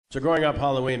So growing up,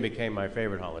 Halloween became my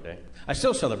favorite holiday. I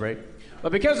still celebrate,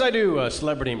 but because I do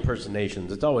celebrity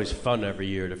impersonations, it's always fun every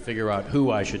year to figure out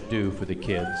who I should do for the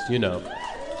kids, you know.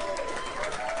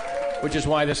 Which is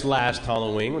why this last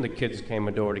Halloween, when the kids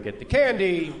came door to get the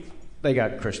candy, they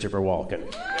got Christopher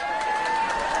Walken.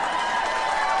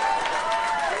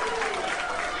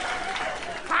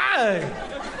 Hi!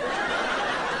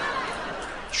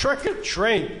 Trick or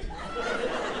treat?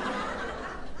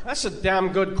 That's a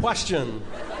damn good question.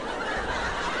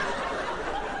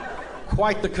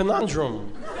 Quite the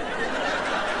conundrum.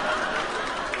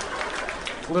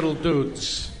 Little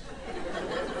dudes,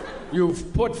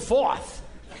 you've put forth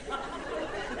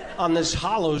on this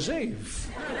Hallows Eve.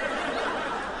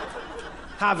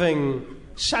 Having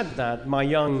said that, my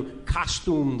young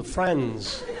costumed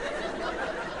friends,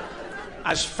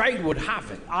 as fate would have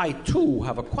it, I too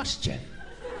have a question.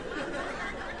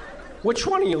 Which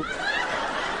one of you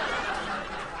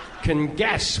can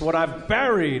guess what I've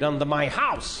buried under my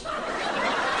house?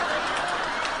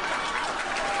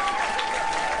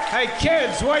 Hey,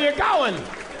 kids, where you going?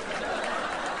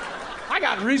 I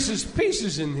got Reese's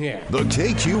Pieces in here. The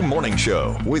KQ Morning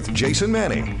Show with Jason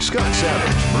Manning, Scott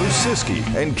Savage, Bruce Siskey,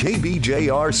 and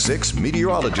KBJR6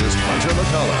 meteorologist Hunter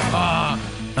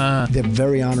McCullough. They're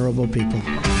very honorable people.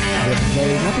 They're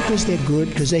very, not because they're good,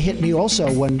 because they hit me also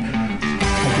when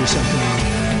I do something wrong,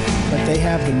 but they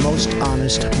have the most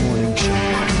honest morning show.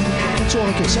 That's all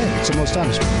I can say. It's the most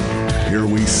honest one. Here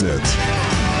we sit,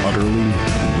 utterly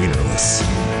wienerless.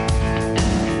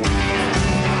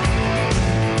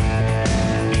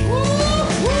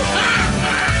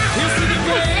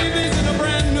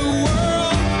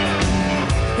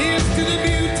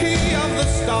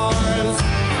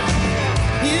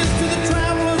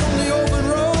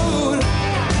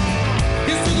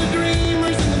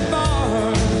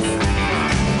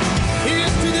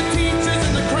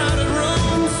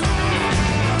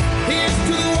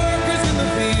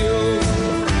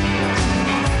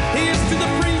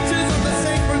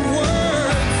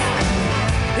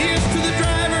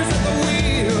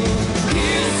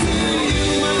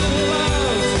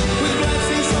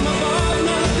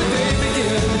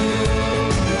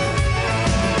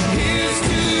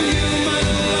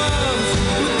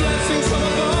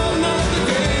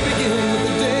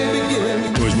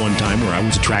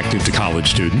 Attractive to college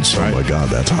students. Right? Oh my God,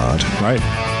 that's hot. Right.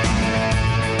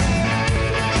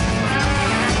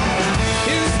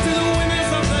 Here's to the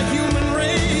winners of the human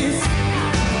race.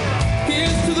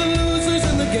 Here's to the losers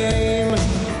in the game.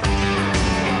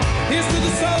 Here's to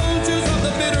the soldiers of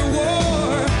the bitter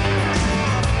war.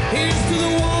 Here's to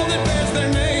the wall that bears their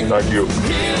name. Thank you.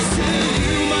 Here's to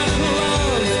you, my little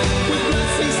loves, with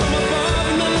blessings from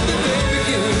above, none of the day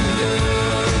begins.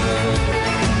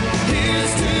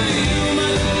 Here's to you, my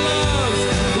little loves,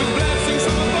 with blessings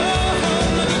from above,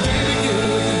 none of the day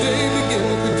begins. The day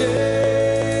begins, the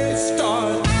day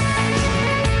starts.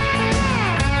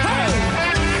 Hey!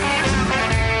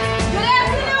 Good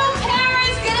afternoon,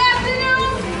 parents. Good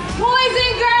afternoon, boys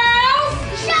and girls.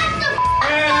 Shut the f***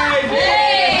 up.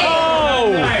 Hey!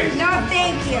 Oh! Nice. No,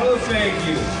 thank you. Oh, thank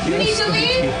you. You need to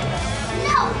leave?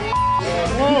 No.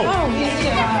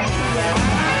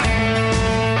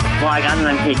 Well, I got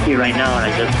on KQ right now, and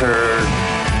I just heard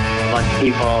a bunch of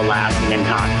people laughing and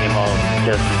talking about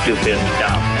just stupid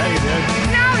stuff. Yeah, you did.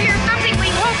 Now here's something we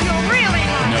hope you'll really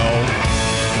like. No.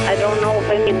 I don't know if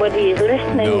anybody is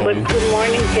listening, but good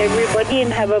morning to everybody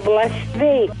and have a blessed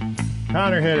day.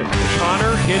 Connor hit it.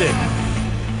 Connor hit it.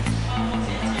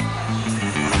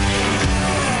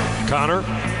 Connor?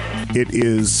 It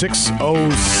is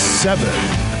 6:07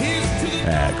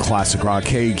 at Classic Rock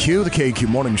KQ, the KQ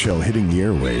Morning Show hitting the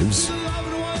airwaves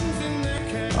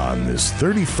on this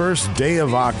 31st day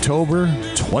of October,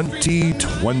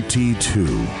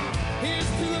 2022.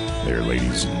 There,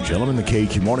 ladies and gentlemen, the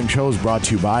KQ Morning Show is brought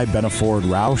to you by Benaford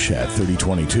Roush at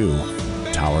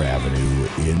 3022 Tower Avenue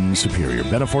in Superior.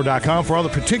 Benaford.com for all the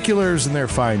particulars in their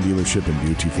fine dealership in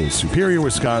beautiful Superior,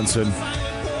 Wisconsin.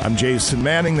 I'm Jason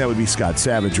Manning. That would be Scott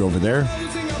Savage over there.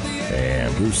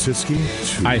 And Bruce Siskey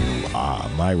to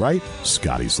my right,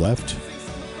 Scotty's left.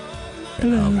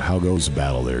 And how goes the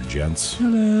battle there, gents?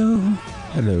 Hello.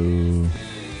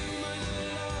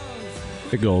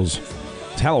 It goes.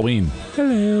 It's Halloween.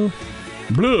 Hello.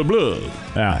 Blah, blah.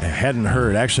 I hadn't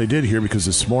heard. Actually, I did hear because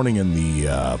this morning in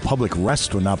the public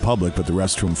restroom, not public, but the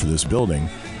restroom for this building,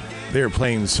 they were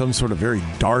playing some sort of very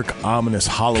dark, ominous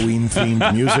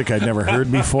Halloween-themed music I'd never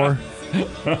heard before.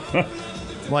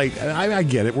 Like, I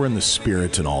get it. We're in the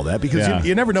spirit and all that because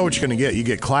you never know what you're going to get. You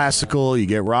get classical, you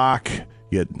get rock,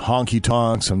 You get honky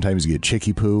tonk. Sometimes you get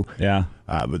chicky poo. Yeah.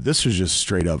 But this was just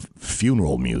straight up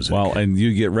funeral music. Well, and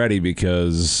you get ready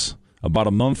because about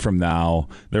a month from now,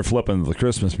 they're flipping the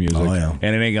Christmas music, and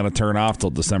it ain't going to turn off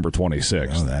till December 26th.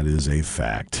 Well, that is a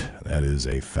fact. That is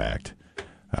a fact.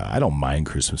 I don't mind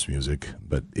Christmas music,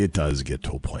 but it does get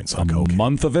to a point. So a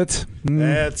month of it?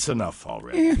 That's enough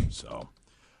already. So,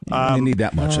 you need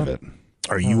that much of it.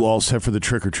 Are you all set for the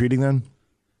trick-or-treating then?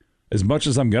 As much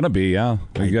as I'm going to be, yeah.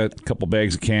 We got a couple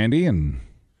bags of candy, and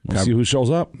we'll see who shows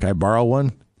up. Can I borrow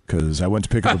one? Because I went to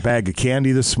pick up a bag of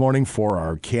candy this morning for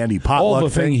our candy potluck. Oh,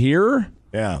 the thing here?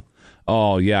 Yeah.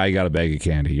 Oh, yeah, I got a bag of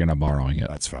candy. You're not borrowing it.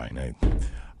 That's fine.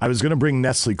 I was going to bring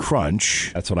Nestle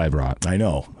Crunch. That's what I brought. I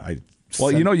know.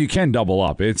 Well, you can double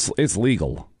up. It's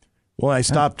legal. Well, I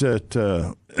stopped at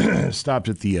the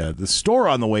store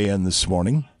on the way in this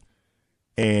morning,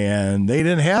 and they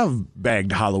didn't have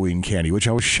bagged Halloween candy, which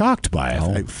I was shocked by.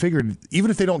 I figured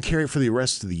even if they don't carry it for the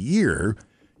rest of the year,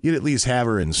 you'd at least have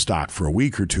her in stock for a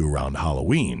week or two around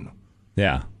Halloween.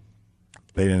 Yeah.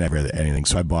 They didn't have anything,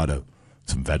 so I bought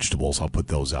some vegetables. I'll put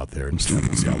those out there and see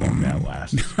how long that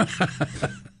lasts.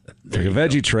 Take a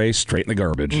veggie tray straight in the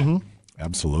garbage. Mm-hmm.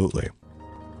 Absolutely.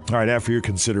 All right, after your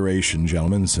consideration,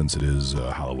 gentlemen, since it is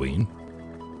Halloween,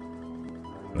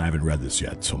 and I haven't read this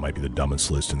yet, so it might be the dumbest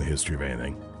list in the history of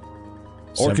anything.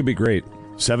 Or it could be great.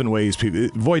 7 ways people...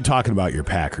 Avoid talking about your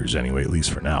Packers anyway, at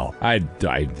least for now. I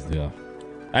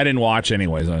didn't watch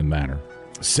anyways, it doesn't matter.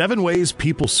 7 ways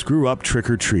people screw up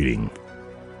trick-or-treating.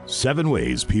 7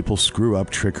 ways people screw up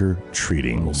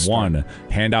trick-or-treating. 1,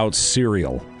 hand out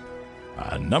cereal.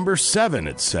 Number 7,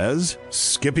 it says,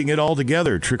 skipping it all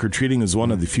together. Trick-or-treating is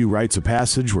one of the few rites of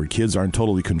passage where kids aren't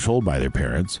totally controlled by their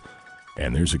parents.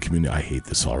 And there's a community... I hate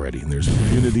this already. And there's a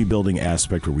community-building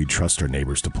aspect where we trust our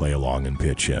neighbors to play along and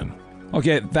pitch in.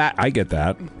 Okay, I get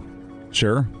that.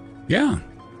 Sure. Yeah.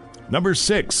 Number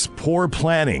 6, poor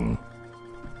planning.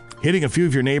 Hitting a few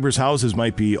of your neighbors' houses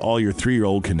might be all your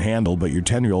 3-year-old can handle, but your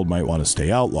 10-year-old might want to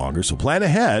stay out longer. So plan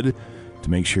ahead to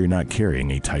make sure you're not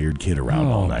carrying a tired kid around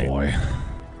all night. Oh, boy.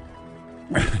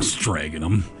 Just dragging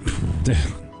them.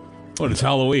 But it's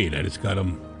Halloween. I just got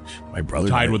them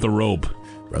tied with a rope.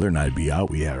 Brother and I'd be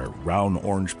out. We had our round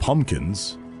orange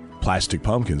pumpkins, plastic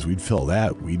pumpkins. We'd fill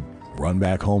that. We'd run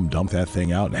back home, dump that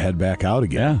thing out, and head back out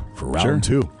again for round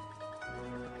 2.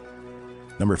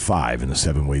 Number 5 in the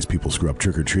 7 ways people screw up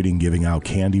trick-or-treating, giving out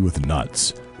candy with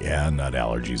nuts. Yeah, nut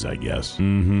allergies, I guess.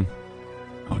 Mm-hmm.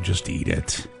 I'll just eat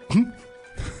it.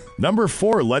 Number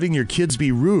 4, letting your kids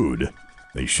be rude.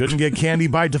 They shouldn't get candy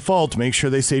by default. Make sure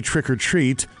they say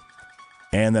trick-or-treat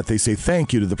and that they say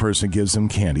thank you to the person who gives them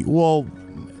candy. Well,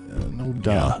 no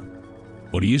duh. Yeah.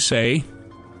 What do you say?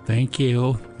 Thank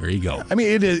you. There you go. I mean,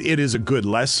 it is a good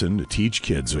lesson to teach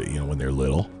kids, when they're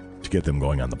little, to get them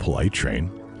going on the polite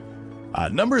train.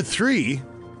 Number 3,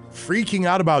 freaking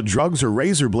out about drugs or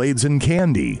razor blades in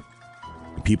candy.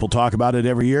 People talk about it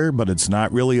every year, but it's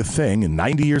not really a thing. In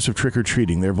 90 years of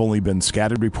trick-or-treating, there have only been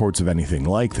scattered reports of anything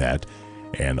like that,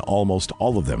 and almost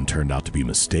all of them turned out to be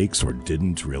mistakes or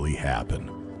didn't really happen.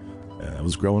 I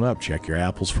was growing up, check your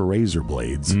apples for razor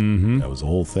blades. Mm-hmm. That was the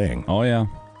whole thing. Oh, yeah.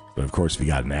 But, of course, if you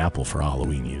got an apple for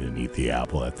Halloween, you didn't eat the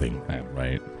apple. That thing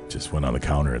just went on the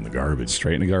counter in the garbage.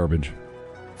 Straight in the garbage.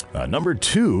 Number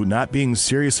 2, not being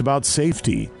serious about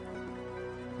safety.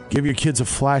 Give your kids a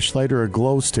flashlight or a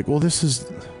glow stick. Well, it's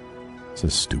a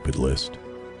stupid list.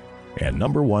 And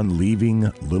number 1, leaving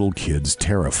little kids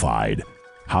terrified.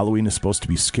 Halloween is supposed to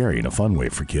be scary in a fun way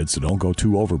for kids, so don't go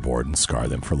too overboard and scar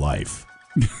them for life.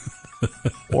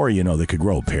 Or, they could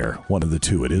grow a pair. One of the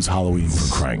two. It is Halloween,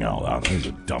 for crying out loud. That was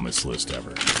the dumbest list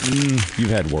ever.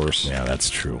 You've had worse. Yeah, that's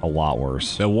true. A lot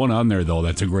worse. That one on there, though,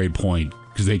 that's a great point.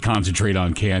 Because they concentrate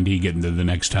on candy, getting to the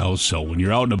next house. So when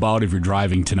you're out and about, if you're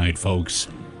driving tonight, folks,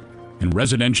 in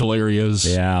residential areas...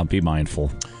 Yeah, be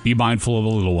mindful. Be mindful of the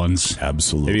little ones.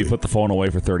 Absolutely. Maybe put the phone away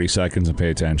for 30 seconds and pay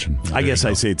attention. I guess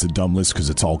I say it's a dumb list because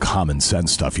it's all common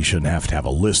sense stuff you shouldn't have to have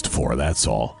a list for, that's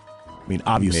all. I mean,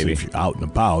 obviously, if you're out and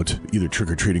about, either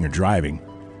trick-or-treating or driving,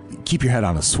 keep your head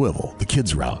on a swivel. The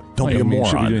kids are out. Don't be a moron. You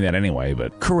should be doing that anyway,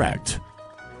 but... Correct.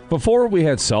 Before we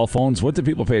had cell phones, what did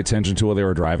people pay attention to while they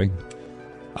were driving?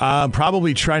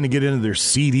 Probably trying to get into their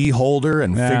CD holder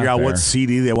and figure out what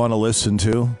CD they want to listen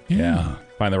to. Yeah.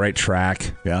 Find the right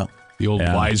track. Yeah. The old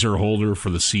visor holder for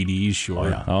the CDs,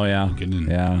 sure. Oh, yeah.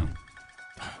 Yeah.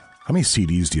 How many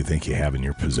CDs do you think you have in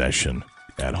your possession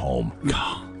at home?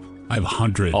 I have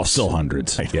hundreds. Oh, still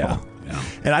hundreds. Yeah.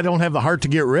 And I don't have the heart to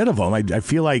get rid of them. I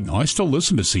feel like... No, I still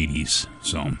listen to CDs,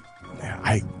 so...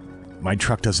 My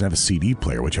truck doesn't have a CD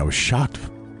player, which I was shocked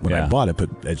when I bought it,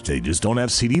 but they just don't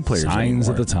have CD players Signs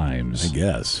anymore. of the times, I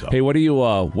guess. So. Hey, what do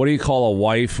you call a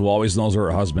wife who always knows where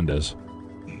her husband is?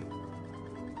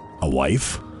 A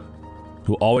wife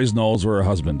who always knows where her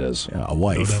husband is. Yeah, a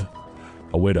wife.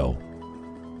 A widow.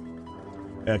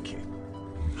 Okay.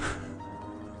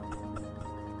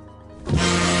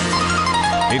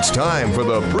 It's time for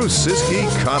the Bruce Siskey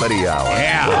Comedy Hour.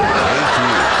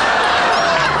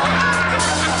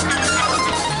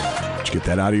 Did you get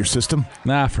that out of your system?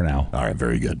 Nah, for now. All right,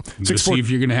 very good. See if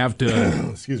you're going to have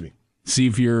to. Excuse me. See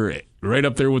if you're right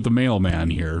up there with the mailman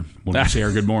here when we say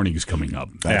our good morning is coming up.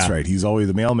 That's right. He's always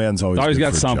the mailman's always Always good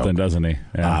got for a something, joke. doesn't he?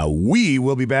 Yeah. We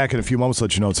will be back in a few moments.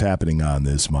 Let you know what's happening on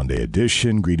this Monday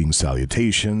edition. Greetings,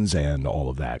 salutations, and all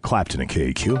of that. Clapton and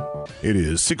KQ. It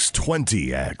is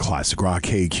 6:20 at Classic Rock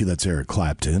KQ. That's Eric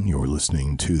Clapton. You're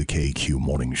listening to the KQ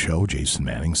Morning Show. Jason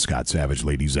Manning, Scott Savage,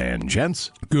 ladies and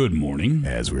gents. Good morning.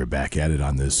 As we're back at it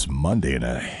on this Monday, and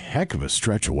a heck of a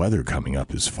stretch of weather coming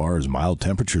up as far as mild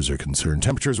temperatures are concerned.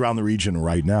 Temperatures around the region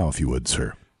right now, if you would,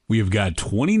 sir. We have got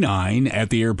 29 at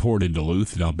the airport in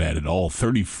Duluth. Not bad at all.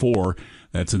 34,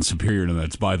 that's in Superior, and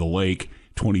that's by the lake.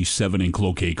 27 in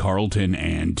Cloquet, Carlton,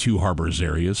 and Two Harbors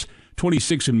areas.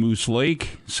 26 in Moose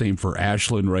Lake. Same for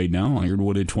Ashland right now.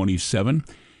 Ironwood at 27.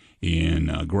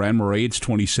 In Grand Marais, it's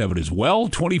 27 as well.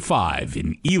 25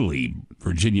 in Ely,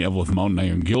 Virginia, Evelyn, Mountain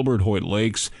Iron, Gilbert, Hoyt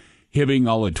Lakes. Hibbing,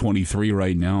 all at 23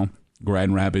 right now.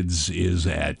 Grand Rapids is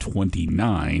at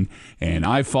 29, and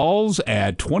I Falls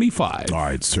at 25. All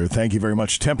right, sir. Thank you very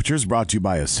much. Temperatures brought to you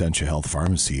by Essentia Health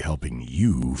Pharmacy, helping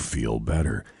you feel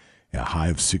better. A high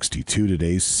of 62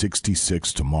 today,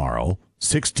 66 tomorrow,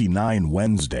 69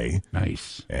 Wednesday.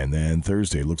 Nice. And then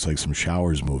Thursday, looks like some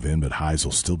showers move in, but highs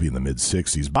will still be in the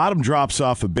mid-60s. Bottom drops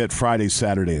off a bit Friday,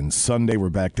 Saturday, and Sunday. We're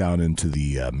back down into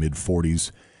the mid-40s.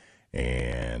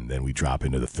 And then we drop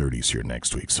into the 30s here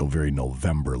next week. So very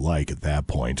November-like at that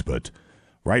point. But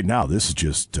right now, this is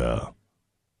just...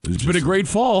 it's been a great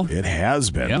fall. It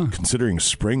has been. Considering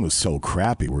spring was so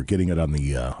crappy, we're getting it on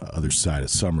the other side of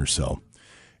summer.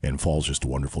 And fall's just a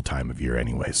wonderful time of year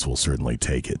anyway, so we'll certainly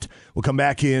take it. We'll come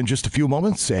back in just a few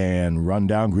moments and run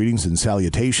down greetings and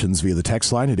salutations via the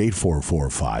text line at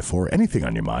 84454. Anything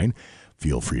on your mind,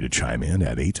 feel free to chime in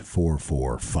at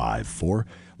 84454.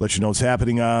 Let you know what's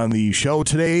happening on the show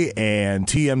today, and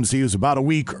TMZ was about a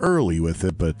week early with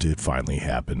it, but it finally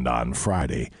happened on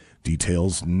Friday.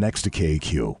 Details next to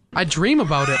KQ. I dream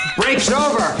about it. Break's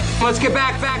over. Let's get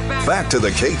back. Back to the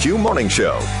KQ Morning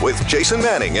Show with Jason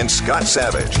Manning and Scott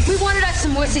Savage. We wanted us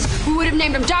some wussies. We would have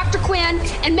named them Dr. Quinn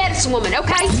and Medicine Woman,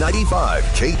 okay? 95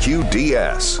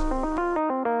 KQDS.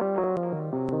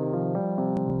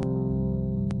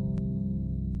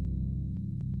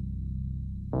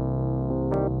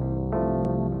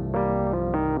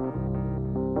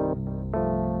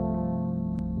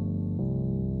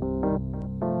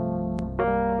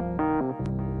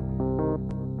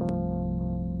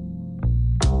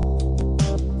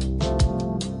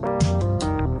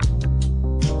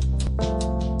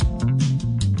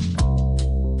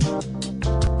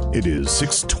 It is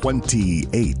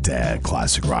 6:28 at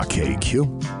Classic Rock KQ.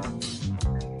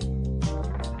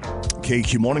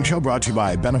 KQ Morning Show brought to you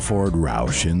by Benaford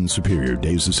Roush in Superior.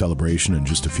 Days of celebration in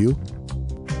just a few.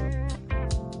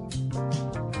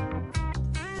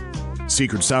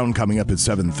 Secret Sound coming up at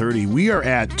 7:30. We are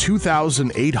at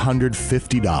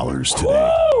 $2,850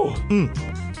 today.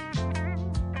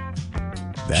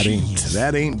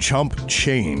 That ain't chump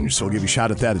change. So we'll give you a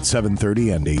shot at that at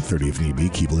 7:30 and 8:30 if need be.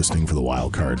 Keep listening for the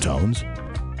wild card tones.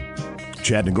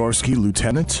 Chad Nagorski,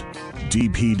 Lieutenant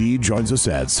DPD, joins us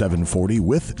at 7:40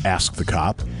 with Ask the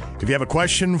Cop. If you have a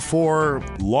question for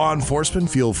law enforcement,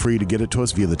 feel free to get it to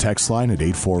us via the text line at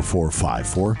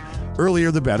 84454.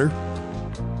 Earlier the better.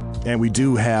 And we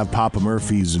do have Papa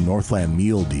Murphy's Northland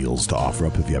meal deals to offer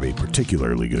up if you have a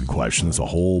particularly good question. There's a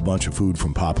whole bunch of food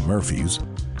from Papa Murphy's.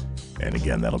 And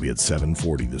again, that'll be at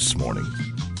 7:40 this morning.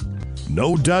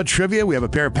 No Duh Trivia. We have a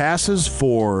pair of passes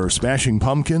for Smashing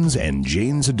Pumpkins and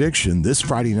Jane's Addiction this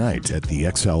Friday night at the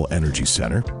XL Energy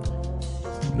Center.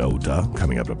 No Duh,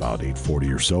 coming up about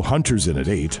 8:40 or so. Hunter's in at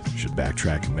 8. Should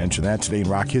backtrack and mention that today in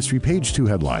Rock History. Page 2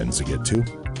 headlines to get to.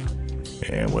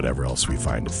 And whatever else we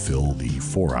find to fill the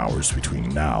 4 hours between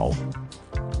now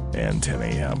and 10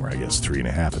 a.m., or I guess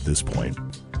 3.5 at this point.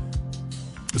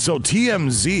 So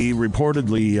TMZ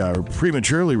reportedly,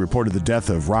 prematurely reported the death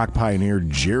of rock pioneer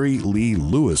Jerry Lee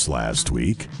Lewis last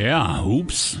week. Yeah,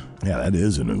 oops. Yeah, that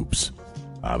is an oops.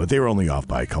 But they were only off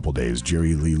by a couple days.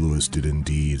 Jerry Lee Lewis did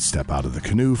indeed step out of the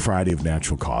canoe Friday of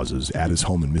natural causes at his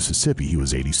home in Mississippi. He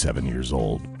was 87 years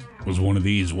old. Was one of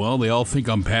these, well, they all think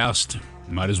I'm past.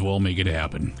 Might as well make it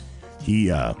happen.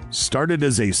 He started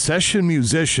as a session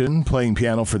musician, playing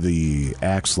piano for the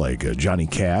acts like Johnny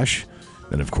Cash.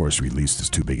 Then, of course, released his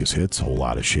two biggest hits, Whole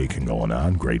Lotta Shakin' Going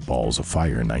On, Great Balls of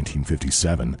Fire in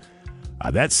 1957.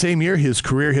 That same year, his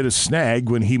career hit a snag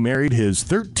when he married his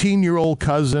 13-year-old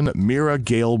cousin, Mira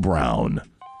Gail Brown.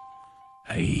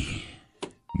 Hey.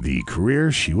 The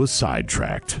career, she was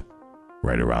sidetracked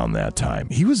right around that time.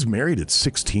 He was married at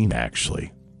 16, actually.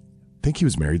 I think he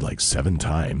was married like 7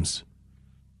 times.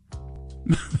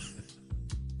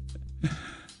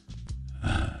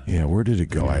 Yeah, where did it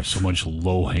go? I have so much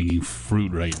low-hanging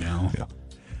fruit right now. Yeah.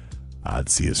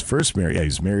 Let's see, his first marriage, he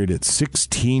was married at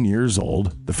 16 years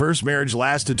old. The first marriage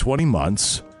lasted 20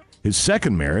 months. His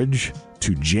second marriage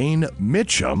to Jane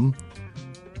Mitchum.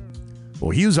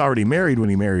 Well, he was already married when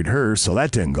he married her, so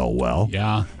that didn't go well.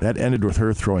 Yeah. That ended with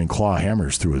her throwing claw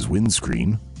hammers through his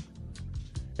windscreen.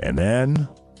 And then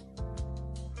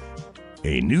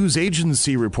a news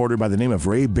agency reporter by the name of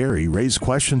Ray Berry raised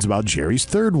questions about Jerry's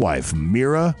third wife,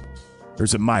 Mira. Or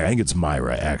is it Myra? I think it's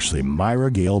Myra, actually. Myra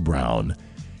Gail Brown.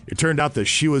 It turned out that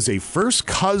she was a first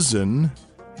cousin,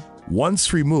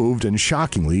 once removed, and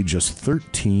shockingly, just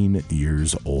 13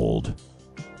 years old.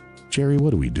 Jerry,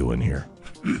 what are we doing here?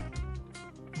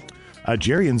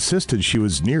 Jerry insisted she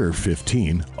was nearer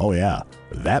 15. Oh, yeah,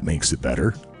 that makes it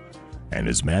better. And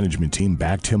his management team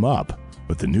backed him up.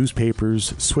 But the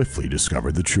newspapers swiftly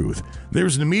discovered the truth. There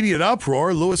was an immediate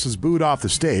uproar. Lewis was booed off the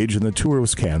stage, and the tour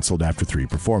was canceled after 3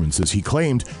 performances. He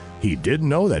claimed he didn't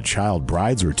know that child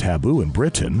brides were taboo in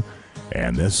Britain,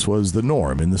 and this was the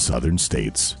norm in the southern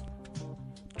states.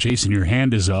 Jason, your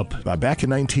hand is up. Back in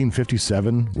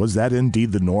 1957, was that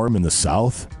indeed the norm in the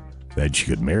South? That you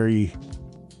could marry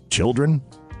children?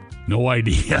 No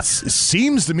idea. It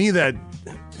seems to me that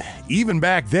even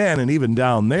back then, and even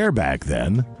down there back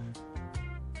then,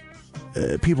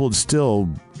 people would still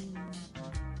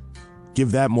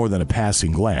give that more than a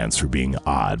passing glance for being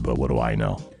odd, but what do I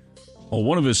know? Well,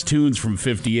 one of his tunes from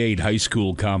 58, High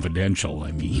School Confidential,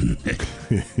 I mean.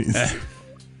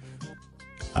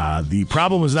 The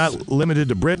problem was not limited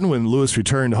to Britain. When Lewis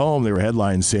returned home, there were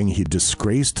headlines saying he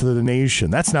disgraced to the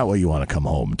nation. That's not what you want to come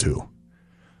home to.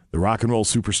 The rock and roll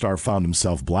superstar found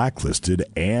himself blacklisted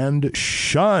and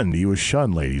shunned. He was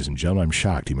shunned, ladies and gentlemen. I'm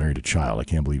shocked. He married a child. I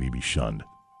can't believe he'd be shunned.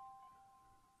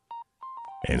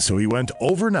 And so he went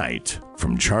overnight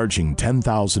from charging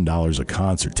 $10,000 a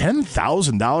concert.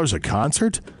 $10,000 a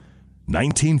concert?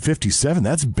 1957,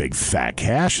 that's big fat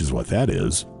cash is what that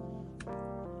is.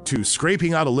 To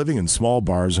scraping out a living in small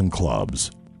bars and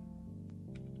clubs.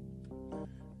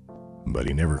 But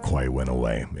he never quite went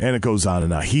away. And it goes on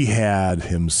and on. He had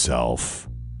himself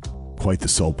quite the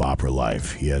soap opera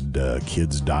life. He had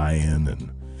kids dying,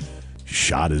 and he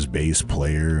shot his bass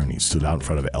player, and he stood out in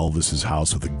front of Elvis's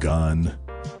house with a gun.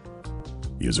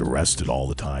 He was arrested all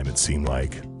the time, it seemed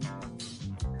like.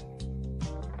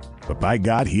 But by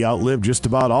God, he outlived just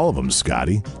about all of them,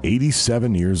 Scotty.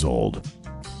 87 years old.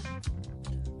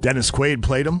 Dennis Quaid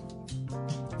played him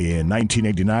in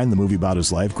 1989, the movie about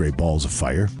his life, Great Balls of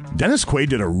Fire. Dennis Quaid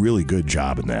did a really good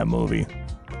job in that movie.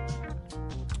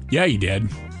 Yeah, he did.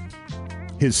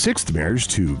 His 6th marriage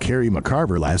to Carrie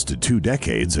McCarver lasted 2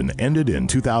 decades and ended in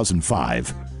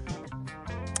 2005.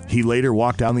 He later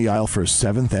walked down the aisle for a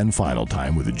 7th and final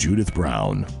time with Judith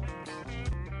Brown.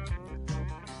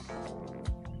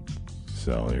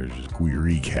 So there's just a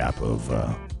recap of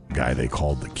a guy they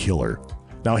called the Killer.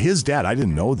 Now, his dad, I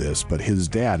didn't know this, but his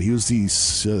dad, he was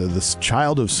this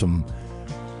child of some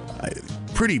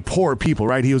pretty poor people,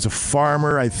 right? He was a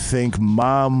farmer, I think.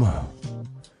 Mom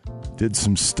did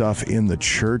some stuff in the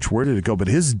church. Where did it go? But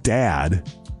his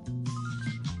dad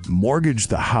mortgaged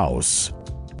the house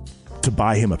to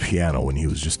buy him a piano when he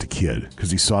was just a kid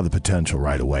because he saw the potential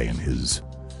right away in his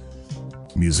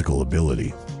musical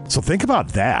ability. So think about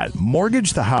that.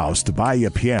 Mortgage the house to buy you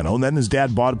a piano, and then his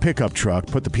dad bought a pickup truck,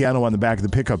 put the piano on the back of the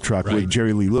pickup truck with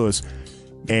Jerry Lee Lewis,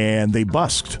 and they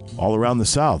busked all around the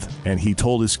South. And he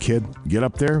told his kid, get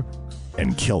up there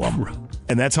and kill him.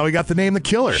 And that's how he got the name The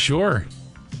Killer. Sure.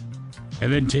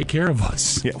 And then take care of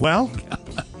us. Yeah, well.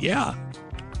 Yeah.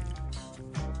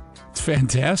 It's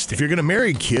fantastic. If you're going to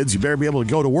marry kids, you better be able to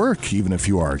go to work, even if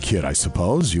you are a kid, I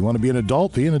suppose. You want to be an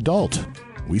adult, be an adult.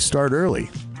 We start early.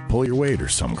 Pull your weight or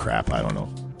some crap, I don't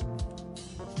know.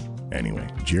 Anyway,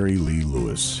 Jerry Lee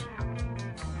Lewis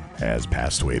has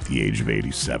passed away at the age of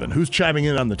 87. Who's chiming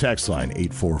in on the text line?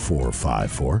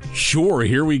 84454. Sure,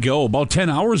 here we go. About 10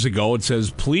 hours ago, it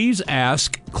says, please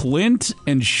ask Clint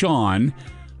and Sean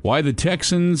why the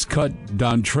Texans cut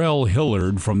Dontrell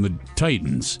Hillard from the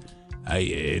Titans.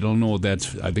 I don't know what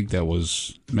that's... I think that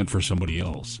was meant for somebody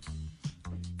else.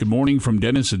 Good morning from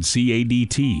Dennis at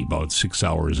CADT about 6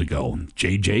 hours ago.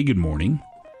 JJ, good morning.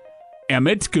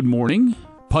 Emmett, good morning.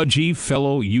 Pudgy,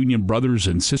 fellow Union Brothers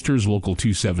and Sisters, Local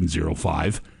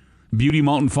 2705. Beauty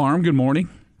Mountain Farm, good morning.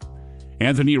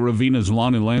 Anthony Ravina's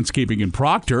Lawn and Landscaping in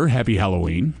Proctor, happy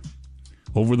Halloween.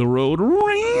 Over the road,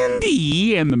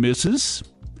 Randy and the missus.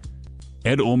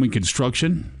 Ed Omen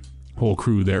Construction, whole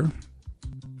crew there.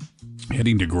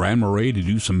 Heading to Grand Marais to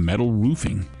do some metal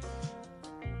roofing.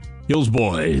 Hills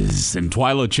Boys and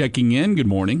Twyla checking in, good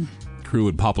morning. Crew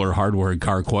at Poplar Hardware and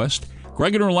CarQuest.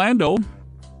 Greg in Orlando.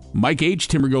 Mike H.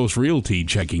 Timber Ghost Realty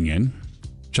checking in.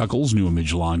 Chuckles, New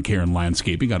Image Lawn Care and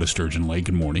Landscaping out of Sturgeon Lake,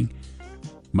 good morning.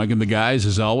 Mike and the guys,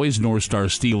 as always, North Star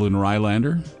Steel in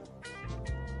Rylander.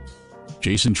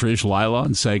 Jason, Trish, Lila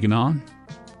in Saginaw.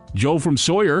 Joe from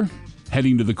Sawyer,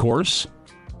 heading to the course.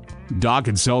 Doc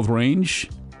at South Range.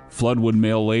 Floodwood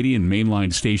Mail Lady and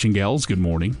Mainline Station Gals, good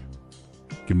morning.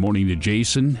 Good morning to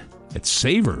Jason at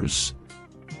Savers.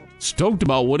 Stoked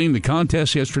about winning the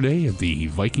contest yesterday at the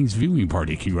Vikings viewing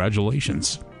party.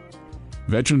 Congratulations.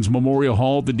 Veterans Memorial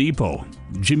Hall at the Depot.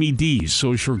 Jimmy D's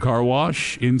Social Car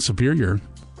Wash in Superior.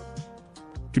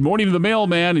 Good morning to the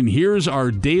mailman, and here's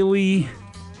our daily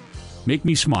Make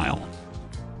Me Smile.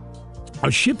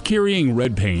 A ship carrying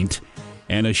red paint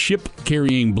and a ship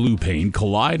carrying blue paint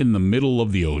collide in the middle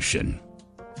of the ocean.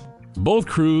 Both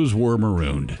crews were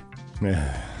marooned.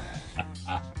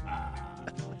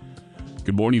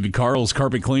 Good morning to Carl's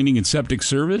Carpet Cleaning and Septic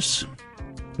Service.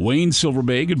 Wayne Silver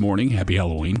Bay, good morning. Happy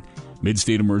Halloween.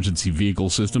 Midstate Emergency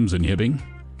Vehicle Systems in Hibbing.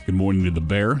 Good morning to the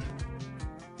Bear.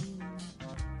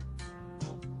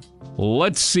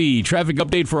 Let's see. Traffic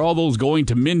update for all those going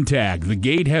to Mintag. The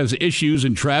gate has issues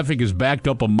and traffic is backed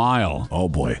up a mile. Oh,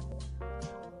 boy.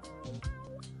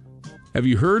 Have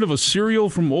you heard of a cereal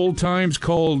from old times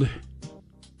called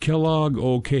Kellogg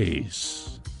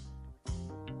O'Kays?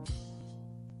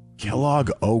 Kellogg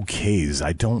O'Kays.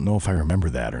 I don't know if I remember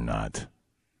that or not.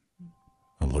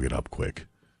 I'll look it up quick.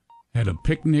 Had a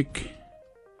picnic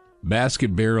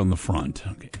basket bear on the front.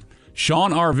 Okay.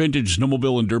 Sean R. Vintage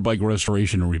Snowmobile and Dirt Bike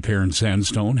Restoration and Repair in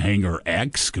Sandstone. Hangar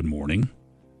X, good morning.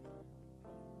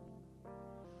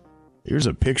 Here's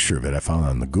a picture of it I found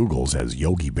on the Googles as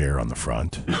Yogi Bear on the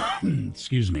front.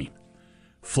 Excuse me.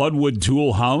 Floodwood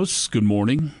Tool House, good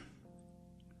morning.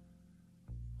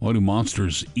 Why do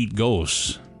monsters eat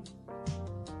ghosts?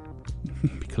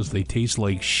 Because they taste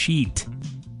like sheet.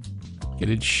 Get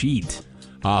it? Sheet.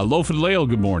 Loaf and Lale,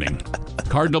 good morning.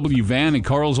 Car W Van and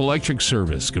Carl's Electric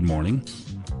Service, good morning.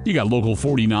 You got Local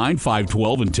 49,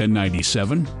 512, and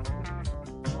 1097.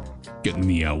 Getting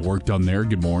the work done there,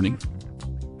 good morning.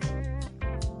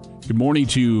 Good morning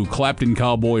to Clapton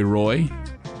Cowboy Roy.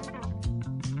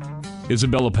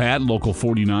 Isabella Pat, Local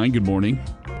 49, good morning.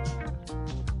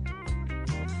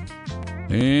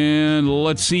 And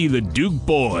let's see, the Duke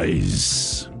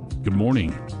Boys. Good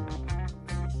morning.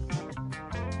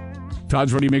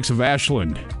 Todd's Ready Mix of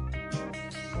Ashland.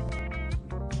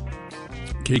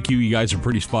 KQ, you guys are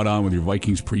pretty spot on with your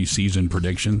Vikings preseason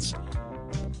predictions.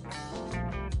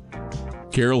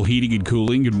 Carol Heating and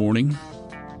Cooling, good morning.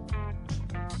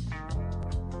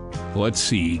 Let's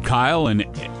see, Kyle and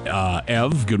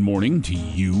Ev, good morning to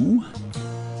you.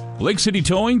 Lake City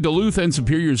Towing, Duluth and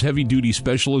Superior's Heavy Duty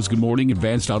Specialist, good morning.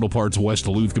 Advanced Auto Parts, West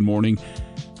Duluth, good morning.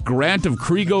 Grant of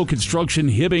Kriego Construction,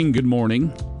 Hibbing, good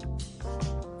morning.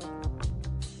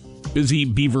 Busy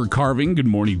Beaver Carving, good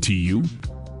morning to you.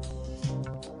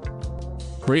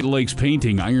 Great Lakes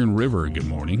Painting, Iron River, good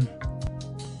morning.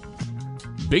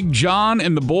 Big John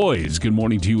and the boys, good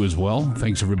morning to you as well.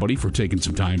 Thanks, everybody, for taking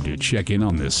some time to check in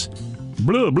on this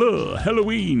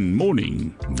Halloween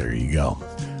morning. There you go.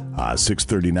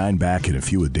 6:39, back in a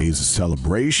few days of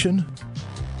celebration.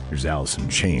 Here's Alice in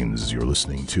Chains. You're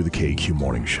listening to the KQ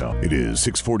Morning Show. It is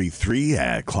 6:43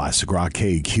 at Classic Rock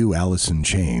KQ. Alice in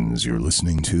Chains. You're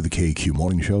listening to the KQ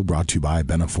Morning Show, brought to you by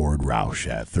Benaford Roush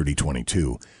at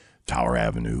 3022 Tower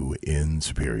Avenue in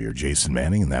Superior. Jason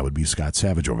Manning, and that would be Scott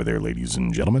Savage over there, ladies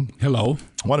and gentlemen. Hello.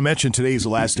 I want to mention today's the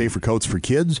last day for Coats for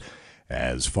Kids.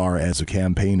 As far as the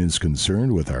campaign is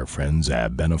concerned, with our friends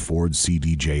at Benaford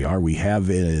CDJR, we have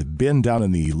been down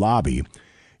in the lobby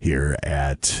here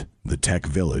at the Tech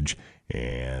Village,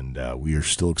 and we are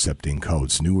still accepting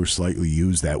coats, new or slightly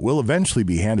used, that will eventually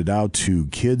be handed out to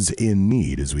kids in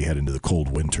need as we head into the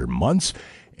cold winter months.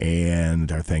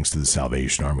 And our thanks to the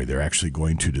Salvation Army, they're actually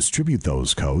going to distribute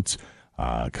those coats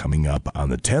coming up on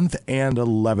the 10th and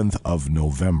 11th of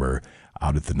November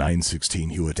out at the 916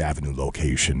 Hewitt Avenue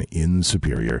location in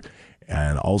Superior.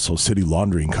 and also City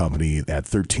Laundering Company at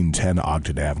 1310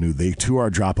 Ogden Avenue. They, too, are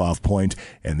a drop-off point,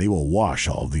 and they will wash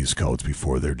all of these coats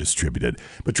before they're distributed.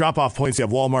 But drop-off points, you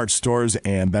have Walmart stores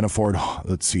and Benaford.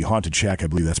 Let's see, Haunted Shack, I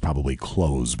believe that's probably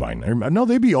closed by now. No,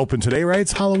 they'd be open today, right?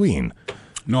 It's Halloween.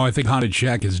 No, I think Haunted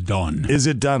Shack is done. Is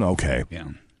it done? Okay. Yeah.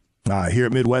 Here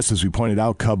at Midwest, as we pointed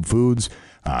out, Cub Foods,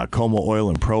 Como Oil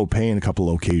and Propane, a couple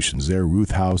locations there,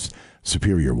 Ruth House,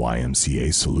 Superior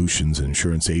YMCA Solutions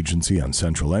Insurance Agency on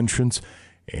Central Entrance,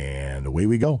 and away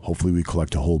we go. Hopefully we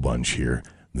collect a whole bunch here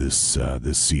this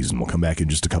season. We'll come back in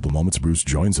just a couple moments. Bruce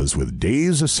joins us with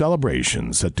Days of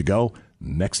Celebration set to go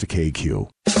next to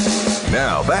KQ.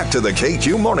 Now back to the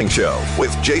KQ Morning Show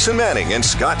with Jason Manning and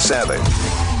Scott Savage.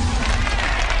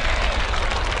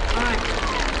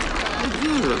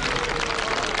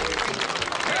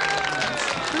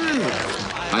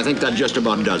 I think that just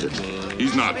about does it.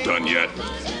 He's not done yet.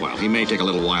 Well, he may take a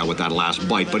little while with that last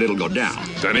bite, but it'll go down.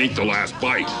 That ain't the last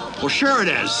bite. Well, sure it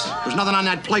is. There's nothing on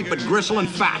that plate but gristle and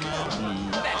fat.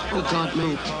 Oh, God,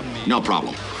 no. No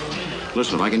problem.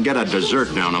 Listen, if I can get a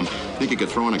dessert down him, think you could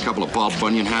throw in a couple of Paul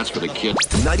Bunyan hats for the kids?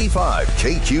 95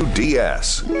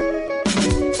 KQDS.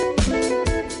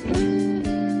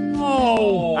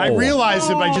 Oh, I realized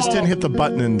it, but I just didn't hit the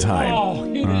button in time. Oh.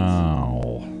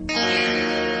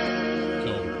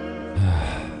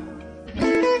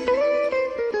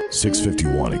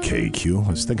 6:51 at KQ. I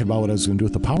was thinking about what I was going to do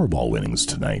with the Powerball winnings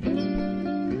tonight.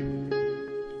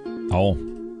 Oh.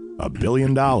 $1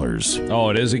 billion. Oh,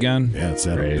 it is again? Yeah, it's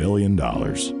at $1 billion.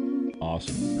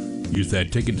 Awesome. Use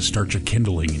that ticket to start your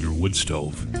kindling in your wood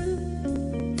stove.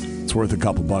 It's worth a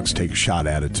couple bucks. Take a shot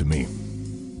at it to me.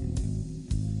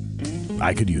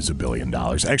 I could use $1 billion.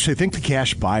 Actually, I think the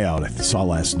cash buyout I saw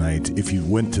last night, if you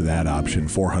went to that option,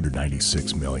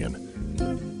 $496 million.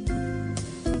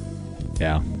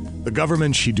 Yeah. The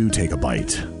government, she do take a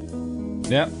bite.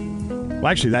 Yeah. Well,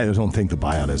 actually, I don't think the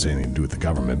buyout has anything to do with the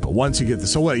government. But once you get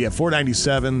so what? Yeah,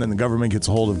 $497, then the government gets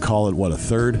a hold of, call it what, a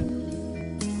third?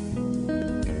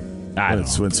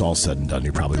 So it's all said and done,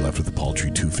 you're probably left with a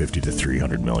paltry $250 to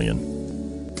 $300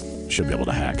 million. Should be able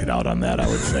to hack it out on that, I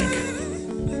would think.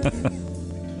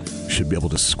 Should be able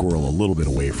to squirrel a little bit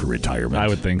away for retirement. I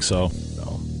would think so.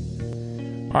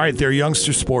 All right, there,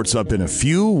 youngster sports up in a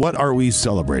few. What are we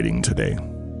celebrating today?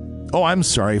 Oh, I'm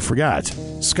sorry, forgot.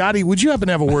 Scotty, would you happen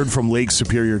to have a word from Lake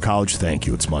Superior College? Thank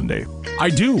you, it's Monday. I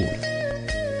do.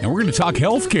 And we're going to talk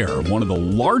healthcare, one of the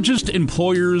largest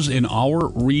employers in our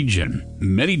region.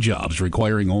 Many jobs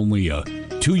requiring only a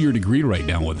 2-year degree right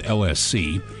now with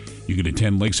LSC. You can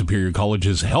attend Lake Superior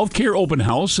College's Healthcare Open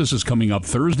House. This is coming up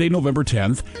Thursday, November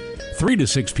 10th, 3 to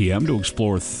 6 p.m. to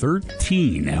explore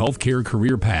 13 healthcare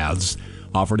career paths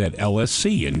offered at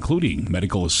LSC, including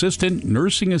medical assistant,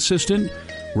 nursing assistant,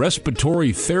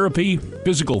 respiratory therapy,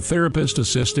 physical therapist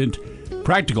assistant,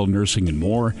 practical nursing, and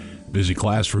more. Visit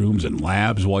classrooms and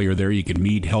labs. While you're there, you can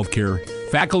meet healthcare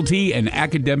faculty and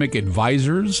academic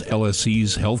advisors.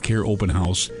 LSC's Healthcare Open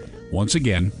House, once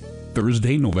again,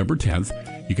 Thursday, November 10th.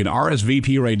 You can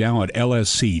RSVP right now at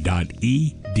lsc.edu.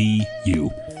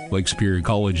 Lake Superior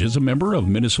College is a member of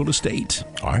Minnesota State.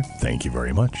 All right, thank you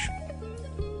very much.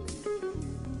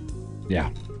 Yeah.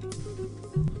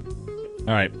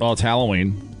 All right. Well, it's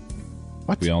Halloween.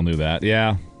 What? We all knew that.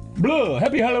 Yeah. Blah.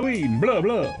 Happy Halloween. Blah,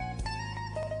 blah.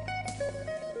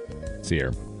 Let's see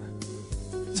here.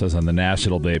 It says on the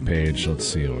National Day page. Let's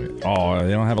see. Oh,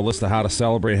 they don't have a list of how to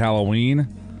celebrate Halloween?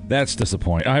 That's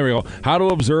disappointing. Oh, here we go. How to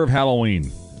observe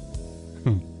Halloween.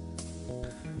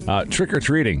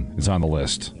 Trick-or-treating is on the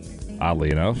list,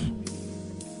 oddly enough.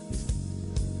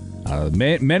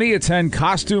 Many attend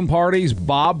costume parties,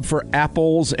 bob for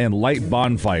apples, and light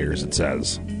bonfires, it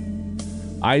says.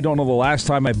 I don't know the last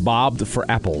time I bobbed for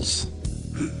apples.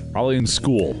 Probably in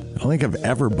school. I don't think I've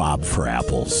ever bobbed for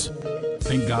apples.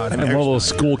 Thank God. And one of those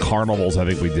school carnivals, I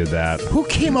think we did that. Who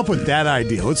came up with that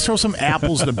idea? Let's throw some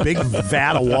apples in a big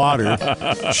vat of water,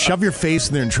 shove your face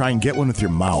in there, and try and get one with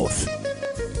your mouth.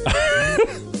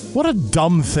 What a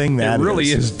dumb thing that is. It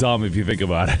really is dumb if you think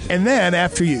about it. And then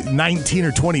after 19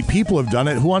 or 20 people have done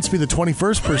it, who wants to be the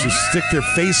 21st person to stick their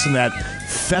face in that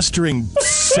festering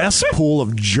cesspool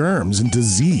of germs and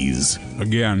disease?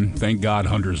 Again, thank God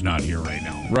Hunter's not here right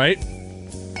now. Right?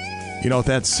 You know, with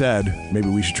that said, maybe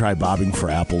we should try bobbing for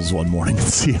apples one morning and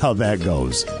see how that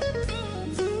goes.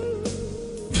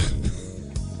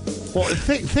 Well,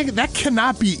 think that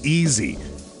cannot be easy.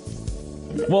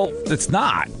 Well, it's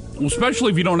not.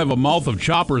 Especially if you don't have a mouth of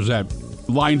choppers that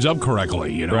lines up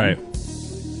correctly, you know? Right.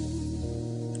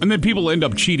 And then people end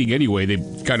up cheating anyway. They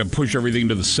kind of push everything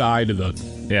to the side of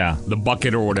the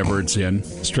bucket or whatever it's in.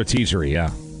 Strategery, yeah.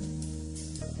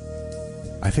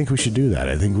 I think we should do that.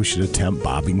 I think we should attempt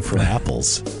bobbing for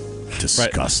apples.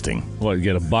 Disgusting. Right. What,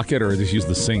 get a bucket or just use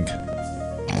the sink?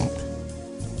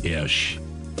 Ish.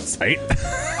 Right?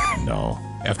 No.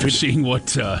 After seeing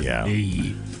what... Yeah,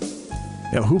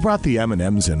 who brought the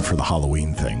M&Ms in for the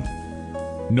Halloween thing?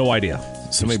 No idea.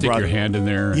 Somebody stick your hand in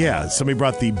there. Yeah, somebody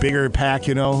brought the bigger pack,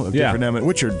 of different M&Ms,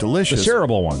 which are delicious. The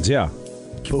shareable ones, yeah.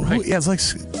 But it's like,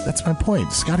 that's my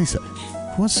point. Scotty said,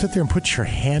 who wants to sit there and put your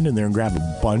hand in there and grab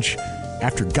a bunch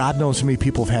after God knows how many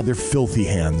people have had their filthy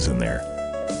hands in there?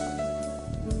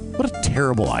 What a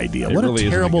terrible idea. What really a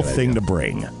terrible thing to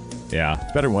bring. Yeah.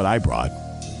 It's better than what I brought.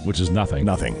 Which is nothing.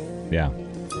 Nothing. Yeah.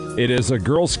 It is a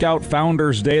Girl Scout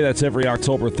Founders Day. That's every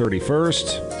October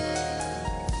 31st.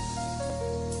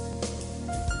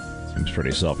 Seems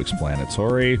pretty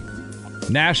self-explanatory.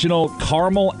 National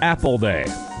Caramel Apple Day.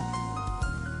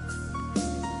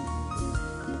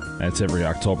 That's every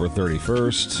October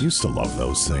 31st. I used to love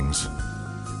those things.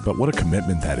 But what a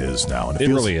commitment that is now. And it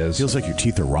really is. It feels like your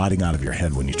teeth are rotting out of your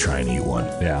head when you try and eat one.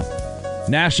 Yeah.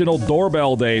 National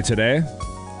Doorbell Day today.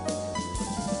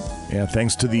 Yeah,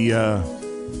 thanks to the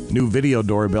new video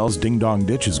doorbells, Ding Dong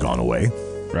Ditch has gone away.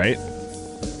 Right.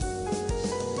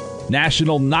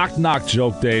 National Knock Knock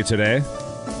Joke Day today.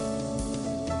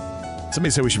 Somebody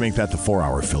said we should make that the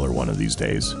 4-hour filler one of these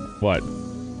days. What?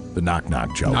 The knock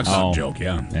knock joke. Knock knock joke,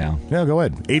 yeah. Yeah. Yeah, go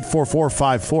ahead.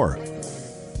 84454.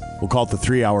 We'll call it the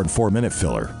 3-hour and 4-minute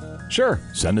filler. Sure.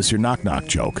 Send us your knock knock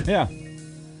joke. Yeah.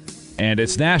 And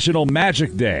it's National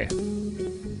Magic Day.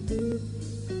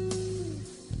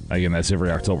 Again, that's every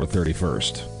October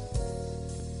 31st.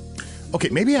 Okay,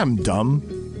 maybe I'm dumb.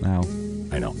 No.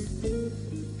 I know.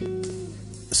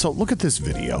 So look at this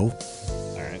video.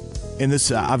 All right. And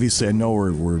this, obviously, I know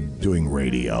we're doing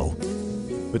radio.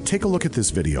 But take a look at this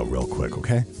video real quick,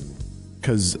 okay?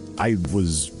 Because I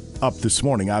was up this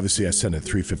morning. Obviously, I sent it at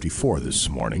 3:54 this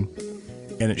morning.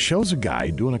 And it shows a guy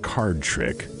doing a card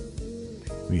trick.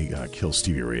 We got to kill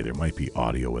Stevie Ray. There might be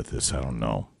audio with this. I don't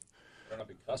know. Better not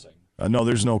be cussing. No,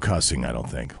 there's no cussing, I don't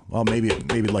think. Well, maybe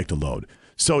it'd like to load.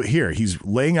 So here, he's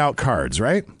laying out cards,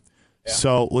 right? Yeah.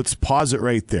 So let's pause it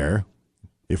right there,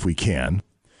 if we can.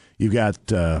 You've got,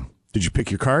 did you pick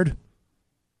your card?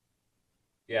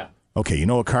 Yeah. Okay, you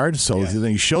know a card? So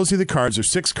then he shows you the cards.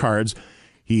 There's 6 cards.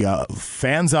 He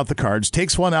fans out the cards,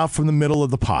 takes one out from the middle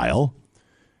of the pile.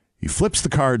 He flips the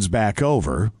cards back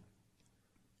over,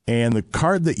 and the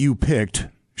card that you picked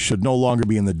should no longer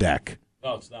be in the deck.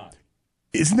 No, it's not.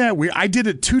 Isn't that weird? I did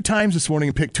it 2 times this morning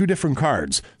and picked 2 different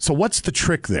cards. So what's the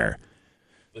trick there?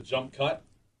 The jump cut?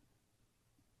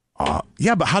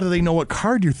 Yeah, but how do they know what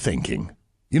card you're thinking?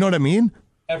 You know what I mean?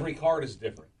 Every card is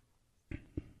different.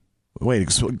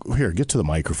 Wait, so here, get to the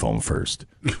microphone first.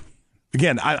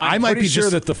 Again, I might be sure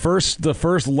that the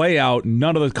first layout,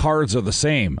 none of the cards are the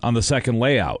same on the second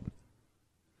layout.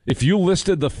 If you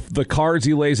listed the cards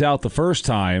he lays out the first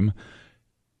time,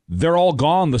 they're all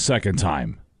gone the second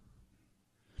time.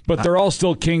 But they're all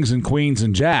still kings and queens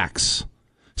and jacks.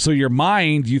 So your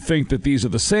mind, you think that these are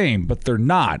the same, but they're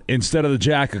not. Instead of the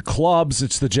jack of clubs,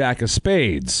 it's the jack of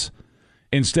spades.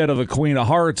 Instead of the queen of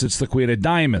hearts, it's the queen of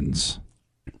diamonds.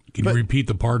 Can you repeat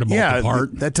the part about the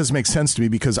part? That doesn't make sense to me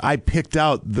because I picked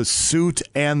out the suit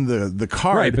and the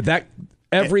card. Right, but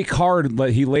every card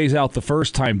that he lays out the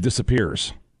first time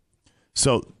disappears.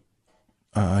 So,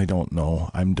 I don't know.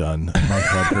 I'm done. My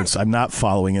head hurts. I'm not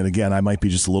following it. Again, I might be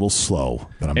just a little slow,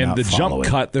 but I'm not following. And the jump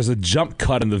cut, there's a jump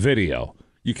cut in the video.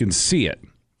 You can see it.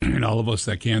 And all of us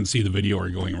that can't see the video are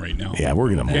going right now. Yeah,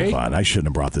 we're going to move on. I shouldn't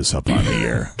have brought this up on the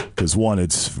air. Because 1,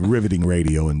 it's riveting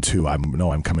radio, and 2,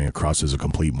 I'm coming across as a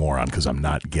complete moron because I'm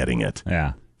not getting it.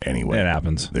 Yeah. Anyway. It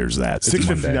happens. There's that.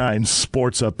 6:59,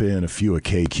 sports up in, a few at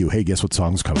KQ. Hey, guess what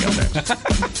song's coming up next?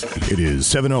 It is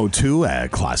 7:02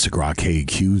 at Classic Rock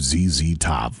KQ ZZ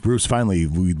Top. Bruce, finally,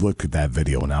 we looked at that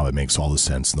video, and now it makes all the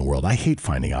sense in the world. I hate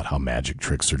finding out how magic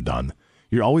tricks are done.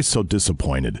 You're always so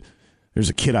disappointed. There's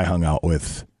a kid I hung out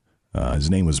with. His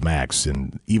name was Max,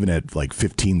 and even at like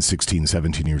 15, 16,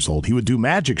 17 years old, he would do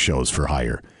magic shows for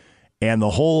hire. And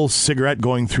the whole cigarette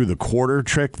going through the quarter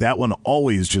trick, that one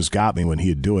always just got me when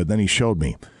he'd do it. Then he showed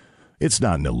me. It's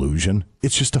not an illusion.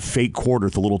 It's just a fake quarter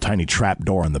with a little tiny trap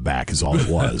door on the back is all it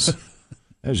was.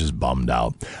 I was just bummed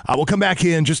out. We'll come back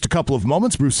in just a couple of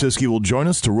moments. Bruce Siskey will join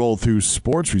us to roll through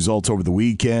sports results over the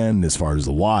weekend as far as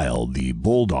the Wild, the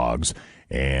Bulldogs,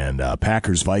 and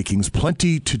Packers, Vikings.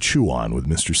 Plenty to chew on with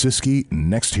Mr. Siskey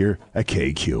next here at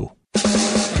KQ.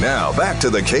 Now back to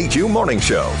the KQ Morning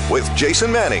Show with Jason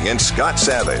Manning and Scott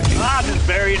Savage. I'll just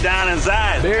bury it down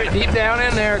inside. Bury it deep down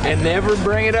in there and never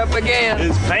bring it up again.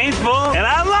 It's painful and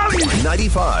I love you.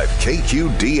 95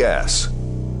 KQDS.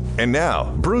 And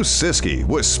now, Bruce Siskey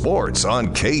with sports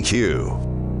on KQ.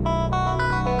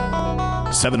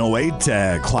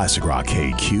 708 Classic Rock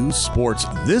KQ Sports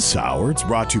this hour. It's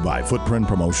brought to you by Footprint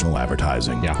Promotional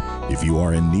Advertising. Yeah. If you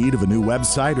are in need of a new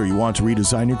website or you want to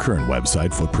redesign your current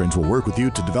website, Footprint will work with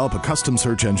you to develop a custom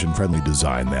search engine friendly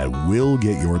design that will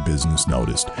get your business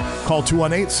noticed. Call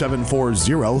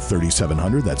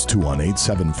 218-740-3700. That's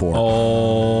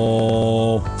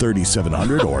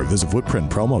 218-740-3700 or visit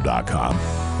footprintpromo.com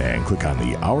and click on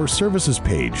the Our Services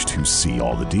page to see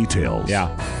all the details. Yeah.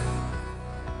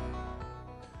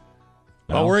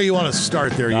 Well, where do you want to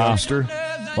start there, youngster?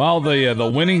 Well,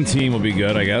 the winning team will be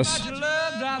good, I guess.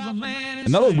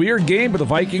 Another weird game, but the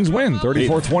Vikings win,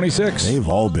 34-26. They've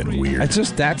all been weird.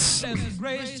 That's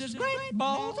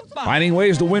finding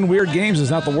ways to win weird games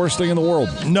is not the worst thing in the world.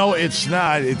 No, it's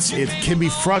not. It can be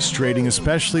frustrating,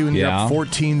 especially when you're up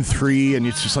 14-3, and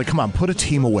it's just like, come on, put a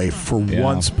team away for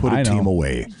once. Put a team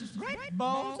away.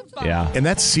 Yeah. And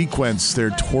that sequence there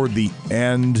toward the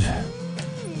end,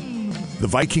 the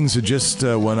Vikings had just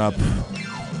went up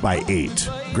by 8.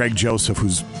 Greg Joseph,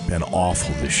 who's been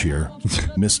awful this year,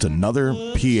 missed another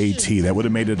PAT. That would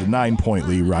have made it a 9-point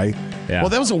lead, right? Yeah. Well,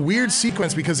 that was a weird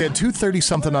sequence because they had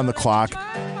 2:30-something on the clock,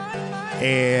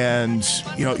 and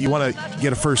you want to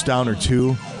get a first down or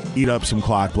two, eat up some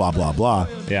clock, blah, blah, blah.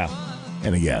 Yeah.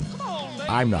 And again,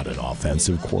 I'm not an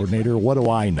offensive coordinator. What do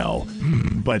I know?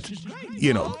 But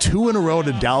 2 in a row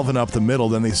to Dalvin up the middle.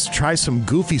 Then they try some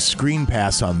goofy screen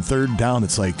pass on third down.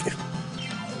 It's like,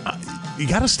 you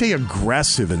got to stay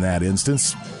aggressive in that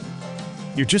instance.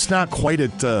 You're just not quite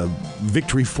at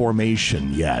victory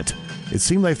formation yet. It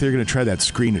seemed like they're going to try that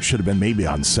screen. It should have been maybe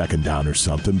on second down or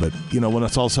something. But, when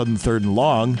it's all of a sudden third and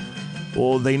long,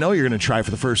 well, they know you're going to try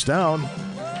for the first down.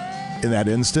 In that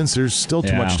instance, there's still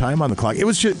too much time on the clock. It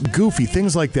was just goofy,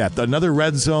 things like that. Another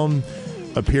red zone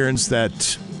appearance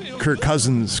that Kirk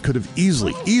Cousins could have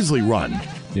easily run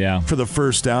for the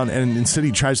first down, and instead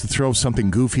he tries to throw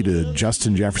something goofy to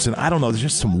Justin Jefferson. I don't know. There's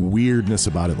just some weirdness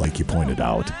about it, like you pointed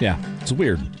out. Yeah, it's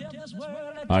weird.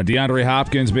 DeAndre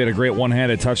Hopkins made a great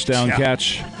one-handed touchdown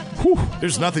catch. Whew.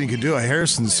 There's nothing you could do.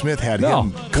 Harrison Smith had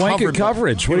him blanket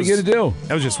coverage. What are you going to do?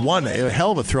 That was just a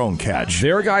hell of a throw and catch.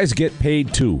 Their guys get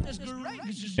paid too,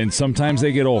 and sometimes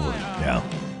they get over. Yeah.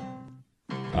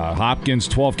 Hopkins,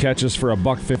 12 catches for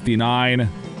 $159.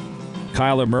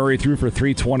 Kyler Murray threw for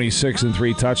 326 and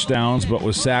 3 touchdowns, but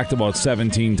was sacked about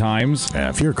 17 times. Yeah,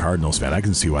 if you're a Cardinals fan, I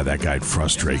can see why that guy'd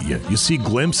frustrate you. You see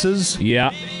glimpses.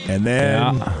 Yeah. And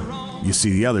then you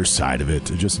see the other side of it.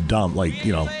 Just dumb. Like,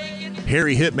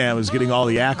 Harry Hitman was getting all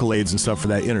the accolades and stuff for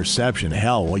that interception.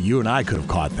 Hell, well, you and I could have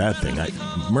caught that thing.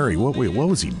 Murray, what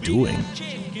was he doing?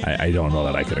 I don't know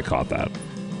that I could have caught that.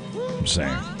 I'm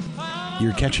saying.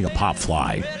 You're catching a pop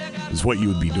fly is what you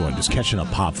would be doing, just catching a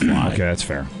pop fly. Okay, that's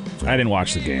fair. I didn't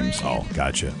watch the games. Oh,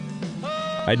 gotcha.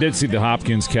 I did see the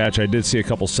Hopkins catch. I did see a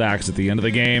couple sacks at the end of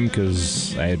the game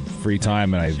because I had free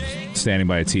time and I was standing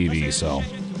by a TV. So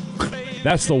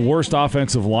that's the worst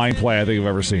offensive line play I think I've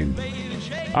ever seen.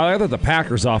 I thought the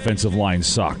Packers' offensive line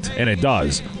sucked, and it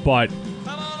does. But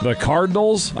the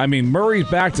Cardinals, Murray's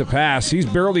back to pass. He's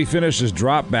barely finished his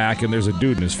drop back, and there's a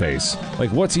dude in his face.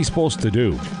 Like, what's he supposed to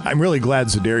do? I'm really glad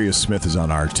Zadarius Smith is on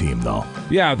our team, though.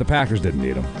 Yeah, the Packers didn't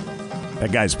need him.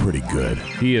 That guy's pretty good.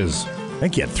 He is. I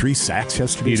think he had 3 sacks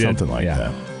yesterday, something like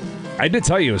that. I did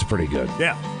tell you it was pretty good.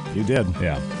 Yeah, you did.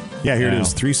 Yeah. Yeah, here it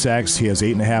is. 3 sacks. He has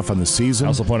 8.5 on the season. I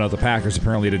also point out the Packers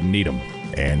apparently didn't need him.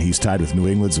 And he's tied with New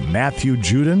England's Matthew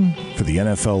Judon for the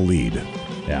NFL lead.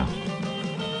 Yeah.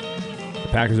 The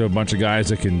Packers have a bunch of guys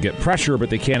that can get pressure, but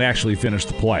they can't actually finish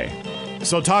the play.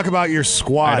 So talk about your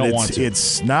squad.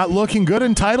 It's not looking good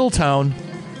in Titletown.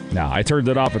 No, I turned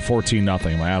it off at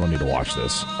 14-0. I don't need to watch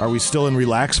this. Are we still in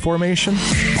relax formation?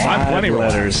 I'm plenty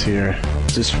relaxed. Letters here,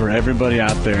 just for everybody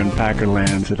out there in Packer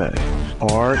land today.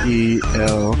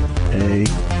 RELAX.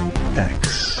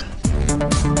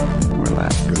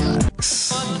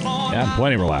 Relax. Yeah, I'm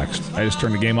plenty relaxed. I just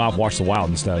turned the game off, watched the Wild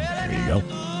instead. There you go.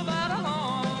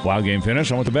 Wild game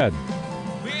finished, I went to bed.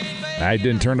 I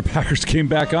didn't turn the Packers game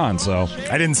back on, so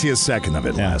I didn't see a second of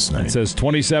it last night. It says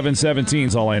 27-17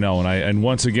 is all I know, and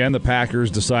once again the Packers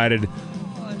decided,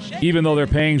 even though they're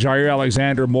paying Jair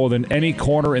Alexander more than any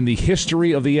corner in the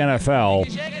history of the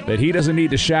NFL, that he doesn't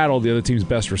need to shadow the other team's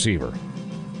best receiver.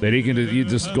 That he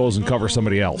just goes and covers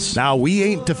somebody else. Now, we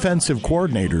ain't defensive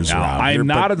coordinators around here. I'm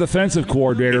not a defensive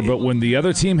coordinator, but when the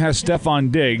other team has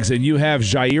Stephon Diggs and you have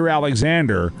Jair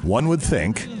Alexander, one would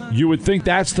think. You would think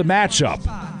that's the matchup.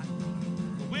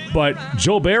 But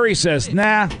Joe Barry says,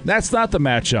 nah, that's not the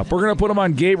matchup. We're going to put him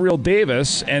on Gabriel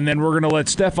Davis, and then we're going to let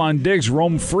Stephon Diggs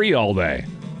roam free all day.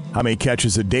 How many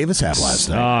catches did Davis have last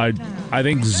night? I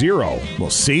think 0. Well,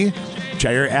 see?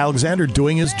 Jair Alexander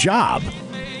doing his job.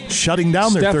 Shutting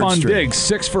down their third Stephon string. Diggs,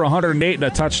 6 for 108 and a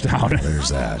touchdown. There's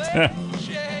that.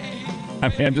 I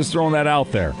mean, I'm just throwing that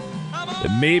out there.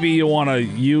 Maybe you want to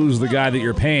use the guy that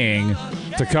you're paying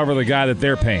to cover the guy that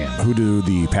they're paying. Who do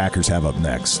the Packers have up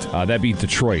next? That'd be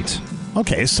Detroit.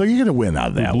 Okay, so you're going to win out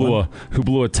of that one. Who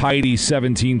blew a tidy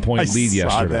 17-point lead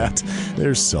yesterday. That.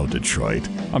 They're so Detroit.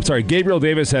 I'm sorry, Gabriel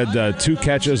Davis had 2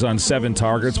 catches on 7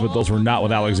 targets, but those were not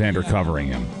with Alexander covering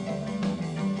him.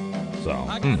 So,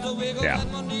 yeah.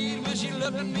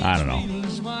 I don't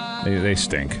know. They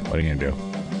stink. What are you going to do?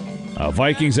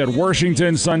 Vikings at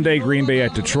Washington Sunday, Green Bay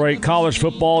at Detroit. College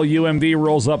football, UMD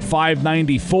rolls up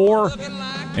 594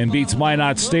 and beats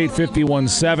Minot State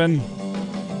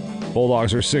 51-7.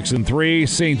 Bulldogs are 6-3.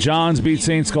 St. John's beat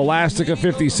St. Scholastica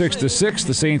 56-6.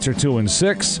 The Saints are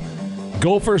 2-6.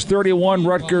 Gophers 31,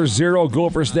 Rutgers 0.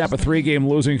 Gophers snap a 3-game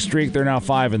losing streak. They're now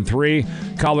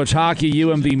 5-3. College hockey,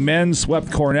 UMD men swept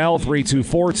Cornell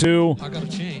 3-2,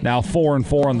 4-2. Now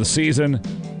 4-4 on the season.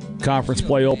 Conference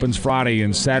play opens Friday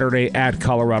and Saturday at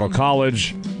Colorado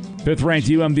College. 5th-ranked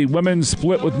UMD women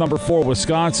split with number 4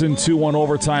 Wisconsin. 2-1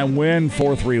 overtime win,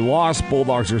 4-3 loss.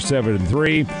 Bulldogs are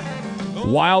 7-3.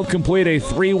 Wild complete a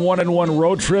 3-1-1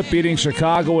 road trip, beating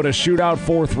Chicago at a shootout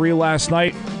 4-3 last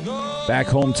night. Back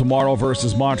home tomorrow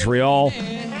versus Montreal.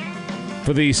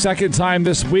 For the second time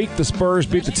this week, the Spurs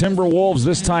beat the Timberwolves,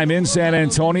 this time in San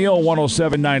Antonio,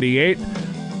 107-98.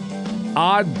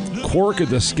 Odd quirk of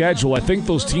the schedule. I think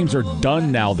those teams are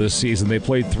done now this season. They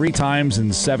played 3 times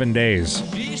in 7 days.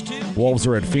 Wolves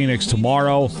are at Phoenix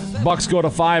tomorrow. Bucks go to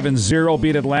 5-0,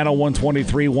 beat Atlanta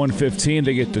 123-115.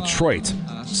 They get Detroit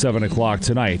 7 o'clock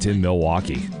tonight in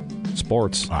Milwaukee.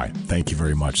 Sports. All right. Thank you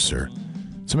very much, sir.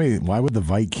 Why would the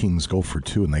Vikings go for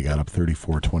 2 and they got up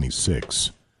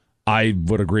 34-26? I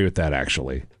would agree with that,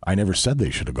 actually. I never said they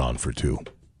should have gone for 2.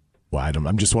 Well,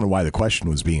 I'm just wondering why the question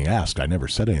was being asked. I never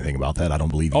said anything about that. I don't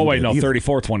believe you. Oh, wait, no,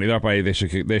 34-20.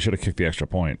 They should have kicked the extra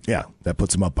point. Yeah, that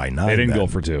puts them up by 9. They didn't go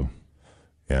for 2.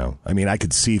 Yeah, I mean, I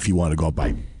could see if you want to go up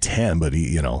by 10, but,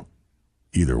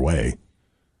 either way.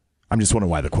 I'm just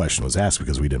wondering why the question was asked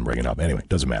because we didn't bring it up. Anyway,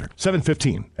 doesn't matter.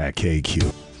 7:15 at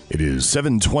KQ. It is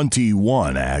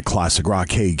 7:21 at Classic Rock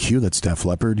KQ. That's Def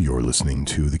Leppard. You're listening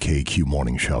to the KQ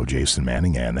Morning Show, Jason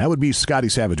Manning, and that would be Scotty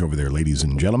Savage over there, ladies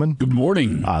and gentlemen. Good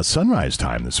morning. Sunrise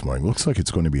time this morning. Looks like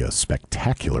it's going to be a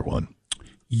spectacular one.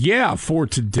 Yeah, for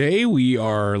today we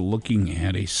are looking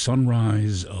at a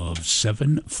sunrise of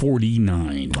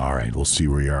 7:49. All right, we'll see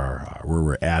where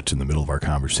we're at in the middle of our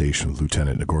conversation with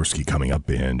Lieutenant Nagorski coming up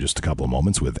in just a couple of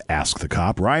moments with Ask the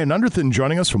Cop. Ryan Underthan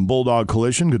joining us from Bulldog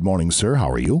Collision. Good morning, sir. How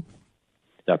are you?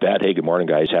 Not bad. Hey, good morning,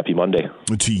 guys. Happy Monday.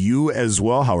 To you as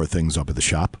well. How are things up at the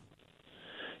shop?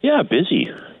 Yeah, busy.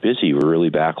 We're really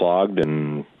backlogged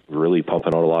and really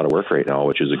pumping out a lot of work right now,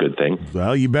 which is a good thing.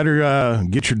 Well, you better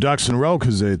get your ducks in a row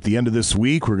because at the end of this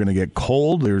week, we're going to get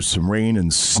cold. There's some rain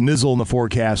and snizzle in the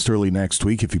forecast early next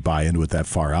week if you buy into it that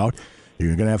far out.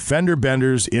 You're going to have fender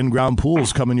benders, in-ground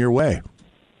pools coming your way.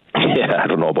 Yeah, I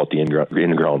don't know about the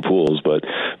in-ground pools, but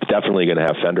definitely going to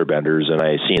have fender benders. And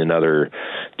I seen another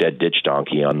dead ditch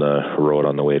donkey on the road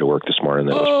on the way to work this morning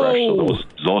that was fresh. So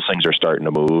those things are starting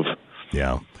to move.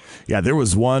 Yeah. Yeah, there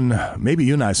was one, maybe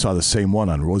you and I saw the same one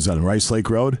on Rice Lake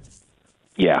Road.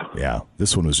 Yeah. Yeah,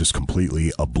 this one was just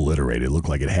completely obliterated. It looked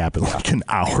like it happened like an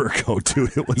hour ago, too.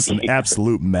 It was an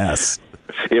absolute mess.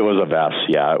 It was a mess.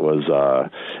 Yeah, it was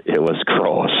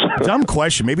gross. Dumb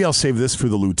question. Maybe I'll save this for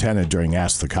the lieutenant during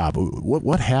Ask the Cop.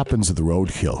 What happens at the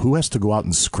roadkill? Who has to go out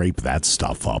and scrape that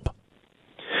stuff up?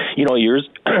 Years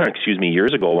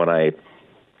ago when I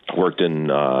worked in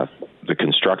the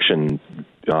construction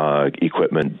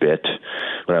equipment bit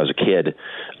when I was a kid,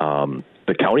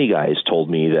 the county guys told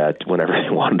me that whenever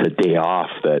they wanted a day off,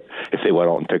 that if they went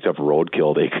out and picked up a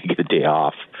roadkill, they could get a day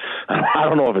off. I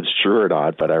don't know if it's true or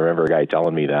not, but I remember a guy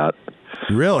telling me that.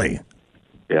 Really?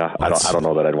 Yeah, I don't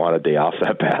know that I'd want a day off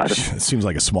that bad. It seems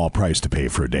like a small price to pay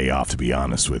for a day off, to be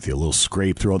honest with you. A little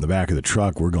scrape, throw it in the back of the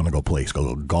truck. We're going to go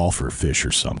golf or fish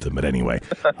or something. But anyway,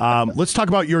 let's talk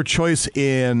about your choice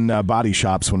in body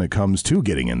shops when it comes to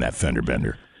getting in that fender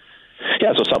bender.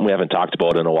 Yeah, so something we haven't talked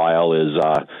about in a while is,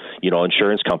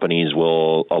 insurance companies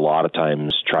will a lot of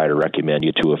times try to recommend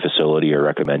you to a facility or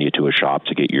recommend you to a shop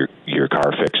to get your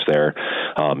car fixed there.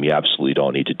 You absolutely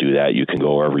don't need to do that. You can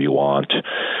go wherever you want.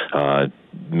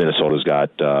 Minnesota's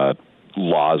got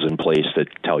laws in place that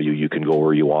tell you can go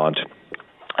where you want.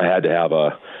 I had to have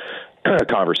a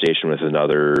conversation with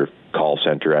another call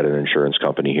center at an insurance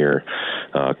company here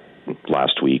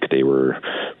last week they were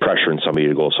pressuring somebody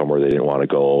to go somewhere they didn't want to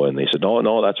go, and they said,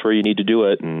 no, that's where you need to do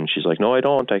it. And she's like, no, I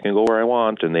don't. I can go where I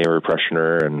want. And they were pressuring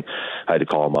her, and I had to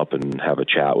call them up and have a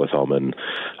chat with them, and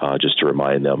just to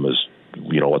remind them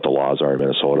what the laws are in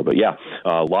Minnesota. But yeah,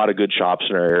 a lot of good shops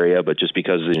in our area, but just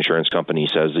because the insurance company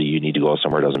says that you need to go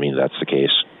somewhere doesn't mean that's the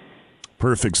case.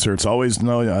 Perfect, sir. It's always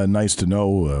nice to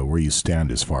know where you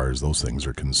stand as far as those things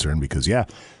are concerned, because,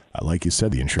 like you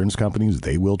said, the insurance companies,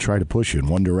 they will try to push you in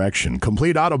one direction.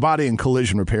 Complete auto body and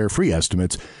collision repair, free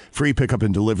estimates, free pickup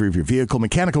and delivery of your vehicle,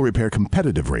 mechanical repair,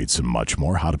 competitive rates, and much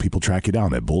more. How do people track you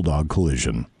down at Bulldog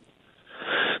Collision?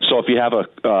 So if you have a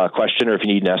question or if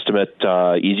you need an estimate,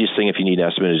 easiest thing if you need an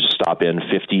estimate is just stop in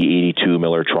 5082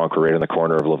 Miller Trunk. We're right on the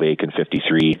corner of Levake and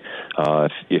 53.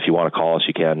 If you want to call us,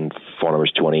 you can. Phone number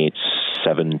is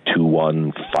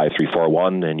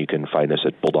 218-721-5341, and you can find us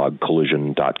at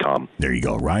bulldogcollision.com. There you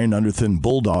go. Ryan Underthin,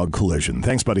 Bulldog Collision.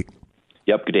 Thanks, buddy.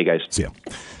 Yep. Good day, guys. See ya.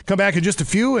 Come back in just a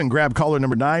few and grab caller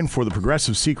number 9 for the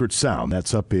Progressive Secret Sound.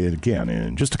 That's up again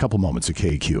in just a couple moments at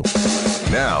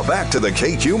KQ. Now, back to the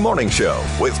KQ Morning Show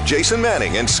with Jason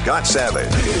Manning and Scott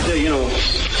Savage.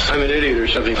 I'm an idiot or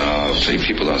something. Oh, see,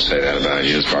 people don't say that about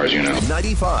you as far as you know.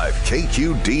 95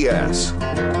 KQDS.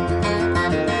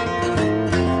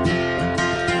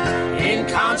 In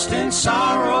constant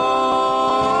sorrow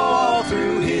all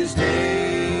through his day.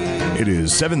 It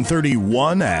is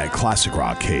 7:31 at Classic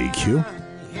Rock KQ.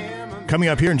 Coming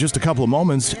up here in just a couple of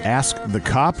moments, Ask the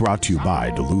Cop, brought to you by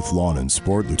Duluth Lawn and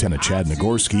Sport. Lieutenant Chad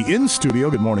Nagorski in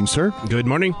studio. Good morning, sir. Good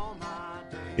morning.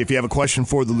 If you have a question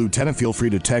for the lieutenant, feel free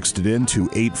to text it in to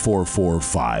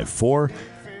 84454.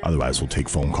 Otherwise, we'll take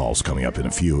phone calls coming up in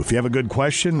a few. If you have a good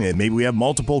question, and maybe we have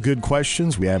multiple good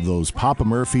questions, we have those Papa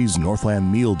Murphy's Northland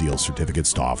Meal Deal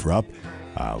certificates to offer up.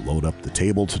 Load up the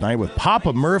table tonight with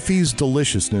Papa Murphy's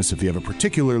Deliciousness if you have a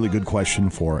particularly good question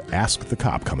for Ask the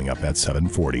Cop coming up at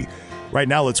 7:40. Right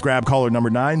now, let's grab caller number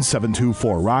 9,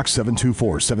 724-ROCK,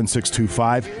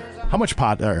 724-7625. How much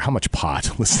pot?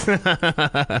 Listen.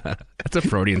 That's a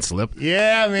Freudian slip.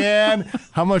 Yeah, man.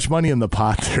 How much money in the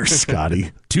pot there,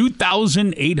 Scotty?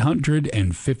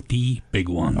 2,850 big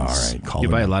ones. All right. You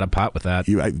buy a lot of pot with that.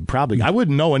 I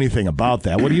wouldn't know anything about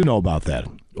that. What do you know about that?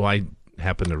 Well, I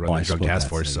happen to run the drug task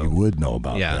force, so you would know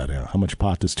about that. Yeah. How much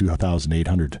pot does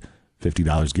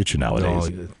 $2,850 get you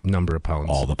nowadays? Number of pounds.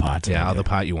 All the pot. Yeah, all the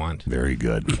pot you want. Very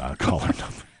good. Caller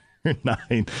number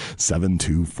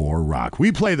 9-724-ROCK.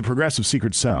 We play the Progressive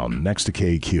Secret Sound next to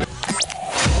KQ.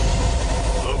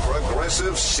 The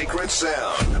Progressive Secret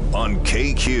Sound on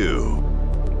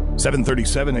KQ.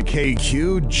 737 at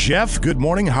KQ. Jeff, good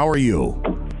morning. How are you?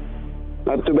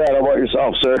 Not too bad. How about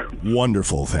yourself, sir?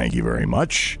 Wonderful. Thank you very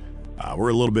much. We're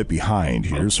a little bit behind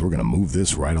here, so we're going to move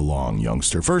this right along,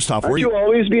 youngster. First off, Aren't you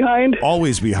always behind?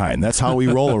 Always behind. That's how we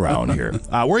roll around here.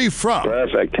 Where are you from?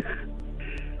 Perfect.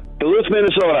 Duluth,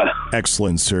 Minnesota.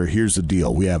 Excellent, sir. Here's the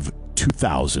deal. We have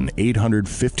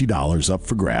 $2,850 up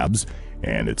for grabs,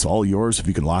 and it's all yours if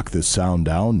you can lock this sound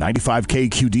down.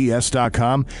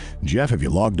 95KQDS.com. Jeff, have you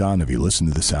logged on? Have you listened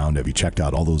to the sound? Have you checked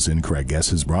out all those incorrect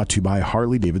guesses? Brought to you by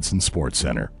Harley-Davidson Sports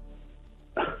Center.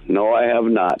 No, I have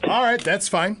not. All right, that's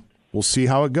fine. We'll see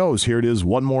how it goes. Here it is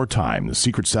one more time. The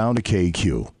secret sound of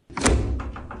KQ.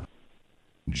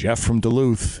 Jeff from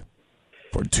Duluth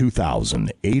for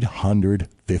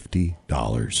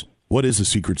 $2,850. What is the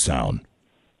secret sound?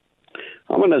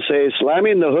 I'm going to say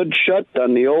slamming the hood shut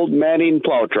on the old Manning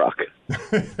plow truck.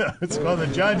 Let's go the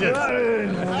judges.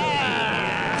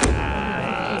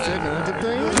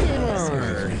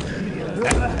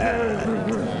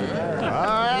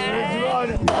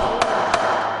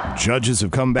 Judges have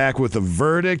come back with a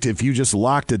verdict. If you just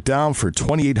locked it down for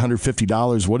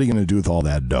 $2,850, what are you going to do with all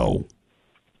that dough?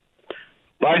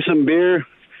 Buy some beer,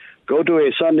 go to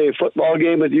a Sunday football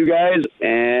game with you guys,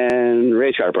 and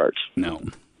race car parts. No.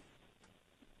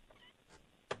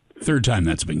 Third time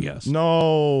that's been guessed.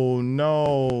 No.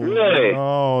 Really?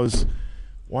 No.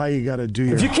 Why you got to do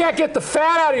your... If you can't get the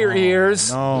fat out of your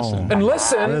ears and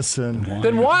listen,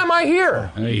 then why am I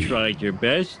here? You tried your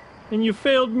best, and you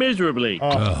failed miserably.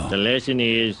 The lesson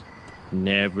is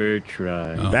never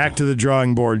try. Back to the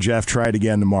drawing board, Jeff. Try it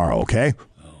again tomorrow, okay?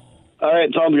 All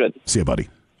right, sounds good. See you, buddy.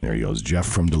 There he goes, Jeff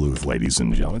from Duluth, ladies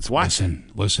and gentlemen.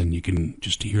 Listen, you can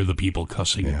just hear the people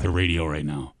cussing at the radio right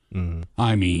now. Mm-hmm.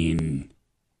 I mean,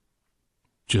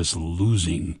 just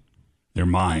losing their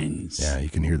minds. Yeah, you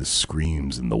can hear the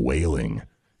screams and the wailing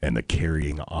and the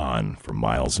carrying on for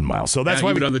miles and miles. So that's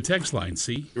why we on the text line,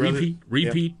 see? Repeat.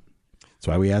 Yeah. That's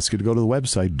why we ask you to go to the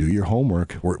website, do your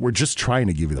homework. We're just trying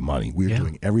to give you the money. We're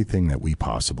doing everything that we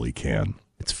possibly can.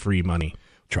 It's free money.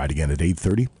 Try it again at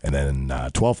 8:30, and then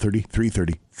 12:30,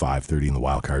 3:30, 5:30, and the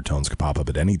wild card tones can pop up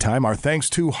at any time. Our thanks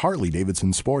to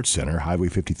Harley-Davidson Sports Center, Highway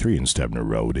 53 and Stebner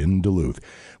Road in Duluth.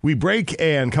 We break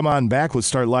and come on back. Let's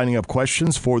start lining up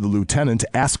questions for the lieutenant.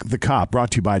 Ask the Cop,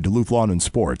 brought to you by Duluth Lawn and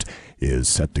Sport, is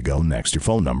set to go next. Your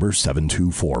phone number,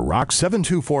 724-ROCK,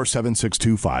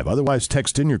 724-7625. Otherwise,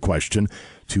 text in your question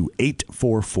to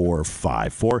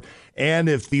 84454. And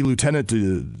if the lieutenant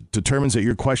determines that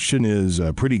your question is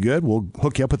pretty good, we'll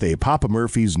hook you up with a Papa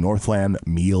Murphy's Northland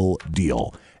meal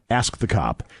deal. Ask the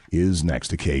Cop is next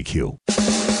to KQ.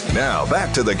 Now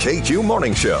back to the KQ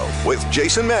Morning Show with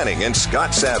Jason Manning and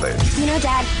Scott Savage. You know,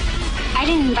 Dad, I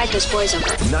didn't invite those boys over.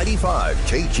 95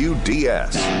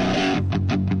 KQDS.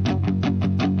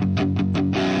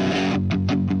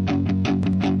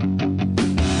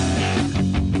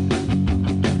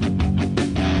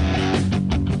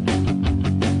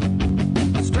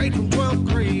 Straight from 12th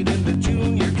grade into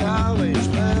junior college.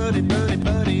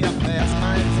 Buddy, I passed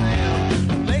my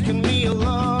exam. Making me a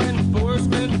law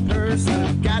enforcement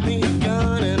person. Got me a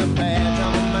gun and a badge,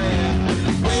 I'm a man.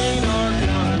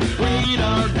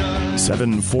 Radar gun.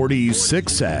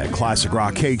 7:46 at Classic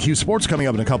Rock KQ Sports. Coming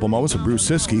up in a couple moments with Bruce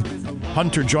Siskey.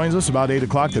 Hunter joins us about 8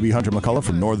 o'clock. That'll be Hunter McCullough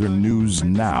from Northern News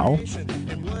Now.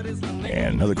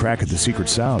 And another crack at the Secret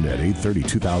Sound at 8:30,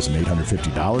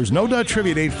 $2,850. No Dut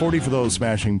Trivia at 8:40 for those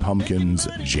Smashing Pumpkins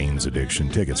Jane's Addiction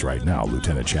tickets right now.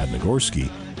 Lieutenant Chad Nagorski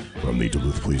from the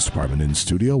Duluth Police Department in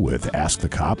studio with Ask the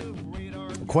Cop.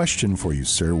 Question for you,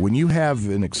 sir. When you have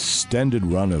an extended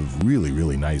run of really,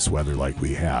 really nice weather like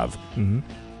we have,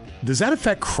 does that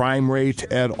affect crime rate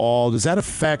at all? Does that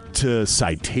affect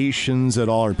citations at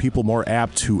all? Are people more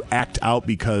apt to act out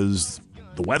because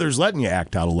the weather's letting you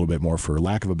act out a little bit more, for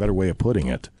lack of a better way of putting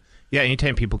it? Yeah,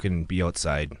 anytime people can be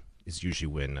outside is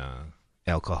usually when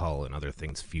alcohol and other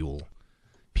things fuel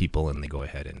people and they go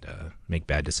ahead and make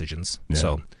bad decisions. Yeah.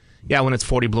 So, yeah, when it's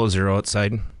 40 below zero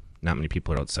outside, not many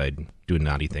people are outside doing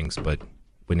naughty things, but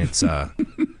when it's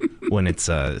when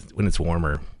it's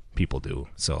warmer, people do.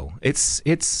 So it's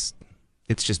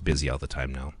just busy all the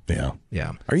time now. Yeah.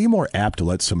 Yeah. Are you more apt to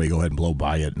let somebody go ahead and blow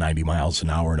by at 90 miles an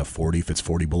hour in a 40 if it's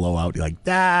 40 below out? You're like,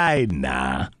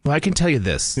 nah. Well, I can tell you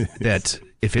this, that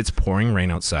if it's pouring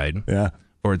rain outside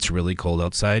or it's really cold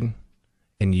outside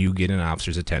and you get an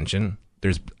officer's attention,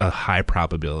 there's a high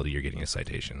probability you're getting a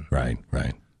citation. Right.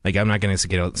 Like, I'm not going to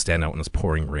get out and stand out when it's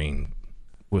pouring rain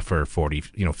for 40,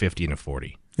 50 and a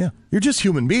 40. Yeah, you're just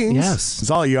human beings. Yes. That's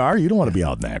all you are. You don't want to be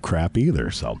out in that crap either.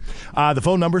 So the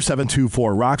phone number,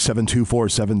 724-ROCK,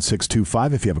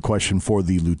 724-7625, if you have a question for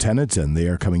the lieutenant, and they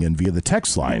are coming in via the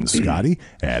text line, Scotty,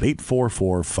 at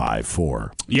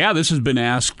 84454. Yeah, this has been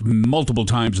asked multiple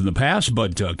times in the past,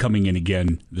 but coming in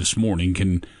again this morning.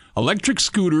 Can electric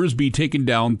scooters be taken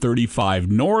down 35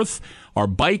 north? Are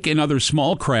bike and other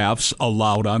small crafts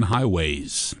allowed on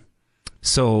highways?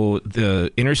 So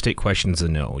the interstate question is a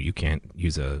no. You can't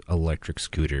use a electric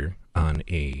scooter on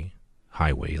a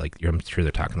highway. Like, I'm sure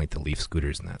they're talking like the Leaf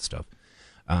scooters and that stuff.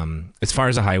 As far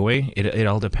as a highway, it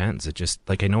all depends. It just,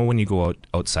 like, I know when you go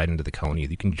outside into the county,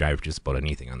 you can drive just about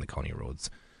anything on the county roads.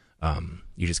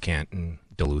 You just can't in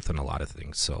Duluth on a lot of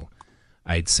things. So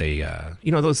I'd say,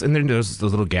 those, and then there's those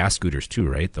little gas scooters too,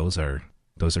 right? Those are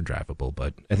drivable,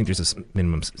 but I think there's a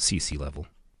minimum CC level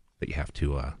that you have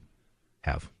to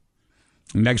have.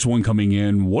 Next one coming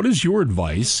in, what is your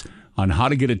advice on how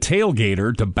to get a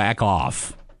tailgater to back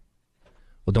off?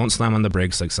 Well, don't slam on the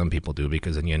brakes like some people do,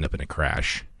 because then you end up in a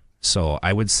crash. So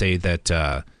I would say that,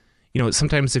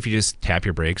 sometimes if you just tap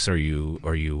your brakes or you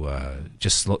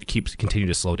just continue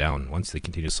to slow down. Once they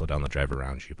continue to slow down, they'll drive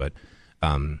around you. But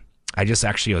as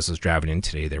I was driving in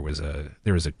today, there was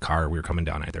a car, we were coming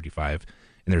down I-35, and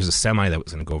there was a semi that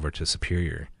was going to go over to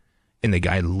Superior, and the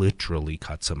guy literally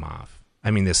cuts him off. I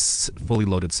mean, this fully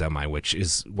loaded semi, which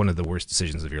is one of the worst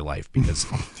decisions of your life, because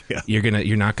you're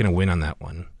not gonna win on that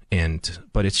one.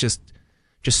 But it's just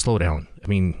slow down. I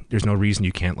mean, there's no reason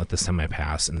you can't let the semi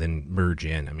pass and then merge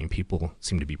in. I mean, people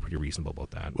seem to be pretty reasonable about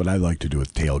that. What I like to do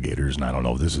with tailgaters, and I don't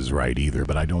know if this is right either,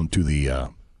 but I don't do the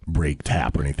brake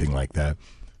tap or anything like that.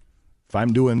 If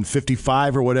I'm doing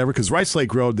 55 or whatever, because Rice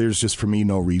Lake Road, there's just for me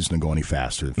no reason to go any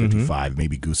faster than 55.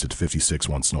 Maybe goose it to 56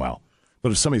 once in a while.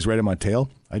 But if somebody's right on my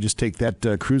tail, I just take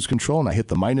that cruise control and I hit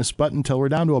the minus button until we're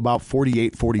down to about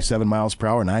 48, 47 miles per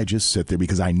hour, and I just sit there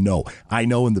because I know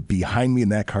behind me in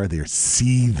that car, they're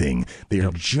seething. They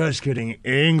are just getting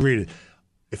angry.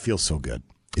 It feels so good.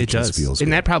 It does. Feels and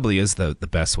good. That probably is the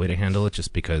best way to handle it,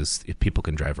 just because people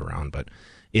can drive around, but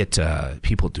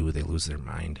people they lose their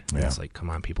mind. Yeah. It's like, come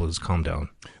on, people, just calm down.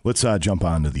 Let's jump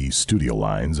on to the studio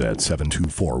lines at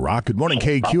 724-ROCK. Good morning,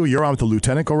 KQ. You're on with the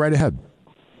lieutenant. Go right ahead.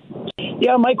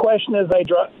 Yeah, my question is I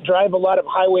drive a lot of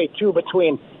Highway 2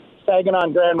 between Saginaw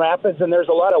and Grand Rapids, and there's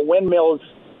a lot of windmills,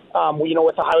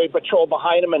 with the highway patrol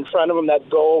behind them, in front of them that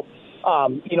go,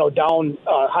 down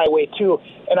Highway 2.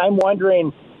 And I'm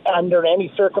wondering, under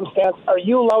any circumstance, are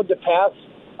you allowed to pass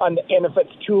and if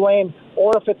it's 2-lane,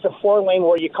 or if it's a 4-lane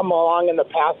where you come along in the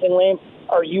passing lane,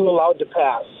 are you allowed to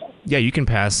pass? Yeah, you can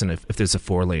pass, and if there's a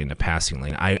 4-lane, a passing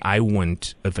lane. I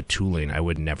wouldn't, if a 2-lane, I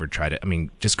would never try to,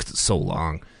 just because it's so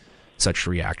long, such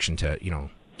reaction to,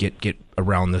 get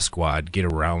around the squad, get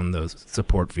around the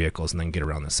support vehicles, and then get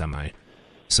around the semi.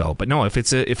 So, but no, if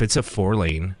it's a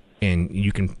 4-lane, and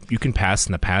you can pass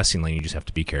in the passing lane, you just have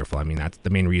to be careful. That's the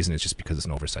main reason is just because it's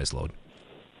an oversized load.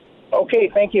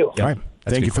 Okay, thank you. All right.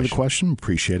 Thank you for the question.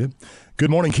 Appreciate it. Good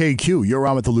morning, KQ. You're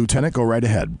on with the lieutenant. Go right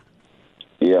ahead.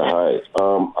 Yeah, hi.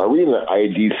 Are we in an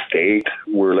ID state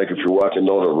where, like, if you're walking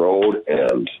down the road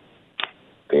and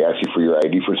they ask you for your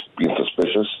ID for being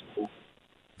suspicious?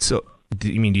 So,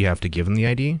 do you have to give them the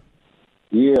ID?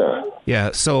 Yeah.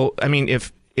 Yeah. So,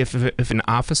 if an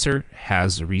officer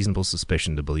has a reasonable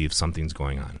suspicion to believe something's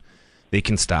going on, they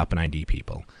can stop and ID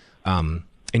people.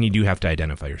 And you do have to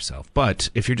identify yourself. But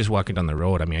if you're just walking down the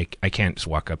road, I can't just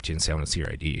walk up to you and say, I want to see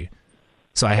your ID.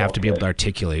 So I have to be able to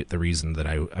articulate the reason that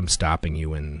I'm stopping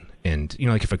you. And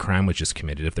like if a crime was just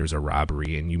committed, if there's a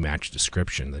robbery and you match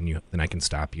description, then I can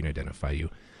stop you and identify you.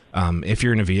 If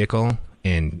you're in a vehicle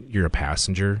and you're a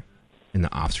passenger and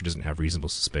the officer doesn't have reasonable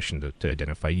suspicion to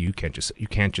identify you, you can't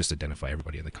just identify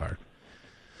everybody in the car.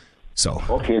 So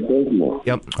okay, thank you.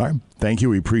 Yep. All right. Thank you.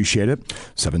 We appreciate it.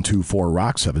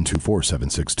 724-ROCK,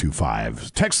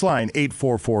 724-7625. Text line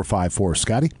 84454.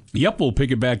 Scotty? Yep, we'll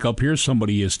pick it back up here.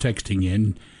 Somebody is texting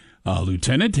in.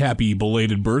 Lieutenant, happy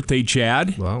belated birthday,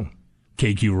 Chad. Wow.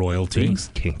 KQ royalty. Thanks,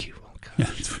 KQ.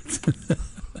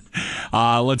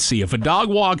 Let's see. If a dog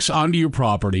walks onto your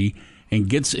property and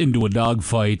gets into a dog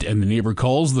fight and the neighbor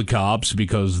calls the cops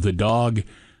because their dog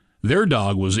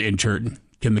was injured,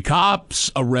 can the cops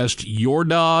arrest your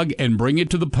dog and bring it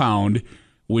to the pound,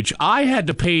 which I had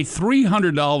to pay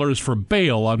 $300 for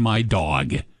bail on my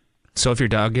dog? So if your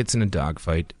dog gets in a dog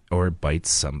fight or bites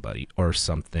somebody or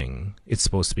something, it's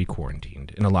supposed to be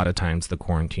quarantined. And a lot of times the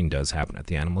quarantine does happen at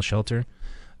the animal shelter.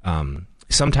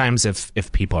 Sometimes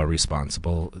if people are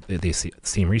responsible, they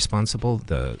seem responsible,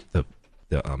 the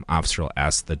officer will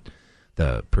ask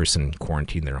the person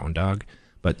quarantine their own dog.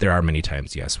 But there are many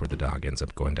times, yes, where the dog ends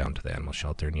up going down to the animal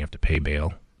shelter and you have to pay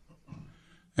bail.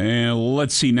 And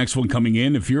let's see, next one coming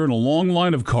in. If you're in a long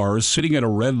line of cars sitting at a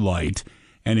red light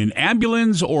and an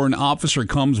ambulance or an officer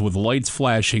comes with lights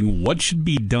flashing, what should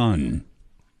be done?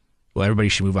 Well, everybody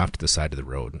should move off to the side of the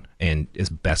road and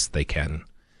as best they can.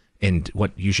 And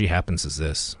what usually happens is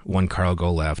this. One car will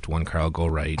go left, one car will go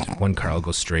right, one car will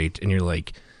go straight. And you're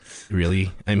like,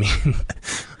 really?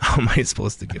 How am I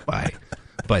supposed to get by?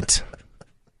 But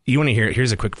you want to hear?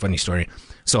 Here's a quick funny story.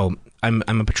 So I'm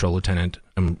a patrol lieutenant.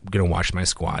 I'm gonna watch my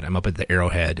squad. I'm up at the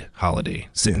Arrowhead Holiday,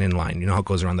 sitting in line. You know how it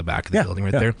goes around the back of the building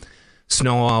right there.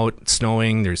 Snow out,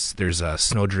 snowing. There's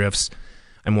snow drifts.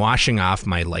 I'm washing off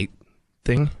my light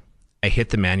thing. I hit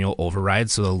the manual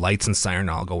override, so the lights and siren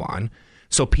all go on.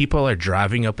 So people are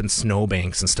driving up in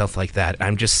snowbanks and stuff like that.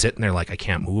 I'm just sitting there like I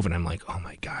can't move, and I'm like, oh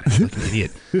my god, I'm like an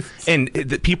idiot. And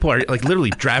the people are like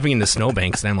literally driving into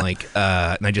snowbanks, and I'm like,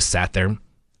 and I just sat there.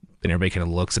 And everybody kind of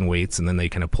looks and waits, and then they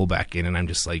kind of pull back in, and I'm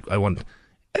just like, I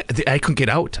couldn't get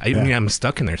out. I'm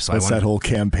stuck in there. So What's that whole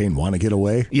campaign? Want to get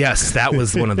away? Yes, that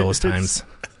was one of those times.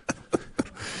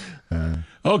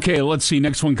 Okay, let's see.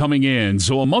 Next one coming in.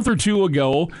 So a month or two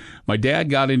ago, my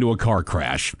dad got into a car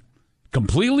crash.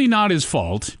 Completely not his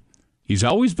fault. He's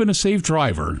always been a safe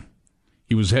driver.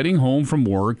 He was heading home from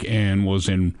work and was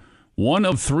in one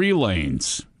of 3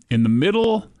 lanes. In the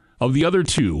middle of the other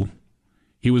 2,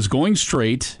 he was going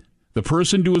straight. The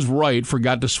person to his right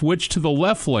forgot to switch to the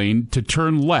left lane to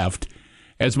turn left.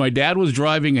 As my dad was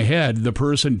driving ahead, the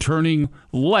person turning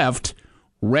left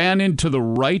ran into the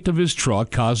right of his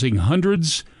truck, causing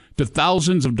hundreds to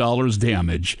thousands of dollars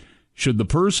damage. Should the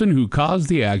person who caused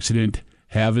the accident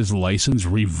have his license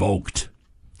revoked?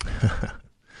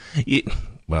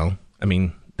 Well,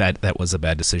 that was a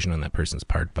bad decision on that person's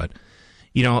part, but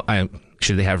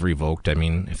should they have revoked?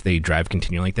 If they drive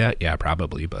continually like that, yeah,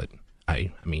 probably. But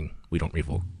we don't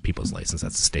revoke people's license.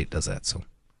 That's the state does that. So,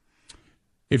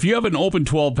 if you have an open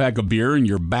 12-pack of beer in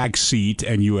your back seat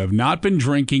and you have not been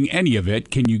drinking any of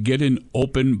it, can you get an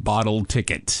open bottle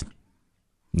ticket?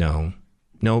 No.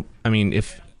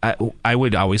 If I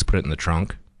would always put it in the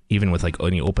trunk, even with like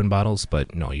any open bottles.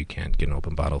 But no, you can't get an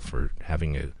open bottle for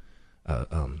having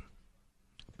a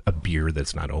beer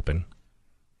that's not open.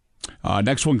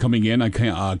 Next one coming in,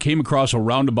 I came across a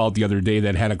roundabout the other day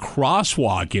that had a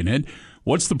crosswalk in it.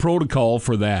 What's the protocol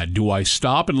for that? Do I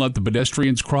stop and let the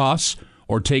pedestrians cross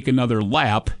or take another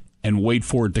lap and wait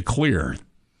for it to clear?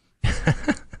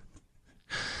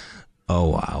 Oh,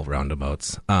 wow,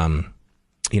 roundabouts. I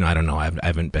don't know. I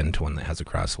haven't been to one that has a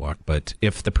crosswalk, but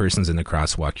if the person's in the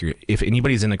crosswalk, if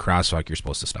anybody's in the crosswalk, you're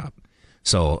supposed to stop.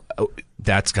 So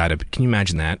that's got to. Can you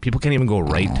imagine that? People can't even go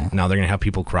right now. They're going to have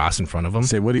people cross in front of them.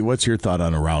 Say, what's your thought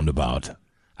on a roundabout?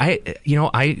 I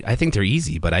think they're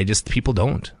easy, but people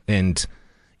don't, and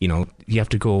you have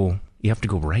to go. You have to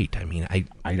go right. I mean,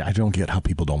 I don't get how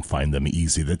people don't find them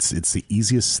easy. It's the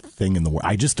easiest thing in the world.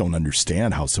 I just don't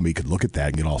understand how somebody could look at that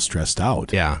and get all stressed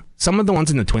out. Yeah, some of the ones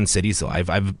in the Twin Cities, though,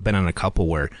 I've been on a couple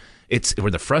where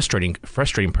the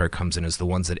frustrating part comes in is the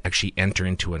ones that actually enter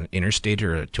into an interstate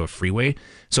or to a freeway.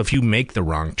 So if you make the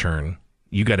wrong turn,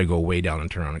 you got to go way down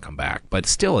and turn around and come back. But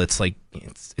still, it's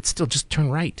still just turn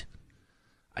right.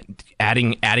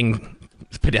 Adding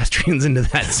pedestrians into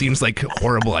that seems like a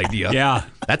horrible idea. Yeah,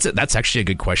 that's actually a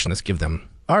good question. Let's give them.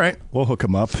 All right, we'll hook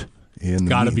them up.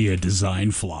 Got to be a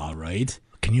design flaw, right?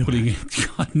 Can you?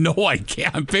 No, I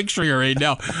can't. I'm picturing it right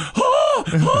now.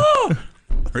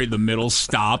 Right in the middle,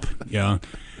 stop. Yeah.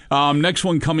 Next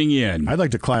one coming in. I'd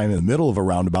like to climb in the middle of a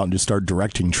roundabout and just start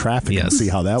directing traffic and see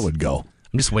how that would go.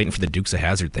 I'm just waiting for the Dukes of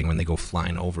Hazzard thing when they go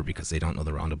flying over because they don't know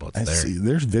the roundabout's there. See,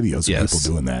 there's videos of people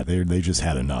doing that. They just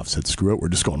had enough. Said, screw it, we're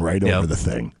just going right over the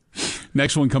thing.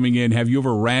 Next one coming in. Have you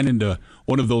ever ran into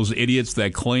one of those idiots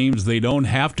that claims they don't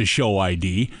have to show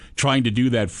ID, trying to do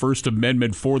that First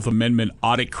Amendment, Fourth Amendment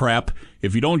audit crap?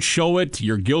 If you don't show it,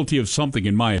 you're guilty of something,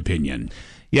 in my opinion.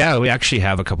 Yeah, we actually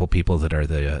have a couple people that are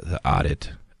the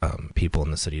audit people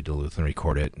in the city of Duluth and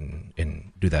record it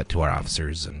and do that to our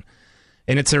officers.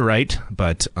 And it's their right,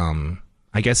 but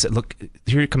I guess, look,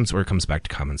 here it comes where it comes back to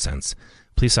common sense.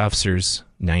 Police officers,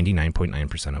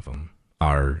 99.9% of them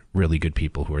are really good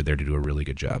people who are there to do a really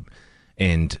good job.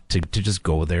 And to just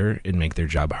go there and make their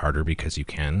job harder because you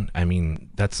can, I mean,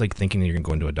 that's like thinking that you're going to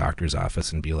go into a doctor's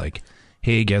office and be like,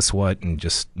 hey, guess what? And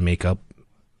just make up,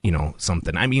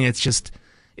 something. I mean, it's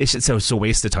a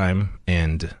waste of time,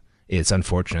 and it's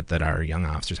unfortunate that our young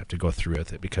officers have to go through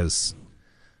with it because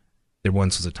there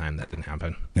once was a time that didn't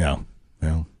happen. Yeah.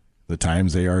 Well, the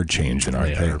times they are changing,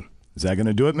 aren't they? Is that going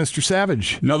to do it, Mr.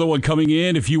 Savage? Another one coming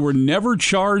in. If you were never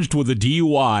charged with a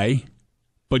DUI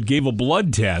but gave a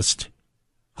blood test,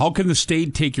 how can the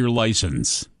state take your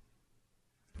license?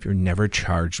 If you're never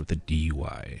charged with a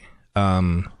DUI,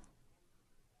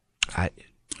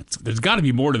 there's got to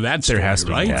be more to that story, there has to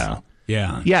be, right?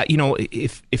 Yeah.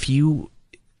 If you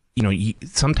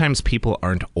sometimes people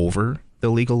aren't over the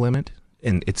legal limit,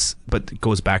 but it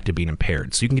goes back to being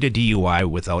impaired. So you can get a DUI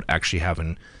without actually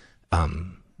having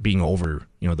being over,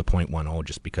 the 0.10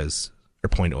 just because, or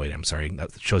 0.08. I'm sorry,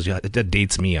 that shows you that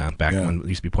dates me back when it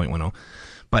used to be 0.10.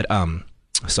 But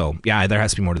so yeah, there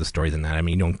has to be more to the story than that. I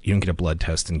mean, you don't get a blood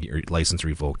test and get your license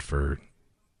revoked for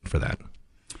that.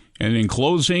 And in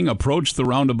closing, approached the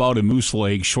roundabout in Moose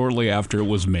Lake shortly after it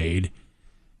was made.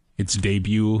 Its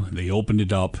debut, they opened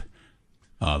it up.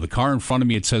 The car in front of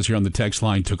me, it says here on the text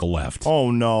line, took a left. Oh,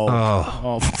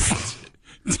 no.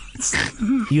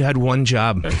 You had one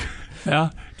job.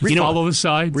 Yeah. Follow the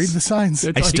signs. Read the signs.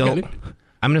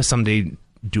 I'm going to someday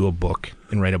do a book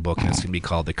and write a book, and it's going to be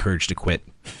called The Courage to Quit.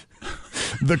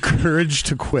 The Courage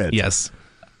to Quit. Yes.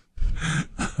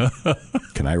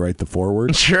 Can I write the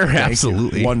foreword? Sure,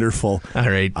 absolutely. Wonderful. All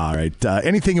right.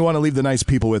 Anything you want to leave the nice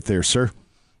people with there, sir?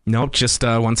 Nope, just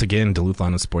once again, Duluth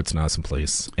Lawn and Sport's an awesome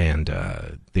place, and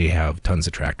they have tons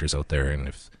of tractors out there, and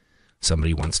if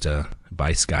somebody wants to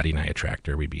buy Scotty and I a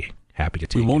tractor, we'd be happy to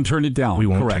take it. We won't turn it down. We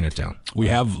won't turn it down. We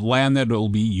have land that will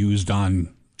be used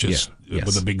on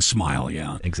with a big smile,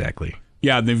 yeah. Exactly.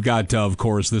 Yeah, they've got, of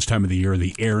course, this time of the year,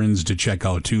 the errands to check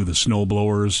out, too, the snow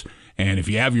blowers. And if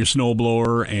you have your snow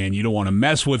blower and you don't want to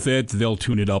mess with it, they'll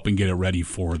tune it up and get it ready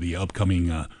for the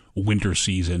upcoming winter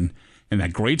season. And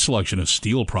that great selection of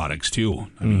steel products, too.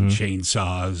 I mean,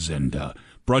 chainsaws and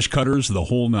brush cutters, the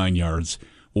whole 9 yards.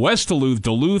 West Duluth,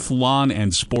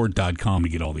 DuluthLawnandSport.com to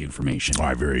get all the information. All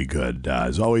right, very good.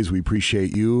 As always, we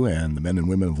appreciate you and the men and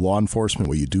women of law enforcement,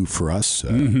 what you do for us.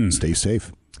 Stay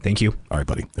safe. Thank you. All right,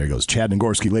 buddy. There goes Chad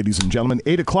Nagorski, ladies and gentlemen.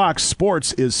 8 o'clock,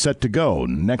 sports is set to go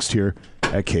next here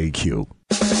at KQ.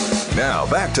 Now,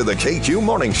 back to the KQ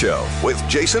Morning Show with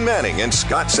Jason Manning and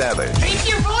Scott Savage. Keep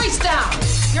your voice down.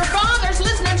 Your father's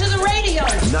listening to the radio.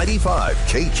 95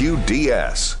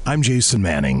 KQDS. I'm Jason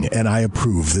Manning, and I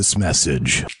approve this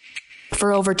message.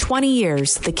 For over 20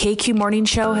 years, the KQ Morning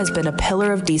Show has been a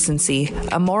pillar of decency,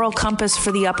 a moral compass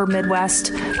for the upper Midwest,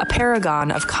 a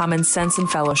paragon of common sense and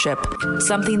fellowship,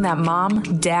 something that Mom,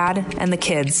 Dad, and the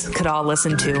kids could all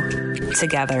listen to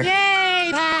together.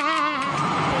 Yay!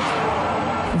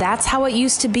 That's how it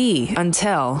used to be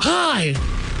until... Hi!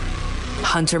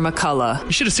 Hunter McCullough.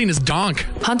 You should have seen his donk.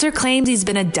 Hunter claims he's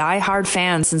been a die-hard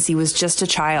fan since he was just a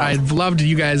child. I've loved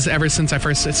you guys ever since I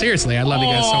first... Seriously, I love you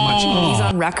guys so much. He's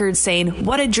on record saying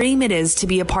what a dream it is to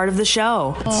be a part of the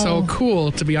show. It's so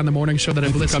cool to be on the morning show that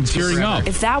I've listened to tearing forever. up.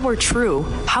 If that were true,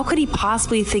 how could he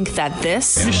possibly think that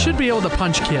this... You should be able to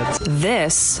punch kids.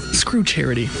 This... Screw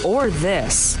charity. Or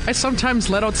this... I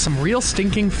sometimes let out some real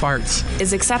stinking farts.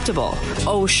 ...is acceptable.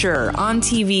 Oh, sure. On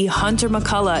TV, Hunter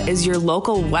McCullough is your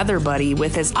local weather buddy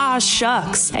with his "ah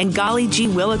shucks" and "golly gee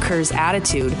willikers"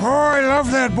 attitude. Oh, I love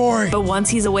that boy. But once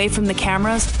he's away from the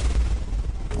cameras,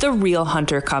 the real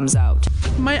Hunter comes out.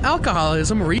 My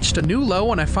alcoholism reached a new low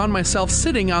when I found myself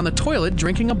sitting on the toilet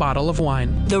drinking a bottle of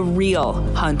wine. The real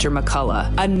Hunter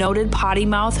McCullough, a noted potty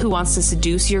mouth who wants to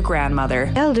seduce your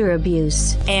grandmother. Elder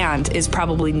abuse. And is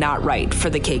probably not right for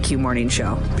the KQ Morning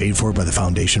Show. Paid for by the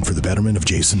Foundation for the Betterment of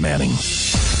Jason Manning.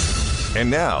 And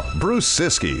now, Bruce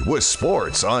Siskey with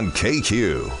sports on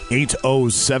KQ.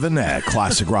 8:07 at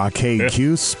Classic Rock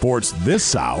KQ Sports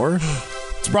this hour.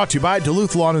 It's brought to you by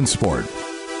Duluth Lawn and Sport.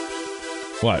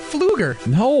 What? Fluger.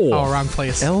 No. Oh, wrong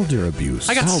place. Elder abuse.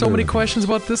 I got so Elder many abuse. questions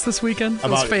about this weekend. It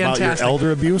was About fantastic. your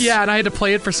elder abuse? Yeah, and I had to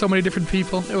play it for so many different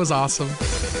people. It was awesome.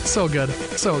 So good.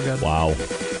 So good. Wow.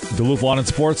 Duluth Lawn and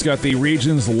Sports got the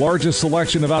region's largest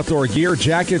selection of outdoor gear,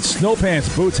 jackets, snow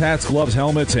pants, boots, hats, gloves,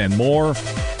 helmets, and more.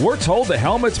 We're told the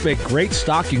helmets make great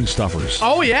stocking stuffers.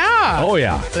 Oh, yeah. Oh,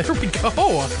 yeah. There we go.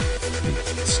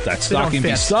 That stocking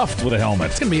be stuffed with a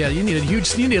helmet. It's going to be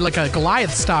you need like a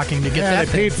Goliath stocking to get that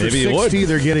they paid for Maybe 60.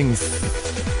 They're getting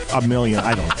 $1 million.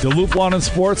 I don't. Duluth Lawn and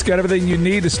Sports got everything you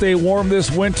need to stay warm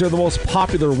this winter. The most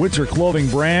popular winter clothing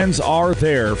brands are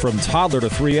there, from toddler to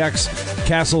 3X,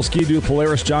 Castle, Ski-Doo,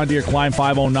 Polaris, John Deere, Climb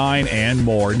 509, and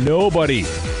more. Nobody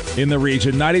in the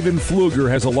region, not even Fluger,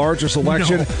 has a larger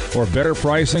selection or better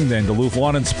pricing than Duluth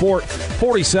Lawn and Sport,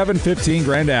 4715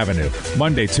 Grand Avenue.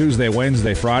 Monday, Tuesday,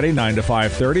 Wednesday, Friday, 9 to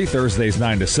 5:30. Thursdays,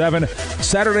 9 to 7.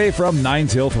 Saturday from 9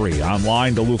 till 3.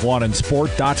 Online,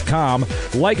 DuluthLawnandSport.com.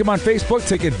 Like them on Facebook.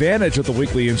 Take advantage of the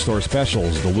weekly in-store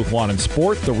specials. Duluth Lawn and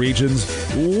Sport, the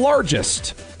region's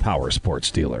largest power sports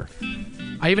dealer.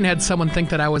 I even had someone think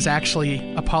that I was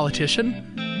actually a politician.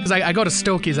 Because I go to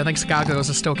Stokey's. I think Scott goes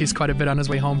to Stokey's quite a bit on his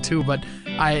way home, too. But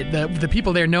the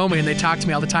people there know me, and they talk to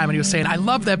me all the time. And he was saying, I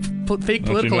love that fake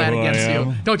political ad against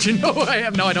you. Don't you know who I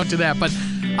am? No, I don't do that. But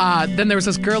then there was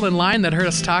this girl in line that heard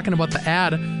us talking about the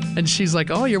ad. And she's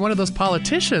like, oh, you're one of those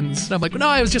politicians. And I'm like,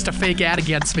 no, it was just a fake ad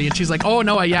against me. And she's like, oh,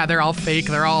 no, yeah, they're all fake.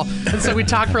 They're all... And so we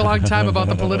talked for a long time about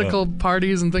the political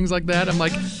parties and things like that. I'm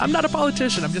like, I'm not a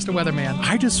politician. I'm just a weatherman.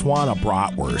 I just want a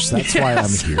bratwurst. That's why I'm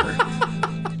here.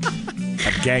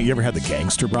 You ever had the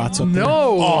gangster brats up there?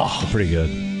 No. Oh, pretty good.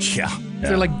 Yeah. Is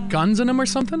there like guns in them or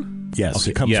something? Yes,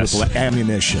 it comes with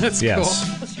ammunition. That's cool.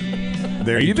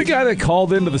 Are you the guy that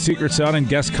called into the Secret Sound and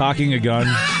guessed cocking a gun?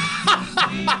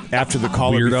 After the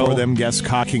caller before them guessed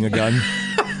cocking a gun?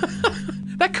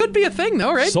 That could be a thing,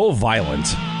 though, right? So violent.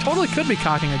 Totally could be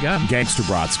cocking a gun. Gangster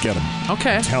brats, get them.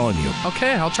 Okay. I'm telling you.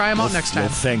 Okay, I'll try them out next time.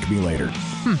 You'll thank me later.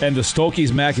 And the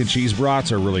Stokey's mac and cheese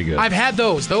brats are really good. I've had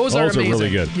those. Those are amazing. Really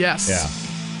good. Yes. Yeah.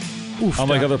 Oof,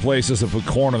 unlike other places that put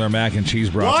corn on their mac and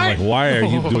cheese brats. I'm like, why are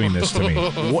you doing this to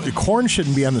me? Corn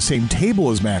shouldn't be on the same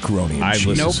table as macaroni and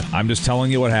cheese. Nope. I'm just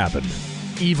telling you what happened.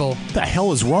 Evil. What the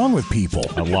hell is wrong with people?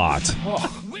 A lot.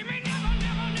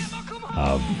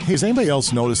 Hey, has anybody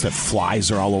else noticed that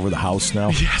flies are all over the house now?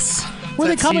 Yes. Where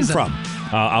are they coming from?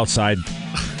 Outside.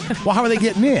 Well, how are they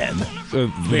getting in?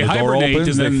 They the door hibernate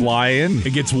opens, and then they fly in.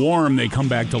 It gets warm, they come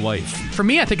back to life. For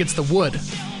me, I think it's the wood.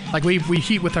 Like we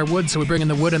heat with our wood, so we bring in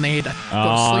the wood and they go sleep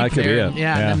that could there. be it.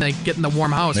 Yeah, and then they get in the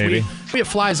warm house. Maybe. We have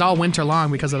flies all winter long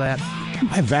because of that.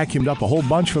 I vacuumed up a whole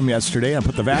bunch of them yesterday and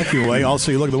put the vacuum away. Also,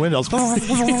 you look at the windows. What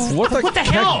the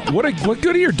hell? What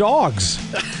good are your dogs?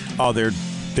 Oh, they're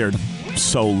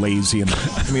so lazy. And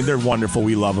I mean, they're wonderful.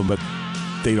 We love them, but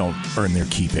they don't earn their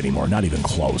keep anymore. Not even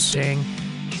close. Dang.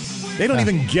 They don't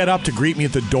even get up to greet me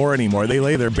at the door anymore. They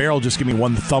lay there. Beryl just give me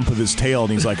one thump of his tail,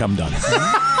 and he's like, I'm done.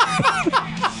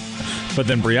 But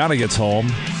then Brianna gets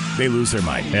home. They lose their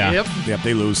mind. Yeah. Yep.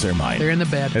 They lose their mind. They're in the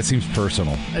bed. That seems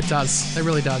personal. It does. It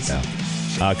really does.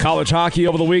 Yeah. College hockey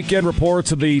over the weekend.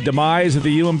 Reports of the demise of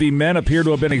the UMD men appear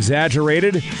to have been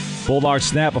exaggerated. Bulldogs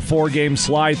snap a 4-game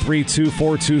slide, 3-2,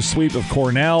 4-2 sweep of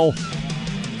Cornell.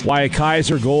 Wyatt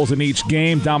Kaiser goals in each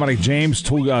game. Dominic James,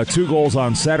 two goals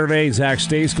on Saturday. Zach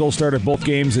Stejskal started both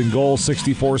games in goals,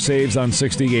 64 saves on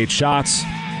 68 shots.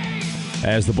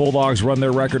 As the Bulldogs run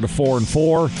their record to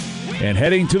 4-4. And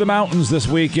heading to the mountains this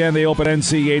weekend, they open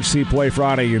NCHC play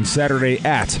Friday and Saturday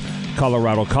at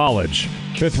Colorado College.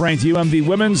 5th-ranked UMD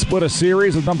women split a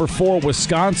series with number 4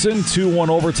 Wisconsin. 2-1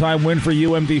 overtime win for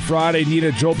UMD Friday.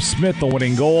 Nita Jobe-Smith, the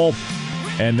winning goal.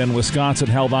 And then Wisconsin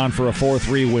held on for a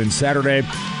 4-3 win Saturday.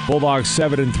 Bulldogs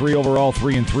 7-3 overall,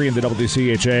 3-3 in the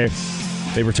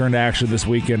WCHA. They return to action this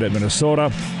weekend at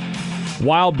Minnesota.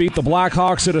 Wild beat the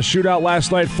Blackhawks in a shootout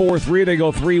last night, 4-3. They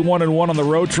go 3-1-1 on the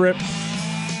road trip.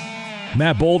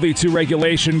 Matt Boldy, 2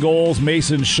 regulation goals.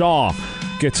 Mason Shaw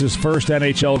gets his first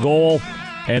NHL goal.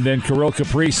 And then Kirill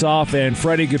Kaprizov and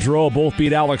Freddie Gaudreau both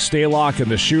beat Alex Stalock in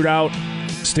the shootout.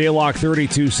 Stalock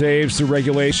 32 saves through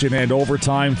regulation and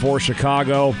overtime for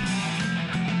Chicago.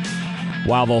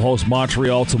 While they'll host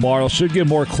Montreal tomorrow. Should give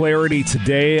more clarity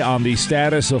today on the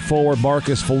status of forward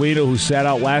Marcus Foligno, who sat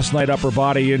out last night, upper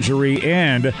body injury,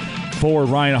 and forward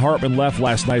Ryan Hartman left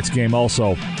last night's game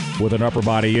also with an upper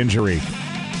body injury.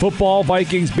 Football,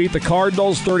 Vikings beat the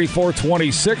Cardinals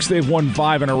 34-26. They've won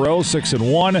 5 in a row,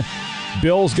 6-1.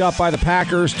 Bills got by the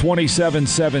Packers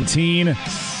 27-17.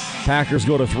 Packers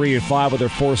go to 3-5 with their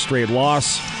 4th straight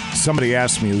loss. Somebody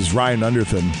asked me, it was Ryan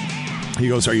Underthin. He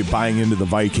goes, are you buying into the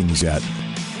Vikings yet?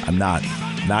 I'm not.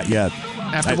 Not yet.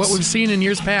 After what we've seen in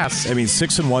years past. I mean,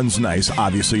 6-1's nice.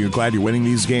 Obviously, you're glad you're winning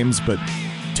these games, but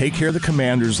take care of the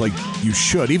Commanders like you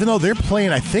should, even though they're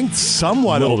playing, I think,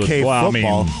 somewhat okay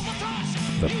football.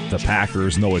 The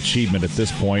Packers, no achievement at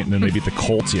this point, and then they beat the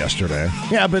Colts yesterday.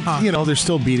 Yeah, but, they're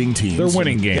still beating teams. They're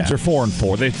winning games. They're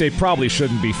 4-4. They probably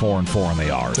shouldn't be 4-4, and they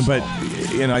are. So. But,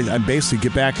 I basically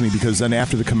get back to me because then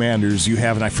after the Commanders, you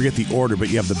have, and I forget the order, but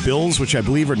you have the Bills, which I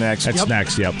believe are next. That's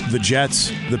next, yep. The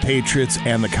Jets, the Patriots,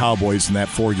 and the Cowboys in that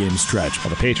 4-game stretch.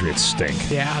 Well, the Patriots stink.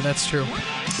 Yeah, that's true.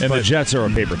 And the Jets are a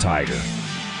paper tiger.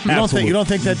 You don't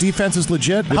think that defense is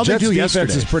legit? The Jets'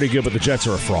 defense is pretty good, but the Jets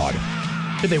are a fraud.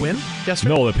 Did they win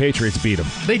yesterday? No, the Patriots beat them.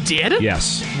 They did?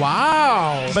 Yes.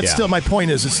 Wow. But still, my point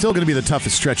is, it's still going to be the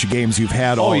toughest stretch of games you've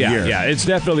had all year. Yeah, it's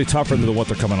definitely tougher than what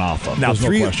they're coming off of. Now, There's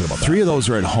no question about that. 3 of those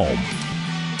are at home,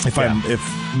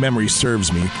 if memory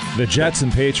serves me. The Jets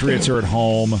and Patriots are at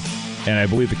home, and I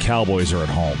believe the Cowboys are at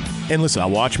home. And listen, I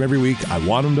watch them every week. I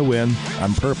want them to win.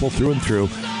 I'm purple through and through.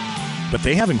 But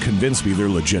they haven't convinced me they're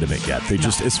legitimate yet. They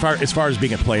just, as far as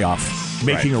being a playoff,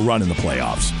 making a run in the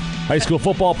playoffs. High school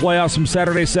football playoffs from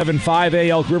Saturday, 7-5A,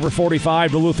 Elk River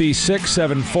 45, Duluth East 6,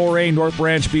 7-4A, North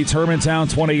Branch beats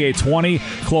Hermantown 28-20,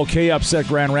 Cloquet upset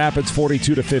Grand Rapids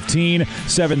 42-15,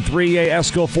 7-3A,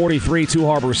 Esco 43, Two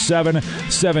Harbors 7,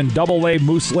 7-AA,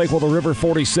 Moose Lake, the River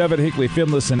 47, Hickley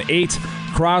Finlayson 8,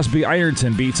 Crosby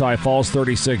Ironton beats High Falls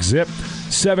 36-zip,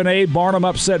 7A, Barnum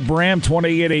upset Bram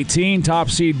 28-18, top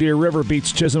seed Deer River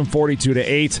beats Chisholm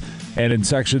 42-8, and in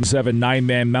Section 7,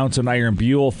 9-man Mountain Iron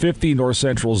Buell 50, North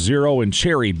Central 0, and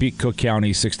Cherry beat Cook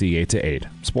County 68-8.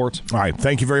 Sports. All right,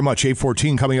 thank you very much.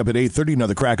 8:14 coming up at 8:30.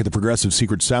 Another crack at the Progressive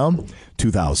Secret Sound.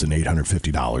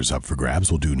 $2,850 up for grabs.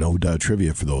 We'll do no duh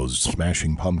trivia for those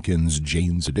Smashing Pumpkins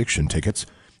Jane's Addiction tickets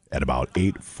at about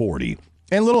 8:40.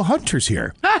 And Little Hunter's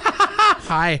here.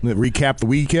 Hi. Recap the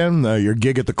weekend, your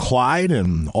gig at the Clyde,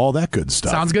 and all that good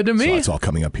stuff. Sounds good to me. So it's all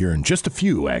coming up here in just a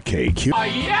few at KQ.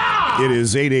 Yeah! It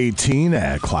is 8:18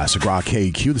 at Classic Rock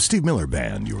KQ, the Steve Miller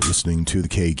Band. You're listening to the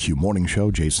KQ Morning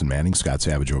Show. Jason Manning, Scott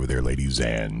Savage over there, ladies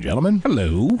and gentlemen.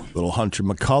 Hello. Little Hunter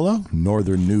McCullough,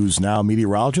 Northern News Now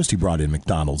meteorologist. He brought in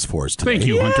McDonald's for us today. Thank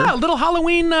you, Hunter. Yeah, a little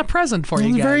Halloween present for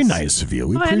you guys. Very nice of you.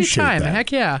 We appreciate anytime. that.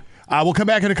 Heck yeah. We'll come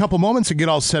back in a couple moments and get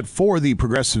all set for the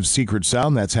Progressive Secret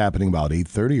Sound. That's happening about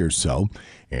 8:30 or so.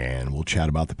 And we'll chat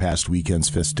about the past weekend's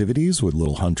festivities with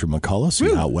Little Hunter McCullough,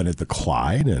 see how it went at the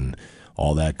Clyde and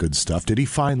all that good stuff. Did he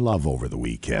find love over the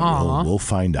weekend? We'll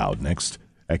find out next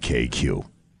at KQ.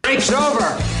 Break's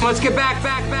over. Let's get back.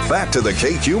 Back to the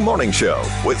KQ Morning Show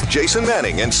with Jason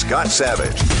Manning and Scott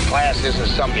Savage. Class isn't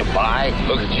something you buy.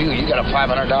 Look at you. You got a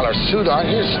 $500 suit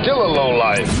on. You're still a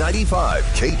lowlife. 95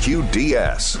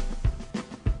 KQDS.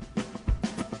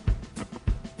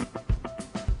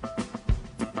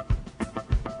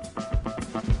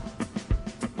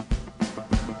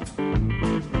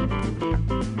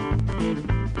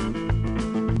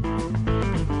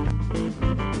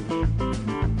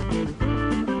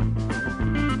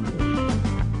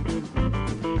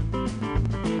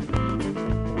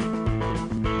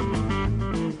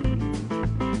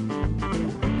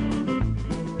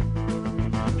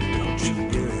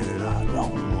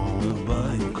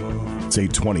 It's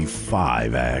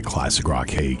 8:25 at Classic Rock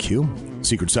KQ.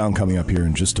 Secret Sound coming up here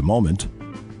in just a moment.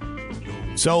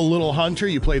 So, Little Hunter,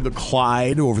 you played the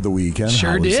Clyde over the weekend.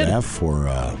 Sure How was did. that for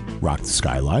Rock the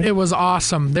Skyline? It was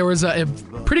awesome. There was a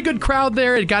pretty good crowd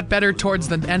there. It got better towards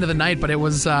the end of the night, but it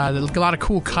was a lot of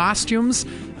cool costumes.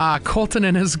 Colton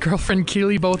and his girlfriend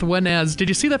Keely both went as. Did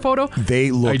you see that photo?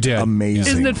 They looked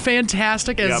amazing. Isn't it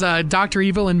fantastic? As Dr.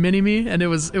 Evil and Mini-Me, and it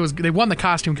was. They won the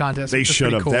costume contest. They which was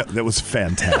should pretty have. cool. That was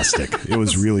fantastic. It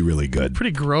was really, really good.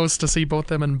 Pretty gross to see both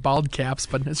them in bald caps,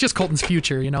 but it's just Colton's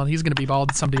future. He's going to be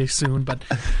bald someday soon. But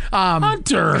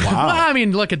Hunter, well, I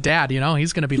mean, look at Dad.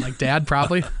 He's going to be like Dad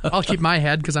probably. I'll keep my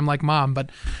head because I'm like Mom. But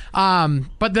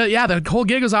the whole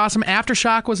gig was awesome.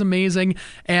 Aftershock was amazing,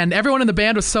 and everyone in the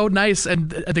band was so nice. And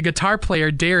the guitar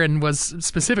player Darren was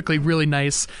specifically really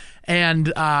nice.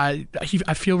 And I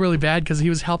feel really bad because he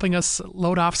was helping us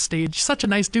load off stage. Such a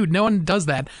nice dude. No one does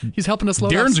that. He's helping us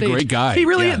load off Darren's stage. a great guy. He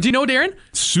really Yeah. is. Do you know Darren?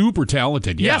 Super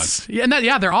talented, yeah. Yes. Yeah, and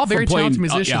they're all very From playing, talented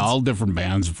musicians. yeah, all different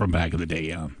bands from back in the day,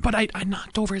 yeah. But I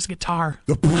knocked over his guitar,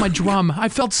 my drum. I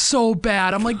felt so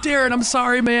bad. I'm like, Darren, I'm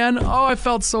sorry, man. Oh, I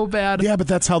felt so bad. Yeah, but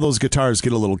that's how those guitars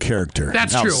get a little character.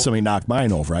 That's now, true. If somebody knocked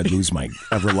mine over, I'd lose my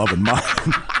ever-loving mind.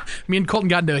 Me and Colton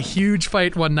got into a huge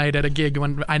fight one night at a gig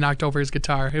when I knocked over his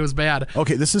guitar. It was bad.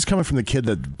 Okay, this is coming from the kid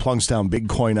that plunks down big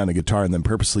coin on a guitar and then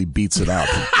purposely beats it up.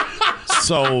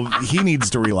 So he needs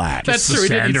to relax. That's true.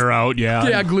 Sander out, yeah.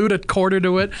 Yeah, glued a quarter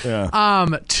to it. Yeah.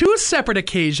 2 separate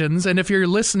occasions, and if you're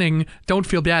listening, don't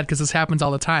feel bad because this happens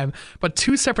all the time, but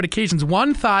 2 separate occasions.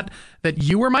 One thought that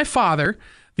you were my father.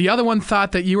 The other one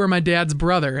thought that you were my dad's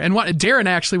brother. And what Darren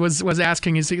actually was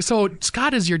asking, so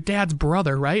Scott is your dad's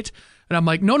brother, right? And I'm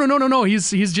like, no.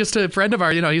 He's just a friend of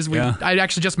ours. I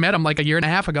actually just met him like a year and a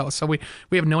half ago. So we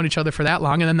have known each other for that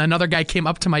long. And then another guy came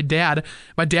up to my dad.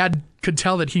 My dad could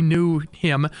tell that he knew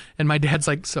him. And my dad's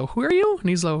like, so who are you? And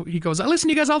he goes, I listen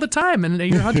to you guys all the time. And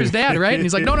you're Hunter's dad, right? And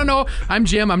he's like, no, I'm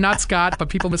Jim. I'm not Scott. But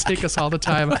people mistake us all the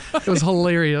time. It was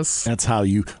hilarious. That's how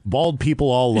bald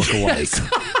people all look alike.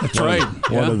 That's right.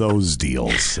 One of those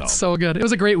deals. So good. It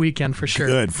was a great weekend for sure.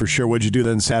 Good, for sure. What'd you do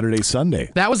then Saturday, Sunday?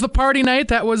 That was the party night.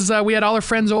 That was we had all our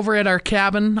friends over at our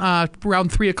cabin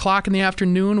around 3 o'clock in the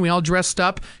afternoon. We all dressed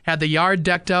up, had the yard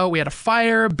decked out. We had a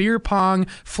fire, beer pong,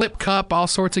 flip cup, all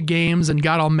sorts of games, and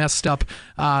got all messed up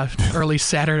early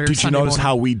Saturday or Did Sunday you notice morning.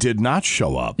 how we did not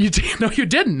show up? You did? No, you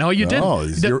didn't. No, you didn't.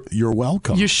 Oh, you're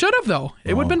welcome. You should have, though.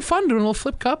 It would have been fun doing a little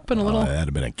flip cup and a little That'd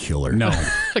have been a killer. No.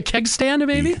 a keg stand,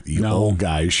 maybe. The old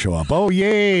guys show up. Oh,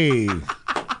 yay.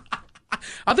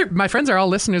 My friends are all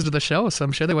listeners to the show, so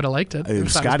I'm sure they would have liked it.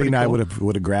 Scotty and I would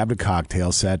have grabbed a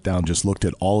cocktail, sat down, just looked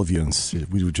at all of you, and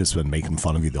we would just been making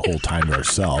fun of you the whole time to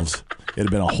ourselves. It'd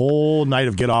have been a whole night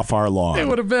of get off our lawn. It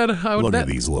would have been. Look at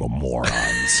these little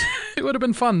morons. It would have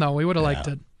been fun, though. We would have liked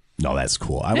it. No, that's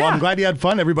cool. Well, I'm glad you had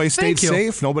fun. Everybody stayed Thank you.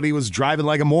 safe. Nobody was driving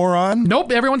like a moron.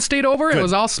 Nope, everyone stayed over. Good. It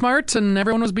was all smart, and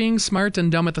everyone was being smart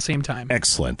and dumb at the same time.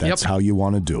 Excellent. That's how you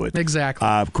want to do it. Exactly.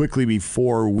 Quickly,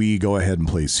 before we go ahead and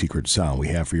play Secret Sound, we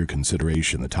have for your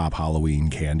consideration the top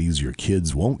Halloween candies your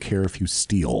kids won't care if you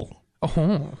steal.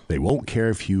 Oh. They won't care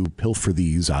if you pilfer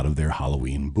these out of their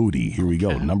Halloween booty. Here we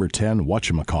go. Number 10,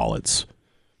 whatchamacallits.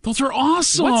 Those are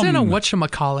awesome. What's in a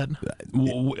whatchamacallit? A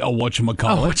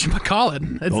whatchamacallit? Oh,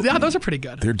 whatchamacallit. Yeah, those are pretty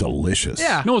good. They're delicious.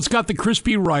 Yeah. No, it's got the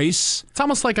crispy rice. It's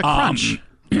almost like a crunch,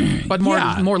 but more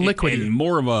liquidy. And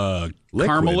more of a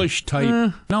caramelish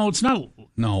type. No, it's not.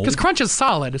 No. Because crunch is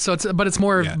solid, so it's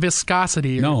more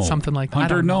viscosity or something like that.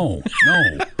 Hunter, I don't know.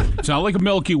 no. It's not like a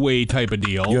Milky Way type of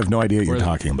deal. You have no idea what you're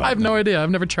talking about. I have no idea. I've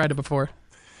never tried it before.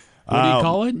 What do you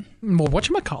call it? Well,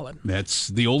 whatchamacallit? That's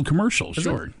the old commercial,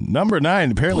 sure. Number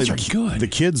 9, apparently Those are good. The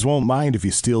kids won't mind if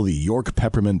you steal the York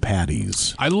peppermint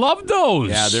patties. I love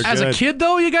those. Yeah, they're As good. a kid,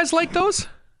 though, you guys like those?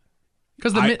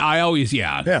 Because I always,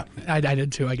 yeah. I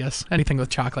did too, I guess. Anything with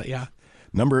chocolate, yeah.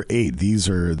 Number 8, these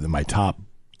are my top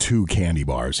 2 candy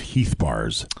bars, Heath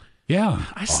bars. Yeah.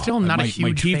 I'm still not a huge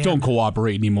My teeth fan. don't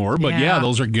cooperate anymore, but yeah,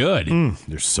 those are good.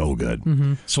 They're so good.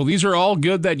 Mm-hmm. So these are all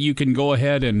good that you can go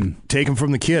ahead and take them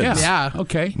from the kids. Yeah.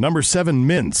 Okay. Number 7,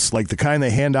 mints, like the kind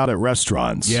they hand out at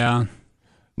restaurants. Yeah.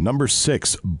 Number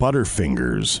 6,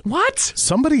 Butterfingers. What?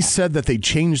 Somebody said that they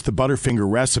changed the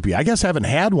Butterfinger recipe. I guess I haven't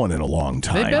had one in a long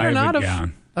time. They better not have. Yeah.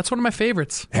 That's one of my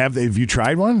favorites. Have you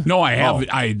tried one? No, I have. Oh.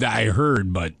 I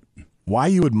heard, but why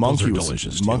you would Those are monkey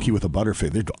delicious, with a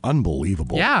Butterfinger? They're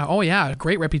unbelievable. Yeah. Oh, yeah.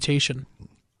 Great reputation.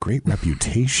 Great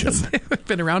reputation.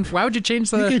 Been around. Why would you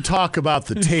change the? You can talk about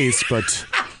the taste, but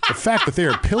the fact that they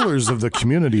are pillars of the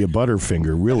community of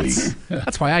Butterfinger really.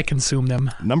 That's why I consume them.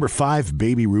 Number 5,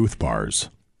 Baby Ruth bars.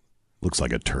 Looks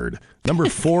like a turd. Number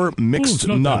 4, mixed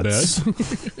nuts.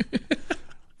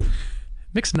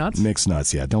 Mixed nuts? Mixed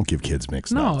nuts, yeah. Don't give kids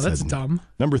mixed nuts. No, that's dumb.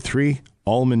 Number 3,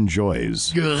 Almond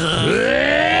Joys.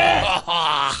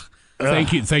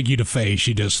 Thank you to Faye.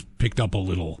 She just picked up a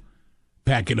little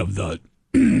packet of the,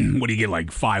 what do you get,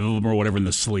 like 5 of them or whatever in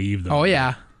the sleeve? Oh,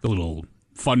 yeah. The little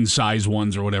fun size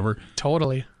ones or whatever.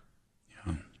 Totally.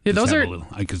 Yeah, those are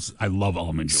because I love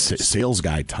Almond Joys. Sales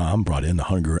guy Tom brought in the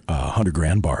 100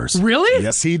 grand bars. Really?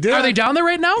 Yes, he did. Are they down there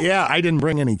right now? Yeah, I didn't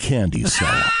bring any candy, so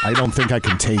I don't think I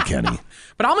can take any.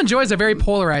 But Almond Joys are very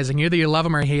polarizing. Either you love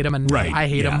them or hate them, and Right, I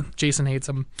hate yeah. them. Jason hates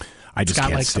them. I just Scott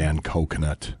can't likes stand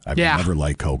coconut. I've Yeah. never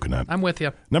liked coconut. I'm with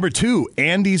you. Number 2,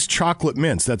 Andy's chocolate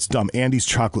mints. That's dumb. Andy's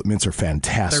chocolate mints are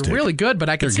fantastic. They're really good, but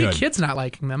I can They're see good. kids not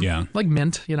liking them. Yeah. Like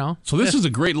mint, you know. So this is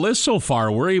a great list so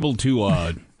far. We're able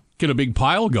to get a big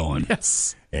pile going.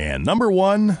 Yes. And number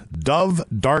 1, Dove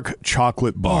dark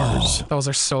chocolate bars. Those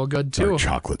are so good, too. Dark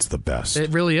chocolate's the best.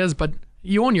 It really is, but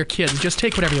you own your kids. Just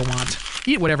take whatever you want.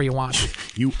 Eat whatever you want.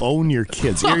 You own your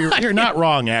kids. You're not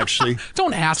wrong, actually.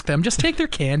 Don't ask them. Just take their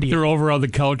candy. They're over on the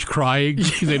couch crying.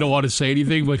 They don't want to say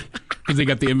anything, but because they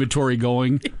got the inventory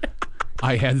going.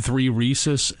 I had 3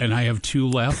 Reese's, and I have 2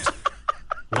 left.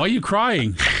 Why are you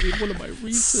crying? I need one of my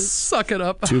Reese's. Suck it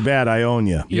up. Too bad I own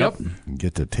you. Yep.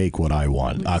 Get to take what I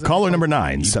want. Caller number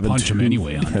 9. Punch him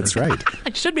anyway. That's right.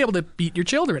 You should be able to beat your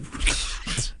children.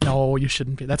 No, you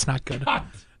shouldn't be. That's not good.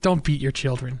 Don't beat your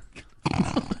children.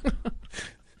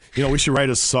 You know, we should write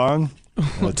a song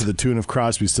to the tune of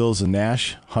Crosby, Stills, and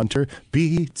Nash. Hunter,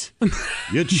 beat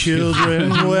your children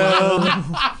well.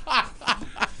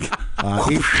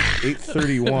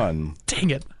 8:31. Dang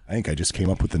it. I think I just came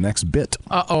up with the next bit.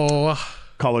 Uh-oh.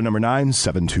 Caller number 9,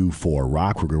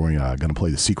 724-ROCK. We're going to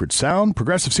play the secret sound.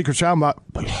 Progressive secret sound. I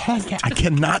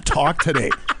cannot talk today.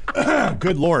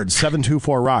 Good Lord.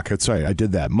 724-ROCK. That's right. I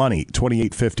did that. Money,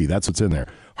 $28.50. That's what's in there.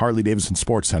 Harley-Davidson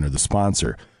Sports Center, the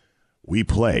sponsor. We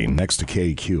play next to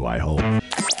KQ, I hope. The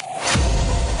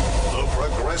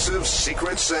Progressive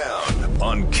Secret Sound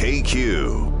on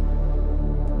KQ.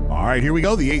 All right, here we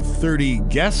go. The 8:30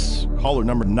 guest. Caller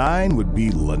number 9 would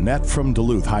be Lynette from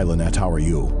Duluth. Hi, Lynette. How are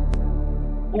you?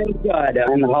 I'm good.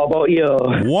 And how about you?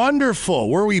 Wonderful.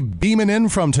 Where are we beaming in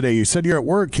from today? You said you're at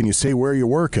work. Can you say where you're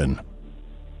working?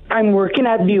 I'm working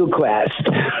at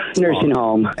ViewQuest Nursing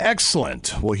Home.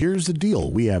 Excellent. Well, here's the deal.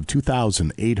 We have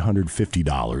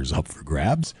 $2,850 up for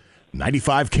grabs.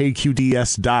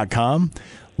 95KQDS.com.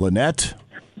 Lynette,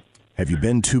 have you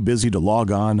been too busy to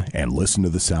log on and listen to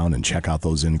the sound and check out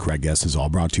those incorrect guesses? All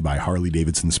brought to you by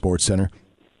Harley-Davidson Sports Center.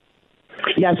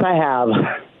 Yes, I have.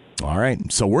 All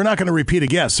right. So we're not going to repeat a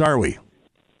guess, are we?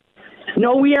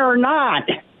 No, we are not.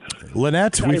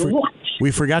 Lynette,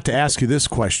 we forgot to ask you this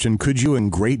question. Could you, in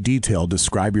great detail,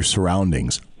 describe your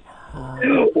surroundings?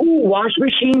 Ooh, wash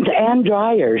machines and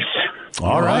dryers.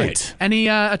 All right. Any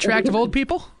attractive old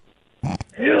people?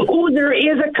 Oh, there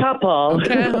is a couple.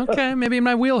 Okay. Maybe in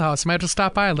my wheelhouse. I might have to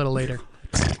stop by a little later.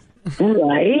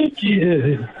 Right?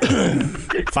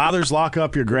 Fathers, lock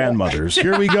up your grandmothers.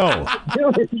 Here we go.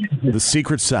 The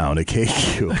secret sound at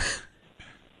KQ.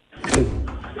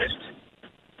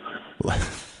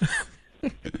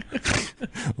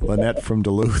 Lynette from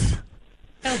Duluth.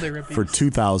 For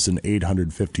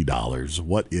 $2,850.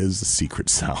 What is the secret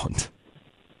sound?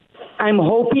 I'm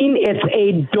hoping it's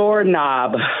a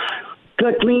doorknob.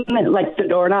 Clicking like the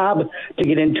doorknob to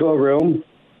get into a room.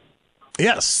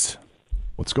 Yes.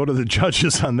 Let's go to the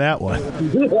judges on that one.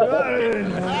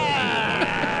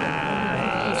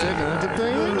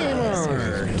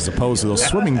 As opposed to those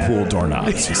swimming pool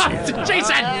doorknobs, you see.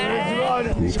 Jason!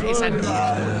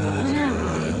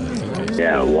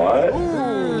 Yeah, what?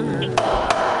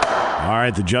 All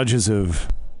right, the judges have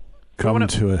come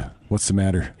to a... What's the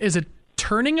matter? Is it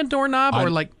turning a doorknob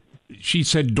or like... She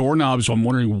said doorknob, so I'm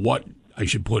wondering what I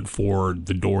should put for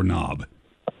the doorknob.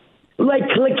 Like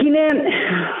clicking it.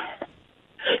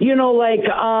 You know, like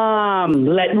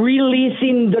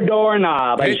releasing the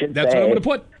doorknob, I should That's say. what I'm going to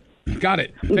put. Got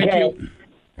it. Thank you.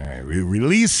 All right,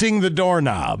 releasing the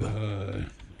doorknob.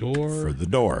 Door. For the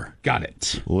door. Got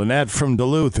it. Lynette from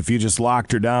Duluth, if you just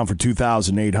locked her down for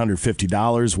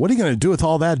 $2,850, what are you going to do with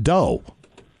all that dough?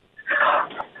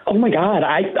 Oh, my God.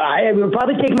 I would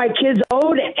probably take my kids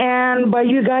out and buy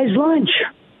you guys lunch.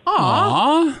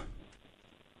 Aww.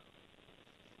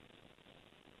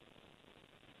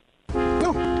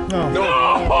 No.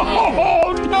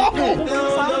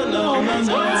 It's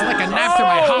like a knife through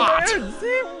my heart.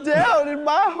 Deep down in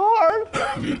my heart,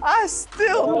 I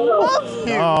still love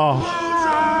you.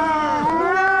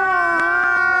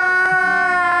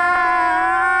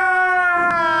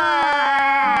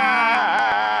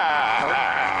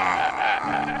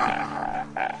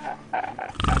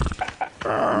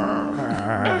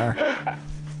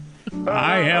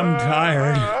 I am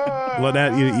tired.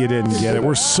 Lynette, you didn't get it.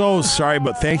 We're so sorry,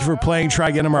 but thank you for playing. Try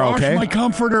again tomorrow, okay? My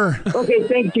comforter. Okay,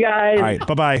 thanks, guys. All right,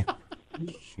 bye-bye.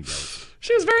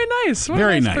 She was very nice. What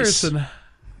Very a nice nice. person.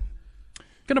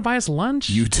 Gonna buy us lunch?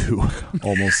 You two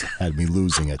almost had me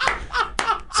losing it.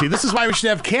 See, this is why we should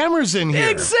have cameras in here.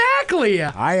 Exactly.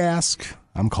 I ask.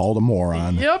 I'm called a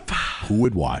moron. Yep. Who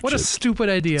would watch What it? a stupid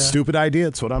idea. Stupid idea.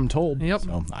 It's what I'm told. Yep.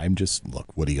 So I'm just, look,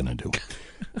 what are you going to do?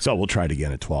 So we'll try it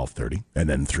again at 12:30, and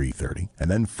then 3:30,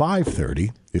 and then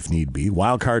 5:30 if need be.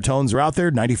 Wildcard tones are out there.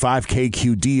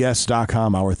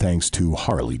 95KQDS.com. Our thanks to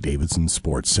Harley-Davidson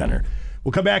Sports Center.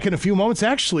 We'll come back in a few moments.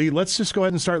 Actually, let's just go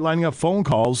ahead and start lining up phone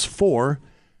calls for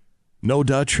No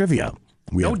Duh Trivia.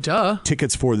 We have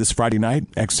tickets for this Friday night.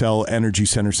 XL Energy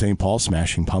Center St. Paul,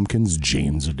 Smashing Pumpkins,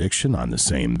 Jane's Addiction on the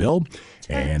same bill.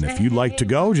 And if you'd like to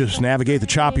go, just navigate the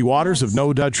choppy waters of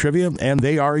No Duh Trivia, and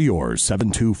they are yours.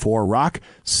 724-ROCK,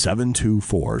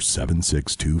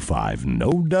 724-7625.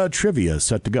 No Duh Trivia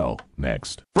set to go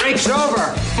next. Break's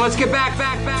over. Let's get back.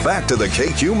 Back to the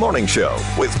KQ Morning Show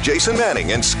with Jason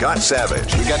Manning and Scott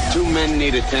Savage. We got two men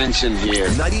need attention here.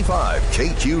 95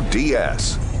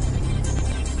 KQDS.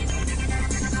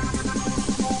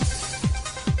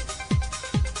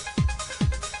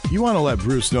 You want to let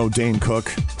Bruce know Dane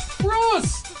Cook?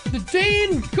 Bruce, the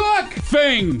Dane Cook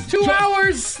thing. 2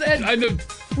 hours, and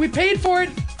we paid for it.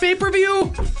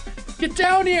 Pay-per-view. Get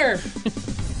down here.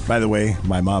 By the way,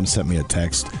 my mom sent me a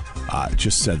text.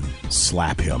 Just said,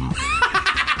 slap him.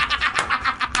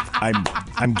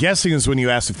 I'm guessing is when you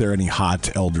asked if there are any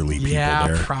hot elderly people Yeah,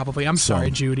 there. probably. I'm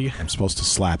sorry, Judy. I'm supposed to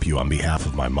slap you on behalf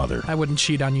of my mother. I wouldn't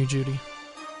cheat on you, Judy.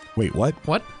 Wait, what?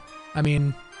 What? I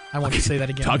mean, I won't say that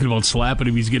again. Talking about slapping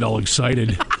him, he's getting all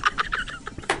excited.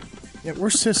 Yeah,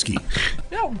 where's Siski?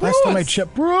 No, Bruce. Last time I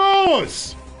checked,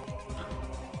 Bruce!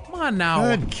 Come on now.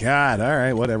 Good God. All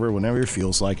right, whatever. Whenever it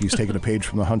feels like he's taking a page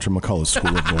from the Hunter McCullough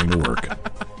School of Going to Work.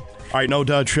 All right, No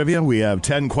Duh Trivia. We have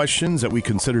 10 questions that we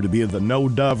consider to be of the No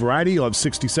Duh variety. You'll have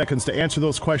 60 seconds to answer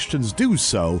those questions. Do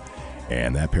so.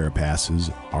 And that pair of passes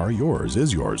are yours,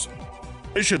 is yours.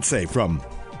 I should say, from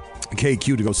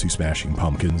KQ to go see Smashing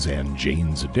Pumpkins and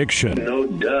Jane's Addiction. No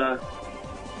duh.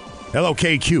 Hello,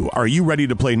 KQ. Are you ready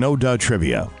to play No Duh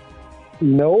Trivia?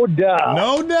 No duh.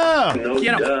 No duh. No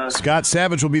duh. Scott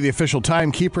Savage will be the official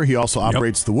timekeeper. He also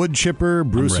operates the wood chipper.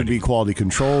 Bruce would be quality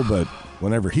control, but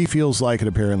whenever he feels like it,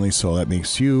 apparently, so that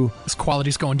makes you... This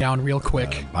quality's going down real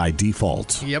quick. By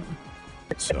default. Yep.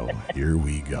 So here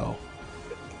we go.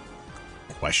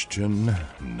 Question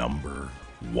number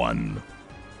 1.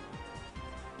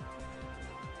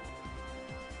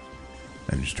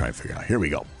 I'm just trying to figure out. Here we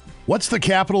go. What's the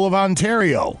capital of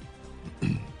Ontario?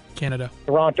 Canada.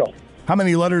 Toronto. How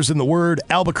many letters in the word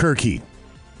Albuquerque?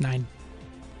 9.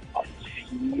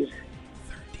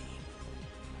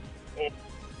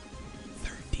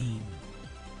 13.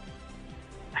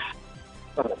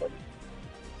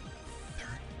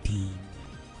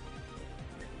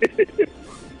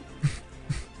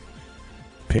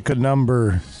 Pick a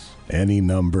number. Any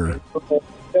number.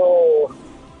 No.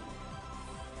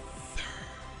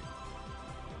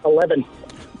 11.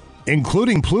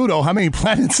 Including Pluto, how many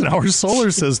planets in our solar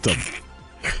system?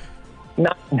 9.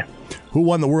 Who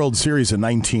won the World Series in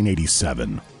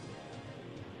 1987?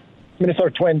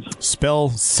 Minnesota Twins. Spell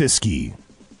Siski.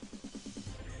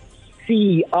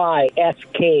 Ciskie.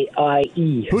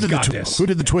 Who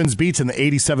did the Twins beat in the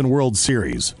 87 World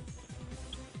Series?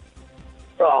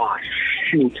 Oh,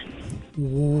 shoot.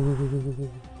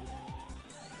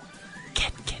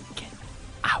 Get.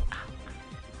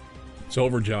 It's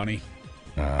over, Johnny.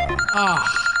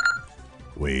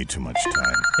 Way too much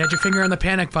time. You had your finger on the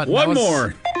panic button. One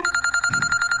more.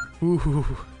 Ooh.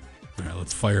 All right,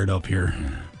 let's fire it up here.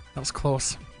 That was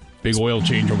close. Big oil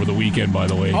change over the weekend, by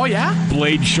the way. Oh, yeah?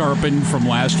 Blade sharpened from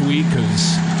last week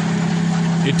because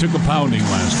it took a pounding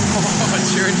last week. Oh, it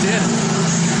sure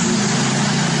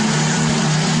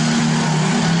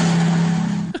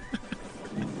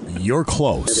did. You're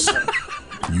close.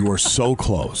 You are so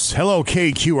close. Hello,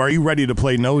 KQ. Are you ready to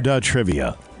play No Duh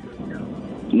Trivia?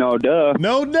 No duh.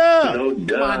 No duh. No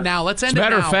duh. Come on now, let's end As a it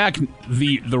matter now. of fact,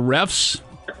 the refs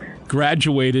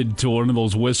graduated to one of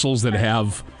those whistles that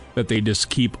they just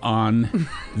keep on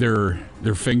their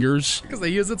fingers. Because they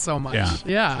use it so much. Yeah.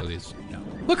 Yeah.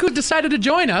 Look who decided to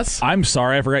join us. I'm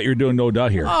sorry, I forgot you were doing No Duh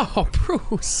here. Oh,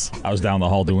 Bruce. I was down the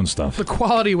hall doing stuff. The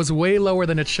quality was way lower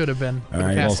than it should have been. All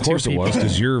right, well, of course it was,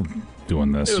 because you're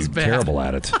doing this. It was You're bad. terrible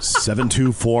at it.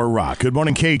 724-ROCK. Good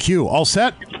morning, KQ. All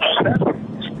set?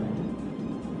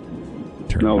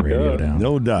 Turn the radio down.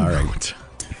 No duh. All right.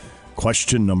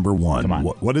 Question number 1. Come on.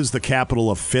 What is the capital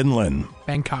of Finland?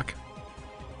 Bangkok.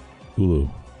 Hulu.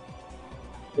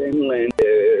 Finland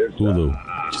is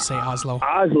Hulu. Just say Oslo.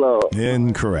 Oslo.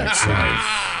 Incorrect. Sorry.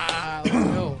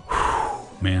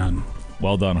 Man.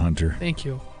 Well done, Hunter. Thank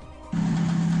you.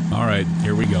 All right,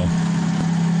 here we go.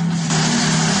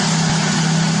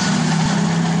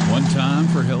 One time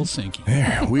for Helsinki.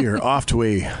 There, we are off to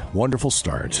a wonderful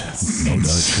start. No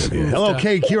Duh Trivia. Hello,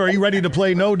 KQ. Are you ready to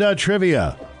play No Duh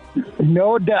Trivia?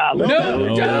 No doubt.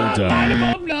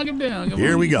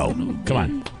 Here we go. Come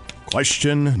on.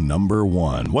 Question number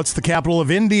 1. What's the capital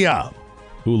of India?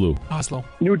 Hulu. Oslo.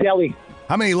 New Delhi.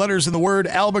 How many letters in the word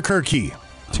Albuquerque?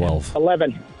 12.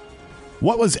 11.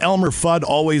 What was Elmer Fudd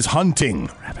always hunting?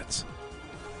 Rabbits.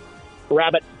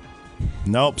 Rabbit.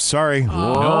 Nope, sorry.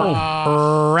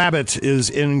 No. Rabbit is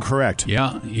incorrect.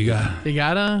 Yeah, you got. You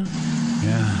gotta.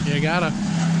 Yeah. You gotta.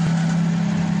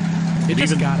 You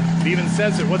just gotta. It even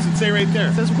says it. What's it say right there?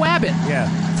 It says wabbit. Yeah.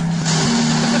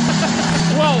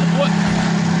 Well, what?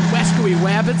 Wescoey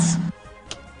wabbits.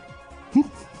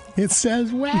 It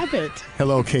says wabbit.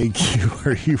 Hello, KQ.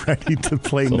 Are you ready to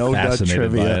play So No Duh fascinated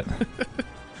Trivia? by it.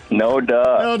 No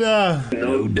duh. No Duh.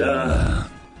 No duh.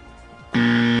 All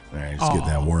right, let's get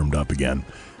that warmed up again.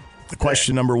 The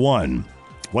question number 1.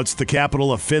 What's the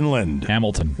capital of Finland?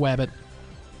 Hamilton. Wabbit.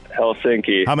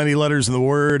 Helsinki. How many letters in the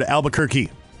word Albuquerque?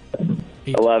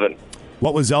 11.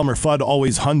 What was Elmer Fudd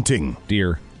always hunting?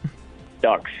 Deer.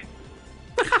 Ducks.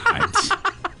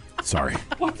 Sorry.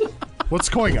 What's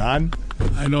going on?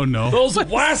 I don't know. Those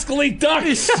rascally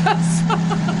ducks.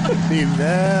 Be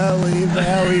very,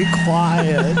 very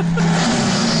quiet.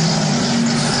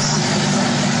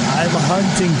 I'm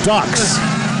hunting ducks.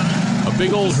 A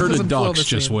big old herd Doesn't of flow ducks the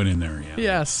just same. went in there. Yeah.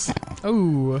 Yes.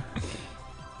 Ooh.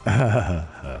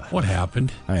 What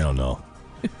happened? I don't know.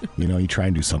 You try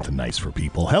and do something nice for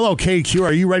people. Hello, KQ.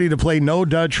 Are you ready to play No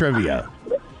Duh Trivia?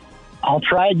 I'll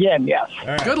try again, yes.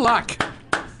 Good luck.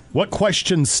 What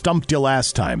question stumped you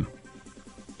last time?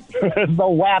 The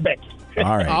wabbit.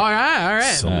 All right. All right.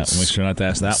 So Make sure not to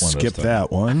ask that one. skip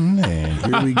that one, and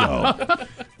here we go.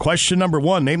 Question number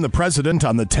 1. Name the president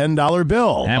on the $10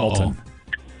 bill. Hamilton.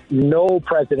 No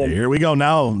president. Here we go.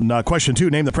 Now, question 2.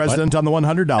 Name the president on the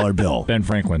 $100 bill. Ben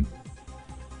Franklin.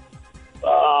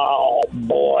 Oh,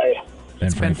 boy.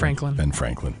 It's Ben Franklin. Ben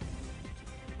Franklin.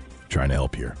 Trying to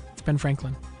help here. It's Ben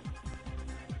Franklin.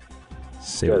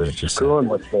 Say what you just said. Screwing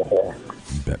with me here.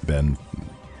 Ben.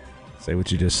 Say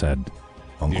what you just said.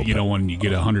 Uncle You know when you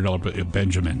get $100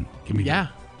 Benjamin. Give me Yeah.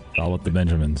 All with the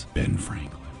Benjamins. Ben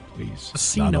Franklin, please. A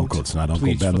C Not note. Uncle. It's not Uncle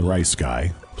Please, Ben, for the the- rice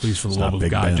guy. Please, for the It's love not of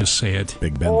Big God, Ben. just say it.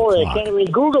 Big Ben Oh, the I clock. can't even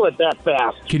Google it that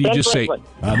fast. Can you Ben just say-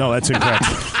 Franklin. No, that's incorrect.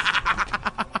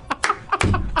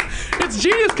 It's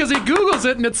genius because he Googles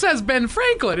it and it says Ben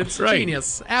Franklin. It's Right.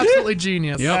 genius. Absolutely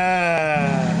genius. Yep.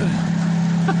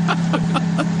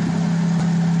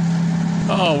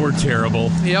 Oh, we're terrible.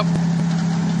 Yep.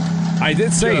 I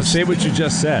did say what you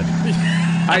just said.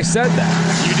 I said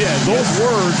that. You did. Those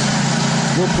words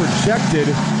were projected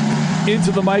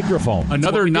into the microphone.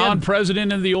 Another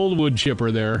non-president of the old wood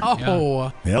chipper there.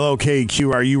 Oh. Hello,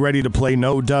 KQ. Are you ready to play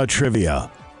No Duh Trivia?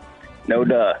 No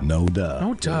duh. No Duh.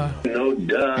 No duh. No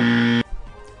duh.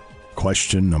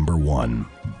 Question number 1.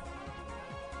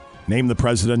 Name the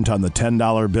president on the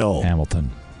 $10 bill.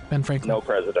 Hamilton. Ben Franklin. No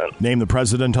president. Name the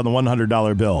president on the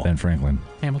 $100 bill. Ben Franklin.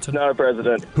 Hamilton. Not a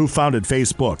president. Who founded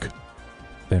Facebook?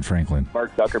 Ben Franklin.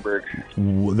 Mark Zuckerberg.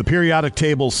 The periodic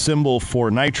table symbol for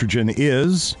nitrogen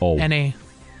is NA.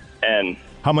 N.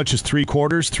 How much is 3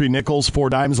 quarters, 3 nickels, 4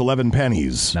 dimes, 11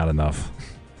 pennies? Not enough.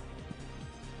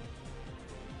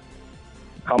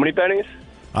 How many pennies?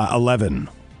 11.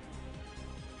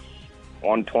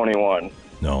 121.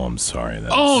 No, I'm sorry.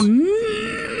 That's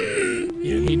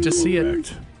You hate to see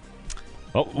it.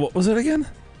 Oh, what was it again?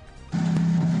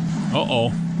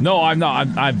 Uh-oh. No, I'm not.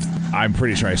 I'm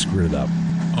pretty sure I screwed it up.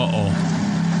 Uh-oh.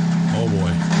 Oh,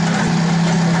 boy.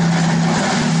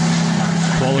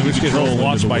 Well, let me just Drove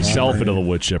launch into the myself water. into the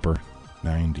wood chipper.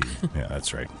 90. Yeah,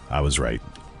 that's right. I was right.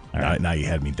 Now you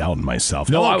had me doubting myself.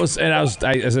 No, Hello. as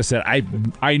I said,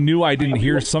 I knew I didn't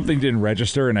hear something didn't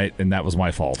register, and that was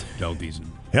my fault. Hello,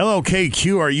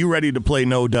 KQ. Are you ready to play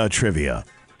No Duh Trivia?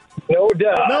 No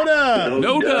duh. No duh.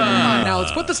 No duh. Now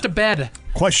let's put this to bed.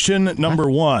 Question number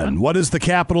 1. What is the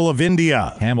capital of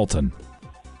India? Hamilton.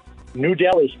 New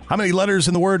Delhi. How many letters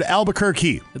in the word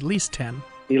Albuquerque? At least 10.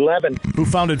 11. Who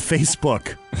founded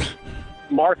Facebook?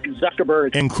 Mark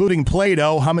Zuckerberg. Including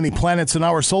Plato, how many planets in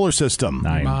our solar system?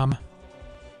 9. Mom.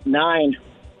 9.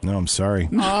 No, I'm sorry.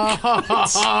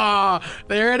 Oh,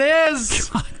 there it is.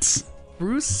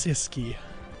 Bruce Siskey.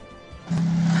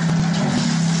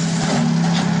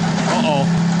 Uh-oh.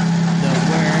 The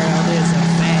world is a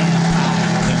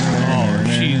vampire.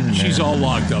 Oh, she's all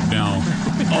locked up now.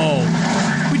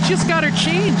 Oh. We just got her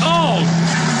changed. Oh!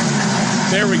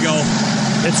 There we go.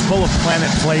 It's full of Planet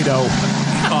Play-Doh.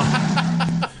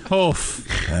 Oh.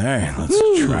 All right, let's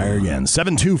try her again.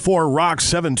 724-ROCK,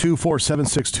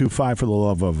 724-7625 for the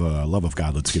love of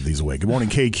God. Let's give these away. Good morning,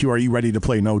 KQ. Are you ready to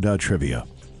play No Duh Trivia?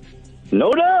 No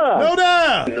duh. No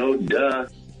duh. No duh.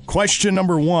 Question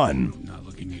number 1. Not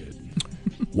looking good.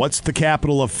 What's the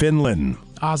capital of Finland?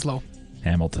 Oslo.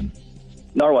 Hamilton.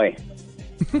 Norway.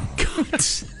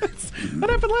 That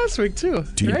happened last week, too.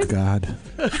 Dear right? God.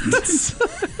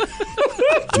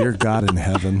 Dear God in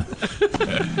heaven. That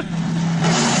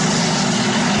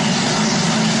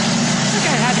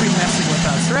guy had to be messing with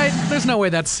us, right? There's no way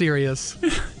that's serious.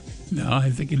 No, I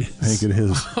think it is. I think it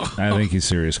is. I think he's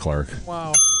serious, Clark.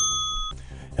 Wow.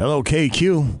 Hello,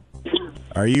 KQ.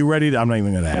 Are you ready to... I'm not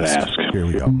even going to ask. Here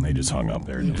we go. They just hung up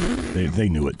there. They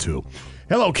knew it, too.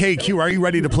 Hello, KQ. Are you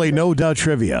ready to play No Duh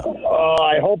Trivia?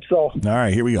 I hope so. All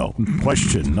right, here we go.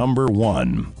 Question number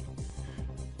 1.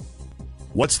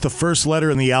 What's the first letter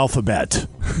in the alphabet?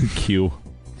 Q.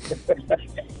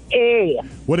 A.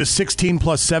 What is 16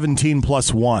 plus 17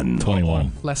 plus 1?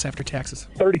 21. Less after taxes.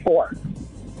 34.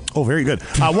 Oh, very good.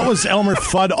 What was Elmer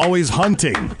Fudd always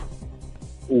hunting?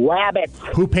 Rabbits.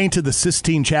 Who painted the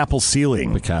Sistine Chapel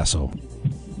ceiling? Picasso.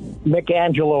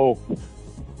 Michelangelo.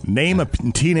 Name a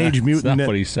teenage mutant. That's not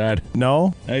what he said.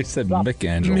 No? I said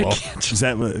Michelangelo. Is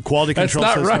that quality That's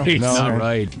control not system? right. No, Not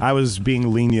right. I was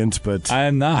being lenient, but... I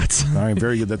am not. All right,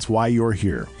 very good. That's why you're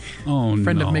here. Oh,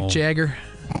 Friend no. of Mick Jagger.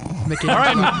 Mick All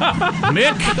right,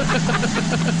 Mick.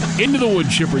 Into the wood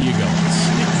chipper you go.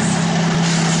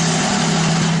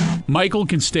 Michael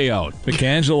can stay out.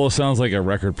 Michelangelo sounds like a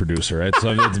record producer.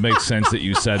 It makes sense that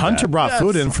you said Hunter that. brought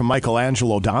food in from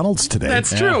Michelangelo Donald's today.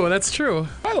 That's true. That's true.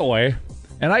 By the way,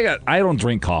 and I don't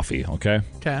drink coffee, okay?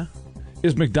 Okay.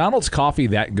 Is McDonald's coffee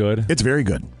that good? It's very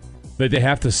good. That they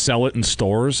have to sell it in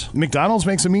stores? McDonald's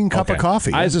makes a mean cup of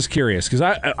coffee. I was just curious, because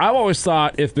I've always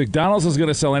thought if McDonald's is going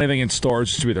to sell anything in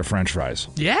stores, it should be their French fries.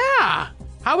 Yeah.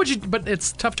 How would you? But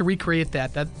it's tough to recreate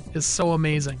that. That is so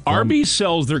amazing. Arby's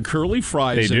sells their curly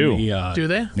fries. They do. Do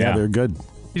they? Yeah, they're good.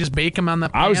 You just bake them on the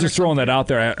pan I was or just throwing that out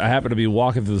there. I happened to be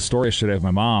walking through the store yesterday with my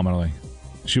mom, and I'm like,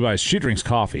 she drinks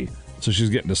coffee, so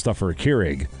she's getting the stuff for a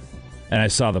Keurig, and I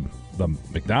saw the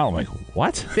McDonald's. I'm like,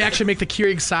 what? They actually make the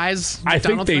Keurig size. I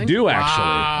think McDonald's they thing? do, actually.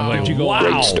 Wow. I'm like,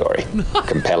 wow. Great story.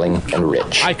 Compelling and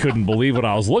rich. I couldn't believe what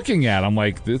I was looking at. I'm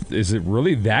like, is it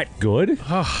really that good?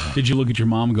 Did you look at your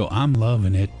mom and go, I'm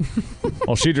loving it?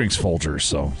 Well, she drinks Folgers,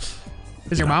 so.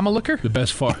 Is your mom a looker? The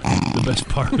best part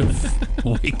of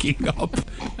waking up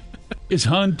is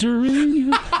Hunter in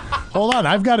you. Hold on,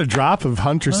 I've got a drop of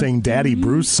Hunter saying Daddy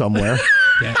Bruce somewhere.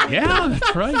 Yeah,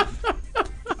 that's right.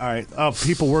 All right.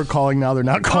 People were calling now. They're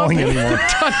not calling anymore.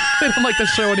 They don't like the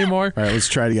show anymore. All right, let's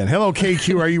try it again. Hello,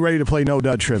 KQ. Are you ready to play No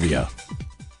Duh Trivia?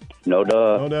 No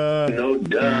duh. No duh. No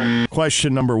duh.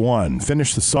 Question number 1.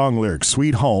 Finish the song lyrics.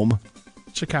 Sweet Home.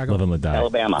 Chicago. Live and let die.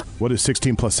 Alabama. What is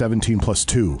 16 plus 17 plus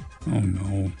 2? Oh,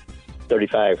 no.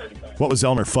 35. What was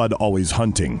Elmer Fudd always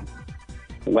hunting?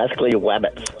 Wesley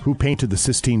Wabbits. Who painted the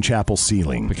Sistine Chapel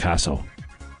ceiling? Picasso.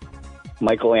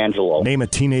 Michelangelo. Name a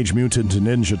Teenage Mutant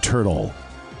Ninja Turtle.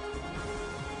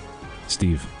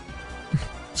 Steve.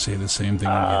 Say the same thing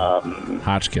again.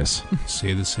 Hotchkiss.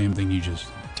 Say the same thing you just...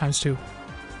 Times 2.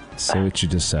 Say what you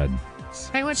just said.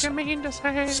 Say what you mean to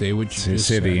say. Say what you just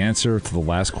Say said. the answer to the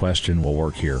last question will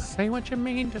work here. Say what you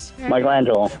mean to say.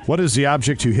 Michelangelo. What is the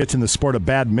object you hit in the sport of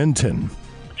badminton?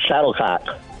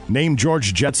 Shuttlecock. Name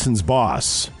George Jetson's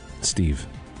boss. Steve.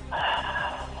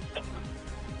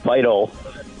 Fido.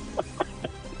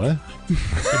 What?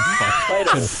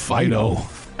 Fido.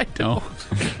 Fido.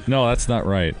 No, that's not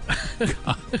right.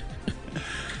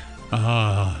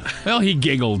 Well, he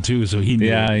giggled too, so he knew.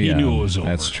 Yeah, he knew it was over.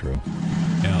 That's true.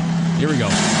 Yeah. Here we go.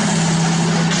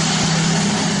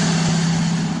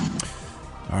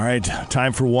 All right,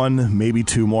 time for one, maybe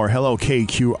two more. Hello,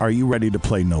 KQ. Are you ready to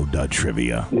play No Duh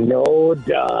Trivia? No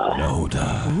duh. No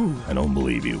duh. I don't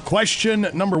believe you. Question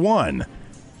number 1.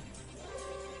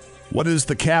 What is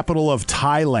the capital of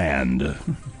Thailand?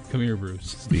 Come here,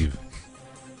 Bruce. Steve.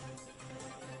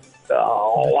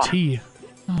 Oh. T.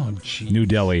 Oh, gee. New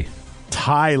Delhi.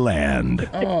 Thailand.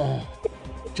 Oh.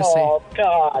 Just say. Oh,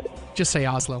 God. Just say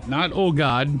Oslo. Not oh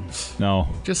God. No.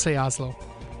 Just say Oslo.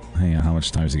 Hang on, how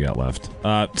much time's he got left?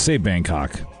 Say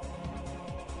Bangkok.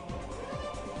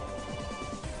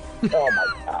 Oh, my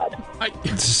God.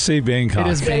 Just say Bangkok.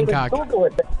 It is Bangkok. Google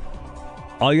it.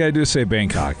 All you gotta do is say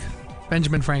Bangkok.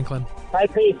 Benjamin Franklin.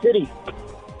 Taipei City.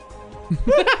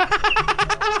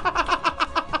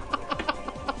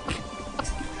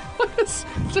 Is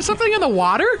there something in the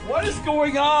water? What is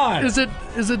going on? Is it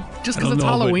just because don't it's know, but-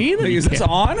 Halloween? Is this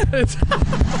on?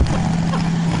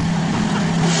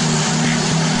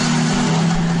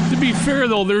 To be fair,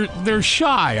 though, they're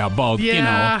shy about,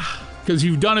 Yeah. because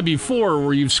you've done it before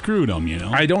where you've screwed them,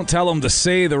 I don't tell them to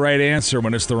say the right answer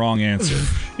when it's the wrong answer.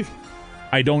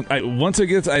 Once it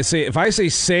gets, I say, if I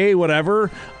say whatever,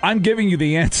 I'm giving you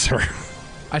the answer.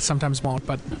 I sometimes won't,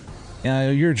 but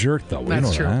Yeah, you're a jerk, though. We that's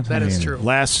know true. That, That is true.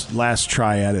 Last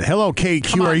try at it. Hello, KQ.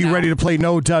 Come on Are you now. ready to play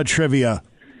No Duh Trivia?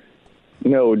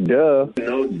 No duh.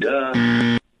 No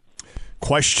duh.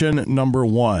 Question number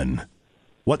 1.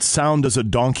 What sound does a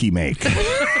donkey make?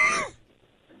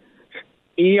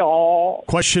 Eeyore.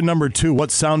 Question number 2.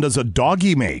 What sound does a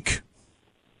doggy make?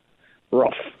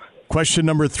 Rough. Question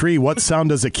number 3. What sound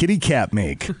does a kitty cat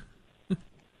make?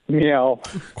 Meow.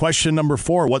 Question number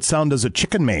 4. What sound does a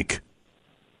chicken make?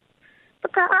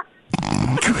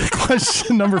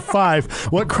 Question number 5.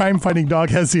 What crime-fighting dog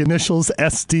has the initials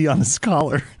SD on his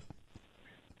collar?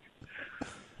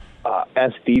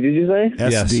 SD, did you say?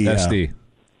 Yes, SD. yeah. SD.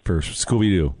 For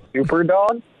Scooby-Doo. Super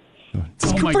dog?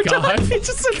 Oh, my God. He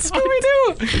just said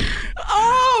Scooby-Doo.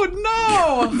 Oh,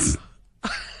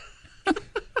 no.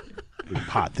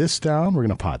 Pot this down. We're going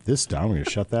to pot this down. We're going to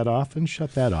shut that off and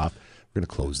shut that off. We're going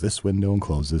to close this window and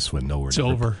close this window. It's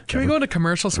over. Can we go into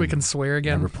commercial so we can swear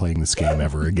again? Never playing this game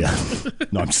ever again.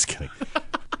 No, I'm just kidding.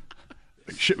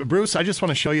 Bruce, I just want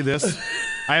to show you this.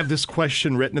 I have this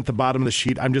question written at the bottom of the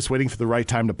sheet. I'm just waiting for the right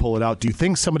time to pull it out. Do you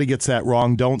think somebody gets that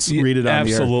wrong? Don't read it on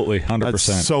Absolutely, the air. 100%.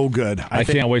 That's so good. I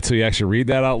can't wait till you actually read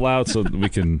that out loud so that we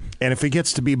can. And if it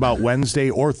gets to be about Wednesday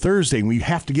or Thursday, we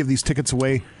have to give these tickets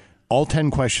away. All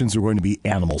 10 questions are going to be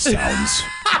animal sounds.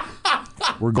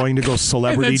 We're going to go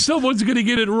celebrity. And then someone's going to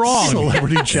get it wrong.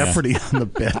 Celebrity Jeopardy on the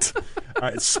bit. All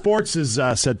right, sports is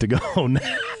set to go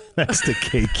next to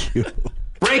KQ.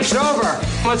 Break's over.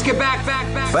 Let's get back.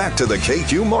 Back to the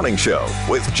KQ Morning Show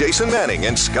with Jason Manning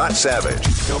and Scott Savage.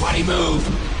 Nobody move.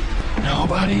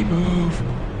 Nobody move.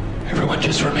 Everyone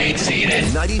just remain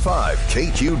seated. 95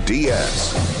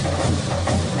 KQDS.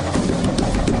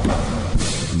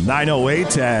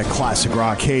 908 at Classic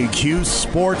Rock KQ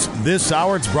Sports. This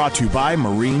hour, it's brought to you by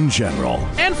Marine General.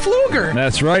 And Fluger.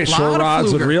 That's right. Lot Short of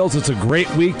rods and Fluger. reels. It's a great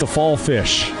week to fall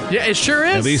fish. Yeah, it sure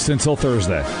is. At least until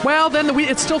Thursday. Well, then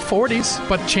it's still 40s,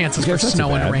 but chances for Guess that's snow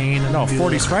bad. and rain. And No,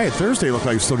 40s right. Thursday looked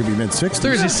like it's still going to be mid-60s.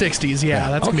 Thursday 60s,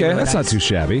 yeah. That's gonna be Okay, really that's not nice. too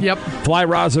shabby. Yep. Fly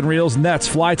rods and reels, nets,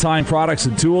 fly tying products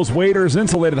and tools, waders,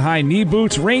 insulated high knee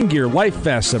boots, rain gear, life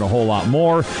vests, and a whole lot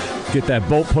more. Get that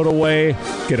boat put away,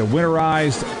 get it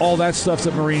winterized, all that stuff's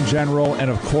at Marine General.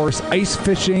 And, of course, ice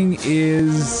fishing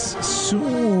is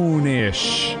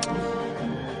soonish.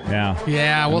 Yeah.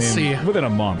 Yeah, we'll see. Within a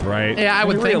month, right? Yeah, I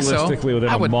would think so. Realistically, within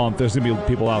I a would- month, there's going to be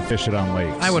people out fishing on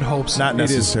lakes. I would hope so. Not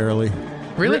necessarily.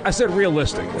 Really? I said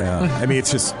realistically. Yeah. I mean,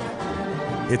 it's just...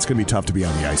 It's going to be tough to be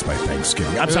on the ice by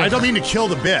Thanksgiving. I'm sorry, I don't mean to kill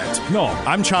the bit. No.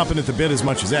 I'm chomping at the bit as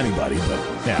much as anybody, but...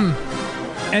 Yeah.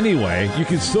 Anyway, you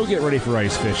can still get ready for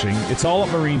ice fishing. It's all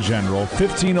at Marine General,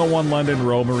 1501 London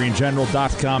Road,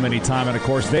 marinegeneral.com anytime. And, of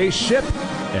course, they ship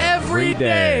every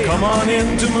day. Come on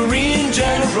into Marine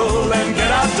General and get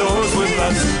outdoors with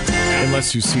us.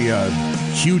 Unless you see a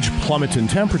huge plummet in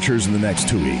temperatures in the next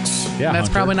 2 weeks. Yeah, And that's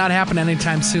Hunter. probably not happening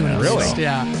anytime soon. Yeah, at really? least,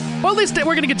 yeah. Well, at least we're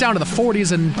going to get down to the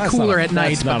 40s and That's cooler not a- at night.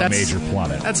 that's but not a that's major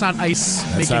plummet. That's not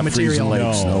ice-making not freezing material.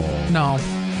 lakes, No. No.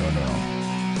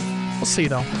 No. We'll see,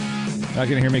 though. Not going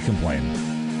to hear me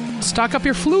complain. Stock up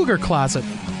your Fluger closet.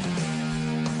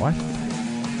 What?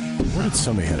 Where did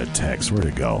somebody had a text? Where'd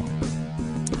it go?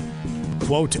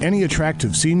 Quote, any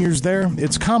attractive seniors there?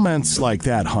 It's comments like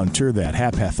that, Hunter, that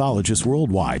have pathologists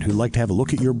worldwide who'd like to have a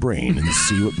look at your brain and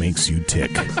see what makes you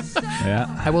tick. Yeah.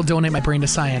 I will donate my brain to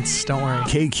science. Don't worry.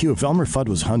 KQ, if Elmer Fudd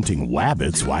was hunting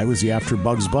wabbits, why was he after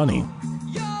Bugs Bunny?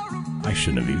 I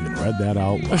shouldn't have even read that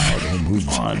out loud. We'll move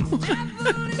on.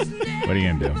 What are you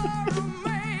going to do?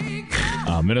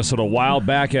 Minnesota Wild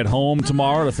back at home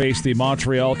tomorrow to face the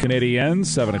Montreal Canadiens,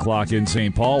 7 o'clock in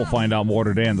St. Paul. We'll find out more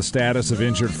today on the status of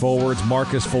injured forwards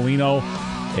Marcus Foligno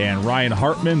and Ryan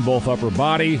Hartman, both upper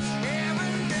body.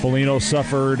 Foligno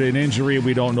suffered an injury.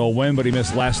 We don't know when, but he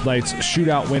missed last night's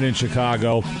shootout win in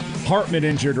Chicago. Hartman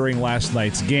injured during last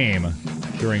night's game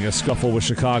during a scuffle with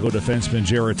Chicago defenseman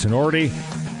Jared Tenorti.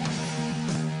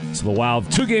 So the Wild,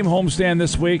 2-game homestand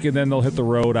this week, and then they'll hit the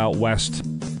road out west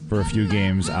for a few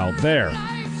games out there.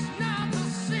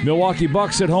 Milwaukee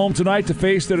Bucks at home tonight to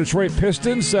face the Detroit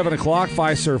Pistons, 7 o'clock,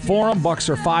 Fiserv Forum. Bucks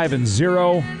are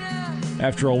 5-0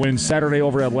 after a win Saturday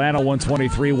over Atlanta,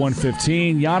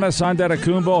 123-115. Giannis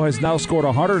Antetokounmpo has now scored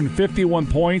 151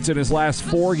 points in his last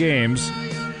 4 games.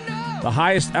 The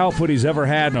highest output he's ever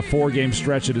had in a 4-game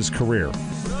stretch in his career.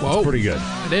 Whoa. That's pretty good.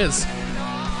 It is.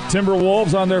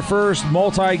 Timberwolves on their first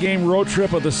multi-game road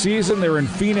trip of the season. They're in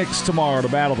Phoenix tomorrow to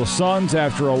battle the Suns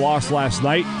after a loss last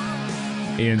night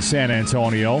in San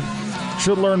Antonio.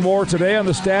 Should learn more today on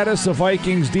the status of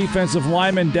Vikings defensive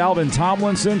lineman Dalvin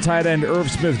Tomlinson, tight end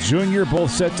Irv Smith Jr., both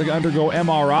set to undergo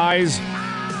MRIs.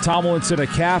 Tomlinson a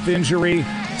calf injury,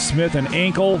 Smith an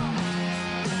ankle.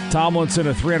 Tomlinson,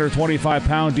 a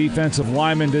 325-pound defensive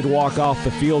lineman, did walk off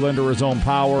the field under his own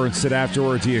power and said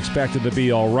afterwards he expected to be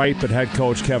all right, but head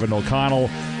coach Kevin O'Connell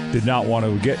did not want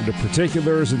to get into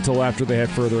particulars until after they had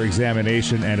further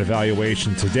examination and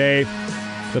evaluation today.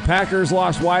 The Packers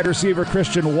lost wide receiver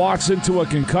Christian Watson to a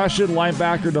concussion,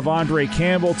 linebacker Devondre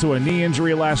Campbell to a knee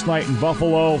injury last night in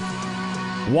Buffalo.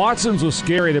 Watson's was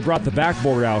scary. They brought the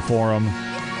backboard out for him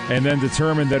and then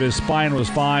determined that his spine was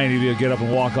fine. He would get up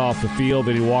and walk off the field,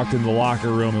 and he walked into the locker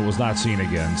room and was not seen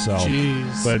again. So,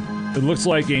 Jeez. But it looks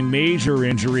like a major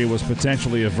injury was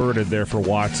potentially averted there for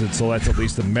Watson, so that's at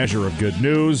least a measure of good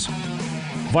news.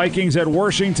 Vikings at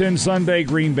Washington Sunday,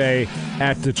 Green Bay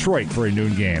at Detroit for a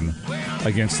noon game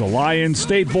against the Lions.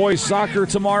 State boys soccer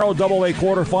tomorrow, AA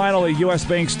quarterfinal at U.S.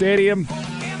 Bank Stadium.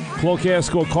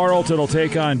 Clocasco Carlton will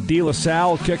take on De La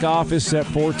Salle. Kickoff is set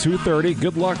for 2:30.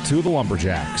 Good luck to the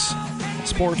Lumberjacks.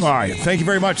 Sports. All right. Thank you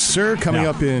very much, sir. Coming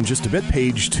up in just a bit,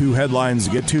 page 2 headlines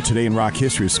to get to today in rock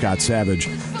history with Scott Savage.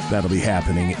 That'll be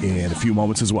happening in a few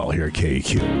moments as well here at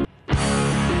KQ.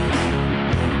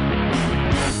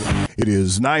 It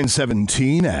is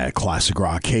 9:17 at Classic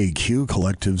Rock KQ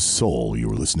Collective Soul. You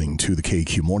were listening to the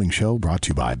KQ Morning Show, brought to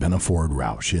you by Benaford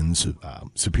Roush in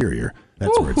Superior.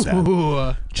 That's where it's at.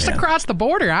 Just across the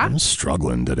border, huh? I'm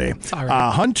struggling today. It's all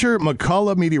right. Hunter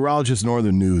McCullough, meteorologist,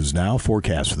 Northern News Now.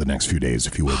 Forecast for the next few days,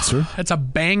 if you would, sir. It's a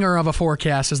banger of a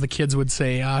forecast, as the kids would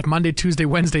say. Monday, Tuesday,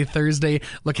 Wednesday, Thursday,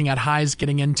 looking at highs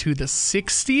getting into the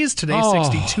 60s. Today,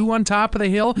 62 on top of the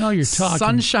hill. No, you're talking.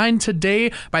 Sunshine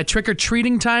today. By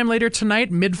trick-or-treating time later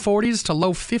tonight, mid-40s to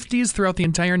low 50s throughout the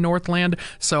entire Northland.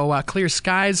 So clear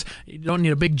skies. You don't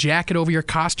need a big jacket over your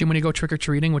costume when you go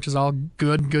trick-or-treating, which is all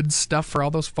good stuff for all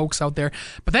those folks out there.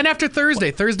 But then after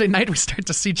Thursday night, we start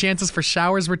to see chances for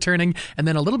showers returning, and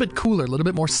then a little bit cooler, a little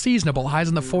bit more seasonable. Highs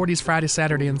in the 40s Friday,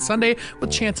 Saturday, and Sunday,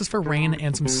 with chances for rain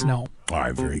and some snow. All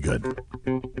right, very good.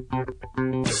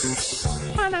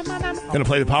 Gonna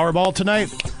play the Powerball tonight?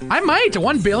 I might.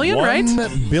 $1 billion, right?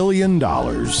 $1 billion.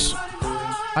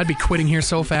 I'd be quitting here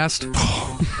so fast.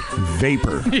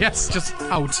 Vapor. Yes, just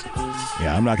out.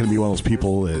 Yeah, I'm not going to be one of those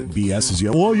people that BS's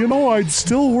you. Well, I'd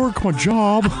still work my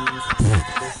job.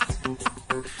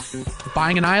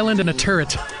 Buying an island and a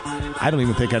turret. I don't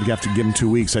even think I'd have to give him 2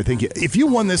 weeks. I think if you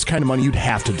won this kind of money, you'd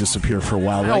have to disappear for a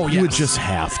while, right? Oh, yes. You would just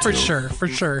have to. For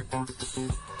sure.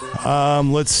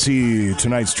 Let's see.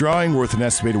 Tonight's drawing worth an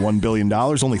estimated $1 billion.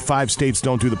 Only 5 states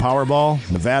don't do the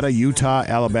Powerball: Nevada, Utah,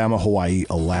 Alabama, Hawaii,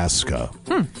 Alaska.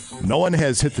 No one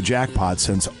has hit the jackpot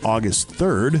since August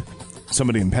 3rd.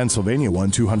 Somebody in Pennsylvania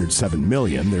won $207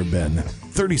 million. There have been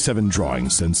 37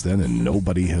 drawings since then, and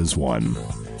nobody has won.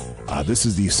 This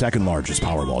is the second largest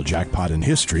Powerball jackpot in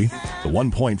history. The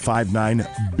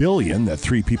 $1.59 billion that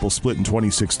 3 people split in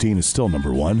 2016 is still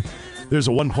number one. There's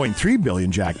a $1.3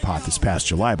 billion jackpot this past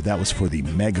July, but that was for the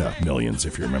Mega Millions,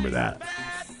 if you remember that.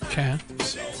 Okay.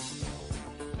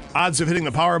 Odds of hitting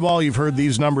the Powerball, you've heard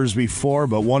these numbers before,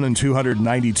 but 1 in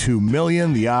 292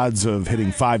 million. The odds of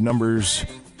hitting 5 numbers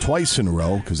twice in a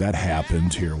row, because that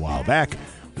happened here a while back,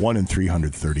 1 in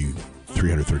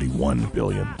 331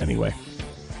 billion. Anyway.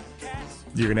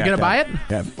 You're gonna buy it?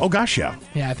 Yeah. Oh, gosh, yeah.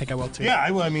 Yeah, I think I will too. Yeah,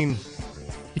 I mean...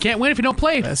 You can't win if you don't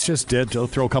play. That's just it. They'll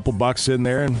throw a couple bucks in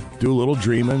there and do a little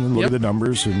dreaming and look at the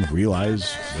numbers and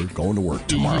realize they're going to work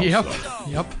tomorrow. Yep. So.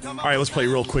 Yep. All right, let's play a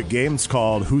real quick game. It's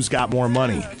called Who's Got More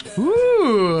Money?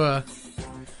 Ooh.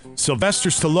 Sylvester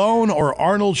Stallone or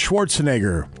Arnold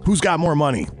Schwarzenegger? Who's got more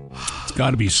money? It's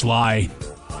got to be Sly.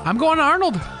 I'm going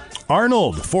Arnold.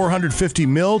 Arnold, $450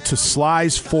 million to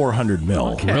Sly's $400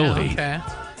 million. Okay, really? Okay.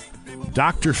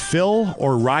 Dr. Phil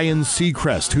or Ryan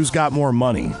Seacrest? Who's got more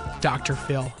money? Dr.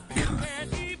 Phil.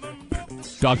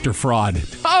 Dr. Fraud.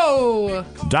 Oh!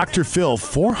 Dr. Phil,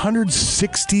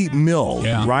 $460 million.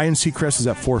 Yeah. Ryan Seacrest is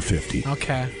at $450.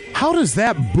 Okay. How does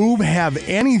that boob have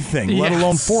anything, let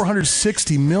alone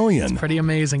 $460 million? Pretty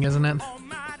amazing, isn't it?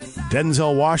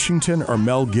 Denzel Washington or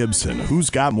Mel Gibson? Who's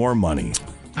got more money?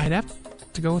 I'd have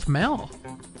to go with Mel.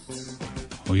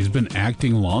 Well, he's been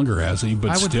acting longer, hasn't he?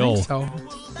 But I would still, think so.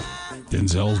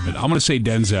 Denzel's been. I'm going to say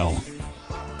Denzel.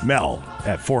 Mel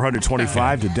at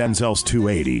 $425 to Denzel's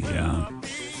 $280. Yeah.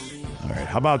 All right.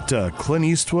 How about Clint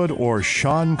Eastwood or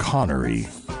Sean Connery?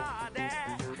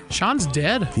 Sean's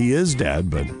dead. He is dead,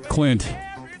 but Clint.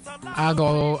 I'll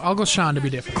go Sean to be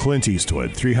different. Clint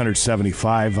Eastwood,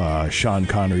 375. Sean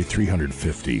Connery,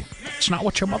 350. It's not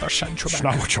what your mother said, Trebek. It's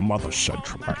not what your mother said,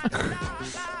 Trebek.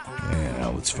 Yeah,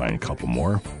 let's find a couple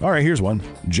more. All right, here's one.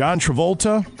 John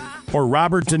Travolta or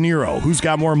Robert De Niro? Who's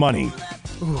got more money?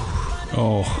 Ooh.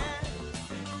 Oh.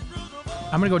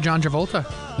 I'm going to go John Travolta.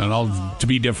 And I'll, to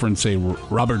be different, say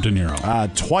Robert De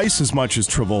Niro. Twice as much as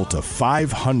Travolta,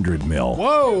 $500 million.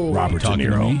 Whoa. Robert De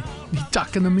Niro. You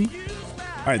talking to me?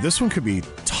 All right, this one could be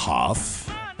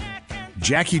tough.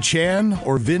 Jackie Chan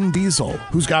or Vin Diesel?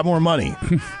 Who's got more money?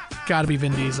 Got to be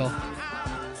Vin Diesel.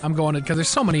 I'm going to, because there's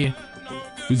so many.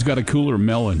 Who's got a cooler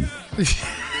melon?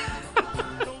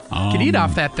 Can eat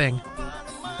off that thing.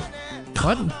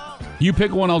 What? You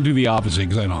pick one, I'll do the opposite,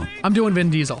 because I know. I'm doing Vin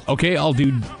Diesel. Okay, I'll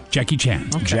do Jackie Chan.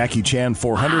 Okay. Jackie Chan,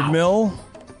 $400 million.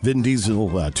 Vin Diesel,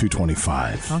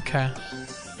 $225. Okay.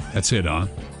 That's it, huh?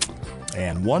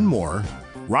 And one more.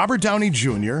 Robert Downey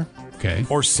Jr. Okay.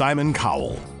 Or Simon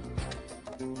Cowell?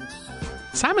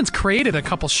 Simon's created a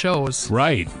couple shows.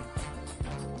 Right.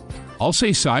 I'll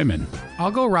say Simon.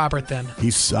 I'll go Robert then.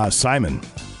 He's Simon.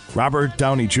 Robert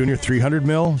Downey Jr., $300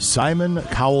 million. Simon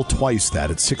Cowell, twice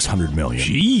that at $600 million.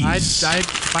 Jeez. I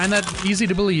find that easy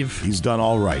to believe. He's done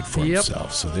all right for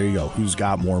himself. So there you go. Who's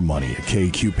got more money at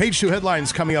KQ? Page 2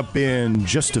 headlines coming up in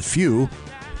just a few.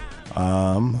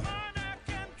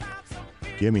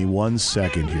 Give me 1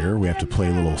 second here. We have to play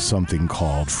a little something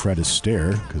called Fred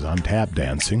Astaire because I'm tap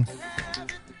dancing.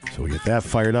 So we get that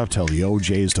fired up, tell the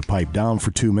OJs to pipe down for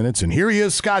 2 minutes. And here he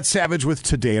is, Scott Savage with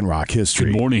Today in Rock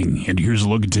History. Good morning, and here's a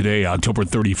look at today, October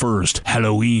 31st,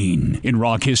 Halloween. In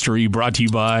Rock History, brought to you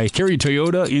by Kerry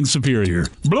Toyota in Superior.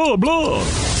 Blah, blah.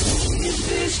 Is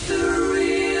this the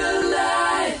real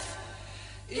life?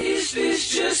 Is this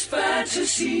just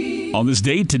fantasy? On this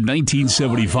date in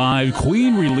 1975,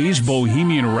 Queen released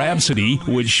Bohemian Rhapsody,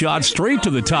 which shot straight to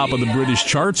the top of the British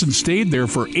charts and stayed there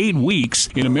for 8 weeks.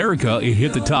 In America, it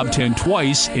hit the top 10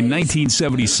 twice in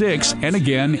 1976 and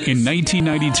again in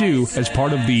 1992 as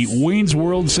part of the Wayne's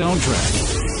World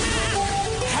soundtrack.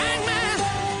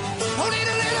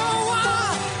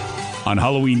 On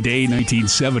Halloween Day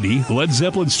 1970, Led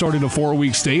Zeppelin started a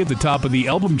 4-week stay at the top of the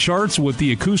album charts with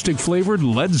the acoustic-flavored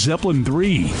Led Zeppelin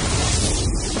 3.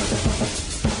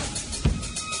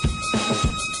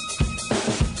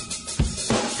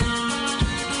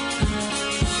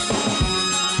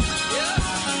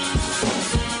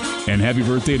 And happy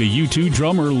birthday to U2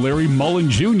 drummer Larry Mullen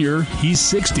Jr. He's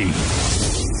 60.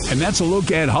 And that's a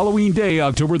look at Halloween Day,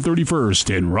 October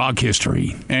 31st in rock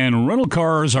history. And rental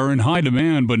cars are in high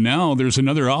demand, but now there's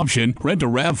another option. Rent a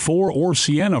RAV4 or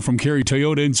Sienna from Kerry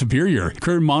Toyota in Superior.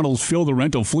 Current models fill the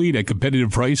rental fleet at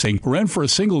competitive pricing. Rent for a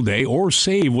single day or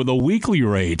save with a weekly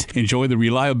rate. Enjoy the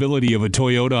reliability of a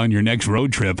Toyota on your next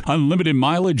road trip. Unlimited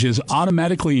mileage is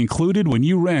automatically included when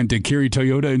you rent at Kerry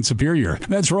Toyota in Superior.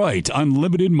 That's right,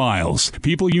 unlimited miles.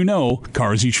 People you know,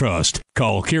 cars you trust.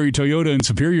 Call Kerry Toyota in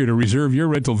Superior to reserve your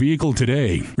rental vehicle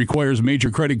today. Requires major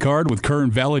credit card with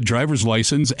current valid driver's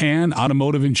license and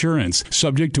automotive insurance.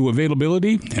 Subject to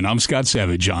availability. And I'm Scott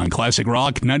Savage on Classic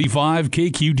Rock 95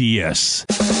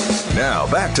 KQDS. Now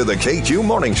back to the KQ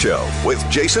Morning Show with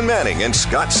Jason Manning and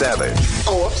Scott Savage.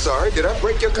 Oh, I'm sorry. Did I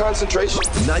break your concentration?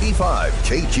 95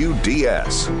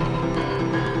 KQDS.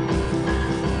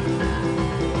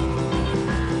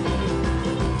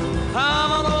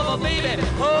 Come on over, baby.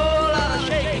 Whole lot of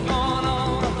shaking going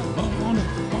on.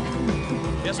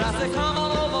 Yes, I say, come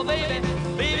on over, baby.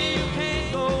 Baby, you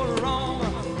can't go wrong.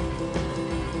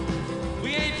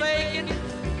 We ain't faking.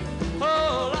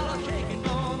 Whole lot of shaking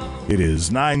going on. It is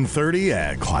 9:30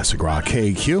 at Classic Rock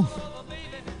KQ.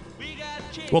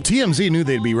 Well, TMZ knew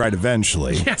they'd be right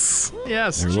eventually. Yes.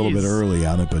 Yes. They're a little bit early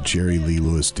on it, but Jerry Lee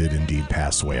Lewis did indeed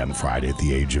pass away on Friday at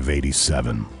the age of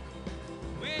 87.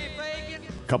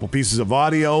 Couple pieces of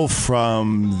audio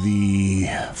from the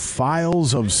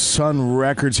files of Sun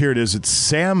Records. Here it is. It's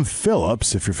Sam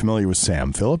Phillips, if you're familiar with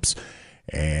Sam Phillips.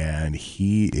 And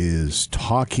he is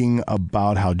talking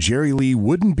about how Jerry Lee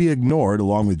wouldn't be ignored,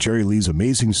 along with Jerry Lee's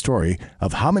amazing story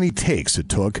of how many takes it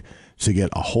took to get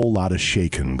a whole lot of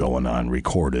shaking going on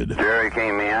recorded. Jerry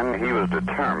came in. He was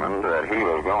determined that he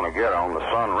was going to get on the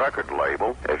Sun Record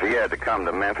label if he had to come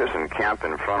to Memphis and camp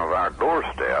in front of our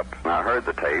doorstep. And I heard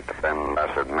the tape, and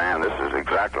I said, man, this is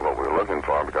exactly what we're looking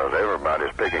for because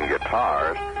everybody's picking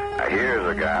guitars. Now,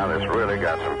 here's a guy that's really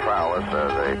got some prowess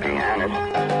as a pianist.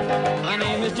 My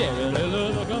name is Jerry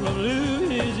Lewis, from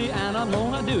Louisiana. I'm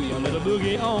gonna do your little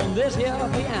boogie on this here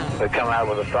piano. They come out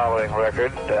with the following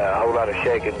record, a whole lot of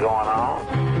shaking going on.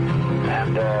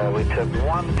 and we took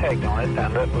one take on it,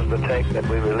 and it was the take that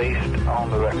we released on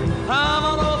the record. Come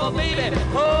on over, baby,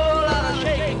 whole lot of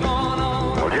shaking going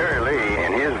on. Well, Jerry Lee,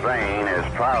 in his vein, is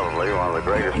probably one of the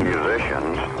greatest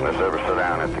musicians that's ever sat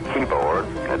down at the keyboard,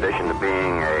 in addition to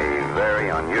being a very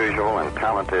unusual and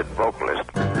talented vocalist.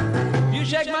 You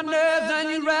shake my nerves and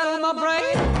you rattle my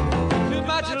brain. Too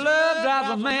much love drives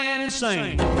a man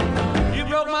insane. You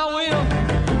broke my will,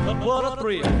 but what a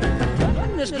thrill.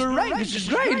 This is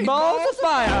great, balls of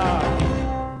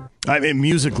fire. I mean,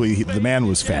 musically, the man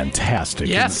was fantastic.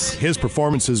 Yes. And his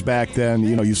performances back then,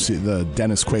 you see the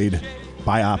Dennis Quaid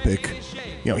biopic.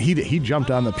 He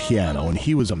jumped on the piano, and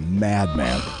he was a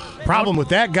madman. Problem with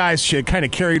that guy's shit kind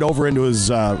of carried over into his,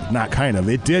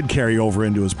 it did carry over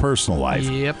into his personal life.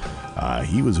 Yep.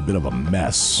 He was a bit of a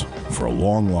mess for a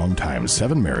long, long time.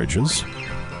 7 marriages.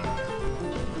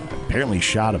 Apparently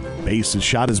shot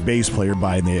his bass player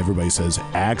by, everybody says,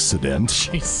 accident.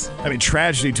 Jeez. I mean,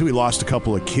 tragedy, too. He lost a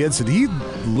couple of kids. Did he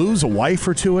lose a wife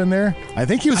or two in there? I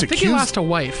think he lost a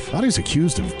wife. I thought he was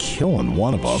accused of killing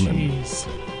one of them. Jeez.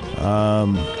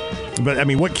 But, I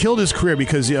mean, what killed his career,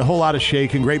 because a whole lot of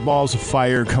shaking, Great Balls of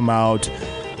Fire come out.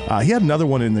 He had another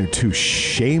one in there, too.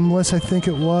 Shameless, I think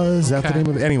it was. Is that the name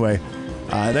of it? Anyway.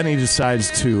 Then he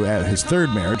decides to, at his third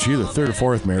marriage, either third or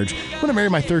fourth marriage, I'm going to marry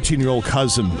my 13-year-old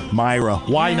cousin, Myra.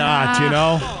 Why not,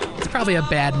 It's probably a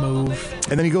bad move.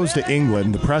 And then he goes to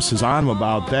England. The press is on him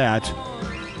about that.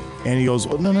 And he goes,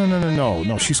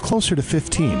 no, she's closer to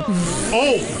 15.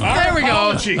 Oh, there we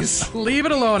go. Jeez. Leave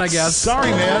it alone, I guess.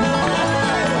 Sorry, man.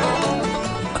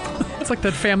 It's like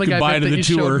that Family Guy Goodbye bit to that the you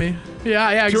tour. showed me.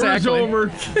 Yeah, exactly. Tour's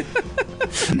over.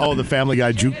 Oh, the Family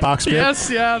Guy jukebox bit?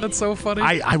 Yes, yeah, that's so funny.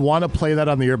 I want to play that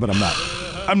on the air, but I'm not.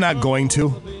 I'm not going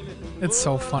to. It's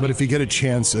so funny. But if you get a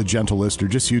chance, a gentle listener,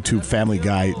 just YouTube Family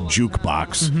Guy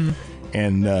jukebox,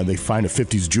 and they find a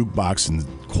 50s jukebox in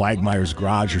Quagmire's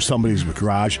garage or somebody's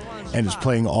garage, and it's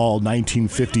playing all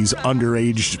 1950s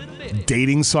underage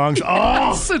dating songs.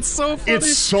 Oh, it's so funny.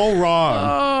 It's so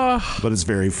wrong. But it's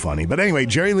very funny. But anyway,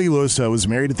 Jerry Lee Lewis was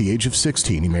married at the age of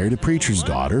 16. He married a preacher's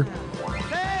daughter.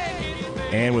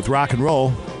 And with rock and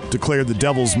roll, declared the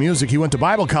devil's music. He went to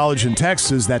Bible college in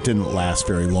Texas. That didn't last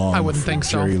very long. I wouldn't think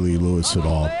so. Jerry Lee Lewis at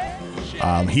all.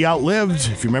 He outlived,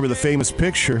 if you remember the famous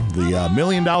picture, the $1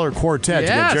 Million Quartet. Yes.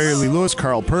 You got Jerry Lee Lewis,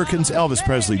 Carl Perkins, Elvis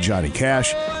Presley, Johnny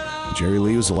Cash. Jerry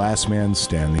Lee was the last man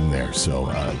standing there.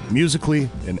 So musically,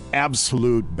 an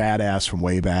absolute badass from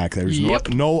way back. There's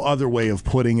no other way of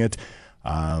putting it.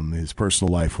 His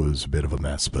personal life was a bit of a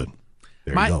mess, but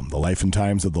there you go. The life and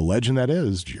times of the legend that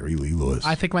is Jerry Lee Lewis.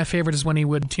 I think my favorite is when he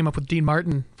would team up with Dean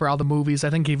Martin for all the movies. I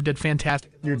think he did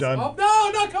fantastic. You're done.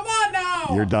 Oh, no, come on now.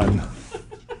 You're done.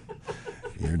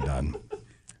 You're done.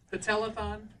 The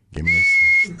telethon. Give me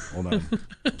this. Hold on.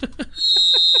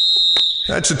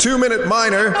 That's a 2-minute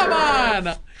minor. Come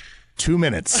on. 2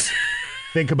 minutes.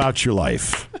 Think about your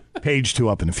life. Page 2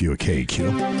 up in a few of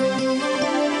KQ.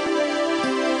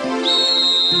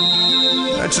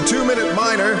 That's a 2-minute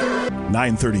minor.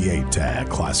 9:38 at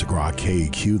Classic Rock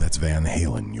KQ. That's Van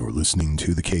Halen. You're listening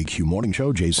to the KQ Morning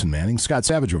Show. Jason Manning, Scott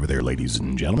Savage over there, ladies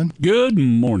and gentlemen. Good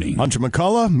morning. Hunter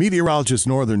McCullough, meteorologist,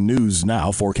 Northern News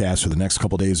Now. Forecast for the next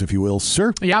couple days, if you will,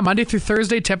 sir. Yeah, Monday through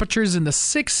Thursday, temperatures in the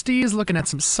 60s. Looking at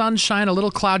some sunshine, a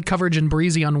little cloud coverage and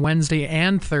breezy on Wednesday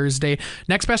and Thursday.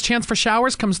 Next best chance for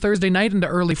showers comes Thursday night into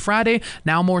early Friday.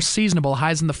 Now more seasonable.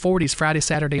 Highs in the 40s Friday,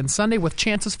 Saturday, and Sunday with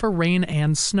chances for rain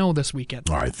and snow this weekend.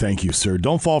 All right, thank you, sir.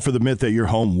 Don't fall for the myth that your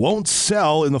home won't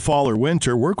sell in the fall or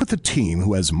winter. Work with a team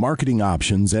who has marketing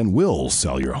options and will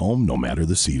sell your home no matter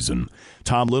the season.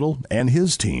 Tom Little and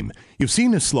his team. You've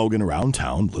seen his slogan around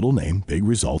town, little name, big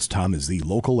results. Tom is the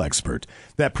local expert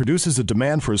that produces a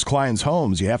demand for his clients'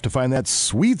 homes. You have to find that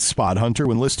sweet spot, Hunter,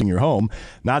 when listing your home.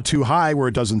 Not too high where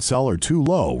it doesn't sell or too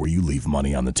low where you leave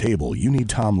money on the table. You need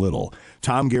Tom Little.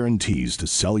 Tom guarantees to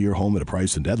sell your home at a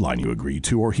price and deadline you agree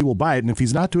to, or he will buy it, and if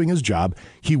he's not doing his job,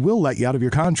 he will let you out of your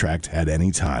contract at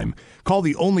any time. Call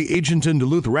the only agent in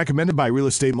Duluth recommended by real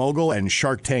estate mogul and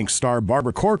Shark Tank star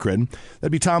Barbara Corcoran.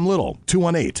 That'd be Tom Little,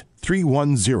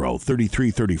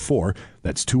 218-310-3334.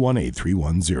 That's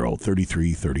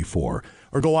 218-310-3334. Or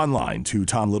go online to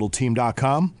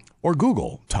TomLittleTeam.com or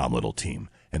Google Tom Little Team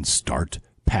and start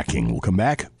packing. We'll come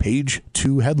back. Page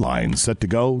 2 headlines set to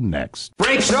go next.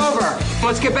 Break's over.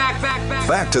 Let's get back.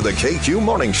 Back to the KQ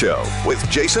Morning Show with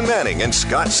Jason Manning and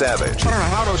Scott Savage. I don't know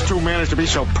how those two managed to be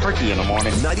so perky in the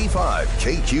morning. 95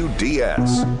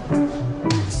 KQDS.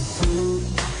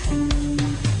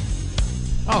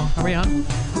 Oh, are we on?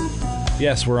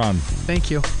 Yes, we're on.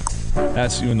 Thank you.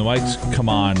 That's when the mics come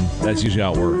on. That's usually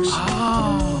how it works.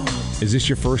 Oh. Is this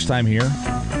your first time here?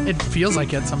 It feels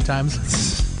like it sometimes.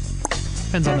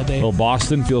 Depends on the day. Well,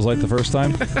 Boston feels like the first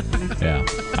time. Yeah,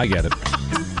 I get it.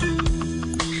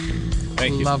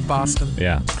 Thank you. Love Boston.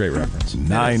 Yeah, it's a great reference.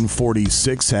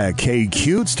 9:46 at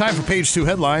KQ. It's time for Page 2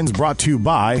 headlines brought to you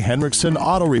by Henriksen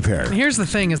Auto Repair. Here's the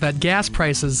thing: is that gas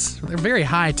prices are very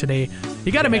high today.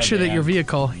 You got to make sure that your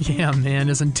vehicle,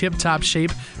 is in tip-top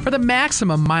shape for the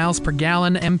maximum miles per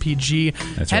gallon MPG.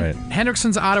 That's right.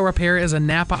 Henriksen's Auto Repair is a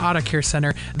Napa Auto Care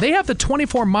Center. They have the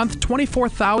 24-month,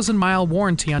 24,000-mile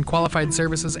warranty on qualified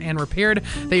services and repaired.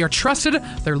 They are trusted.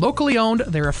 They're locally owned.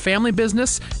 They're a family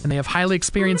business, and they have highly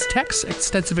experienced techs,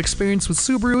 extensive experience with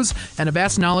Subarus, and a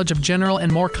vast knowledge of general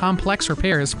and more complex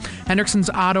repairs. Henriksen's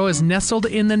Auto is nestled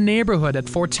in the neighborhood at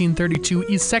 1432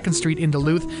 East 2nd Street in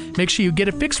Duluth. Make sure you get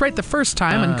it fixed right the first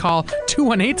time and call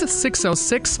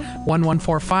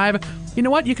 218-606-1145. You know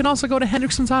what? You can also go to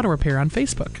Henriksen's Auto Repair on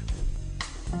Facebook.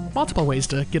 Multiple ways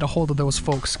to get a hold of those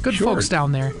folks. Good folks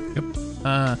down there. Yep.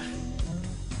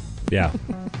 Yeah.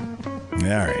 All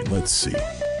right, let's see.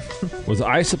 Was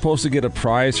I supposed to get a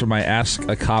prize for my Ask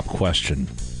a Cop question?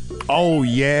 Oh,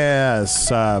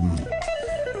 yes.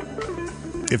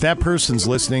 If that person's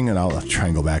listening, and I'll try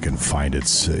and go back and find it,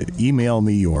 email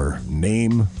me your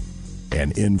name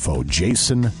and info,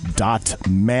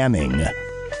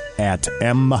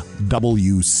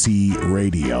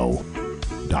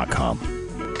 jason.manning@mwcradio.com.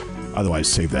 Otherwise,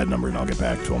 save that number and I'll get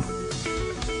back to him.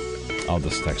 I'll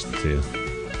just text it to you.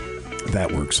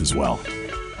 That works as well.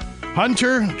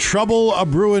 Hunter, trouble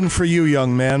a-brewing for you,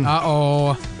 young man.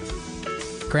 Uh-oh.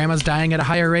 Grandma's dying at a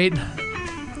higher rate.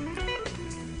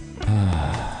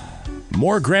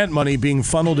 More grant money being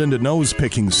funneled into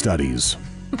nose-picking studies.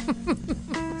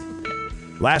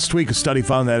 Last week, a study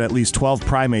found that at least 12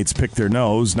 primates picked their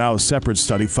nose. Now, a separate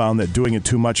study found that doing it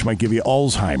too much might give you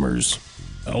Alzheimer's.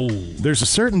 Oh. There's a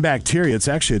certain bacteria, it's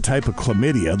actually a type of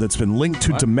chlamydia, that's been linked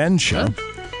to dementia,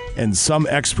 and some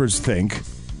experts think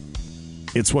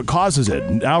it's what causes it.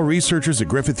 Now, researchers at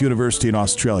Griffith University in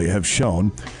Australia have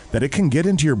shown that it can get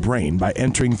into your brain by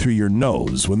entering through your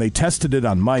nose. When they tested it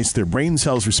on mice, their brain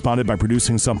cells responded by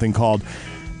producing something called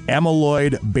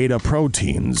amyloid beta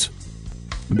proteins.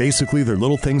 Basically, they're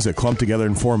little things that clump together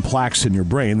and form plaques in your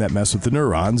brain that mess with the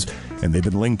neurons, and they've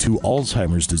been linked to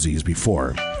Alzheimer's disease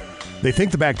before. They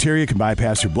think the bacteria can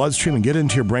bypass your bloodstream and get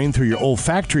into your brain through your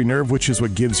olfactory nerve, which is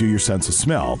what gives you your sense of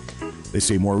smell. They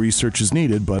say more research is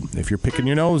needed, but if you're picking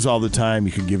your nose all the time,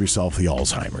 you could give yourself the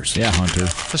Alzheimer's. Yeah, Hunter.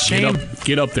 It's a shame.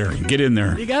 Get up there and get in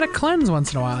there. You gotta cleanse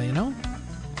once in a while, you know?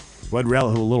 What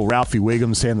little Ralphie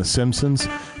Wiggum say in The Simpsons?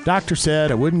 Doctor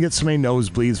said I wouldn't get so many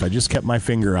nosebleeds if I just kept my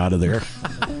finger out of there.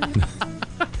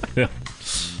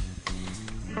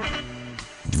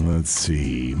 Let's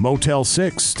see. Motel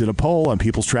 6 did a poll on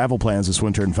people's travel plans this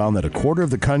winter and found that a quarter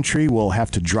of the country will have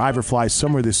to drive or fly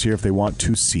somewhere this year if they want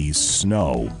to see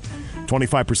snow.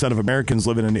 25% of Americans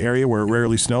live in an area where it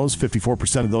rarely snows.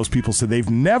 54% of those people said they've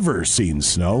never seen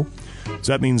snow.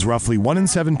 So that means roughly 1 in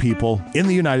 7 people in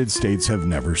the United States have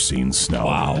never seen snow.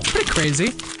 Wow. That's pretty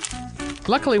crazy.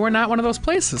 Luckily, we're not one of those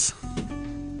places.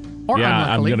 Or yeah,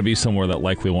 unluckily. I'm going to be somewhere that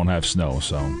likely won't have snow,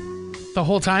 so. The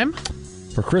whole time?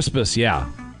 For Christmas, yeah.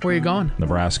 Where are you going?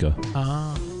 Nebraska.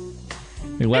 Oh.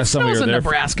 Last time we were in there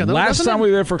Nebraska, though, last doesn't time it? we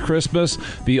were there for Christmas,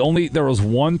 there was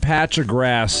one patch of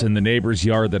grass in the neighbor's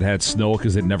yard that had snow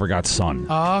because it never got sun.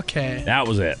 Okay. That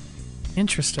was it.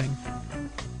 Interesting.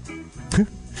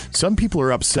 Some people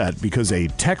are upset because a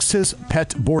Texas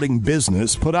pet boarding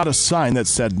business put out a sign that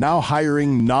said, "Now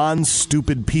hiring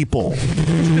non-stupid people."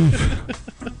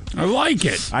 I like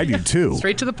it. I do too.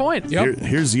 Straight to the point.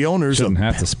 Here's the owners Shouldn't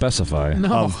have to specify.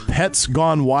 of Pets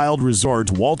Gone Wild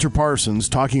Resort, Walter Parsons,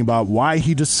 talking about why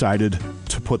he decided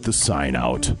to put the sign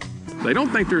out. They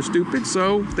don't think they're stupid,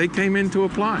 so they came in to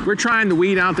apply. We're trying to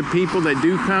weed out the people that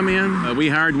do come in. We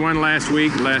hired one last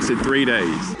week, lasted 3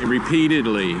 days. And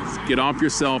repeatedly, get off your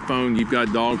cell phone, you've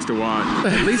got dogs to watch.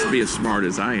 At least be as smart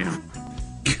as I am.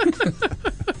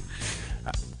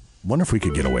 Wonder if we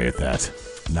could get away with that.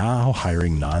 Now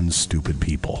hiring non-stupid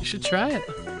people. You should try it.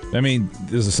 I mean,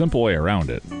 there's a simple way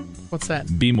around it. What's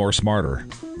that? Be more smarter.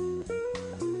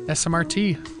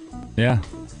 SMRT. Yeah.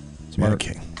 Smart.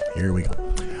 Okay, here we go.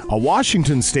 A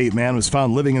Washington state man was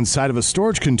found living inside of a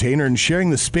storage container and sharing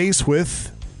the space with...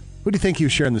 Who do you think he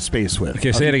was sharing the space with?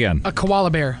 Okay, say it again. A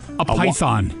koala bear. A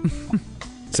python.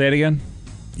 Say it again.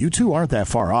 You two aren't that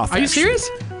far off, Are you serious?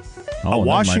 Oh, a never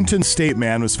Washington state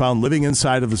man was found living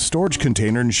inside of a storage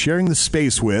container and sharing the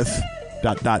space with...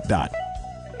 A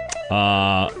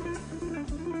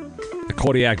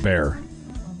Kodiak bear.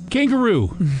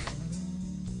 Kangaroo.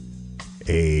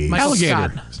 A Michael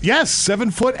alligator. Scott. Yes,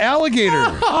 7-foot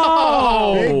alligator.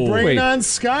 Oh, Big brain wait. on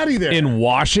Scotty there. In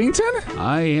Washington?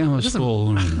 I am a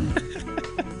school.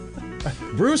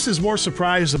 Bruce is more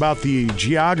surprised about the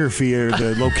geography or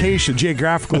the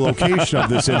geographical location of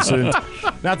this incident,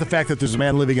 not the fact that there's a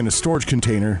man living in a storage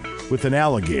container with an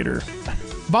alligator.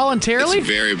 Voluntarily? It's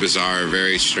very bizarre,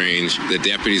 very strange. The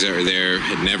deputies that were there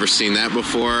had never seen that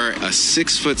before. A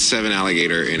 6'7"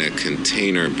 alligator in a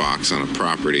container box on a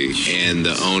property, and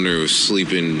the owner was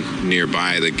sleeping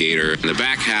nearby the gator. And the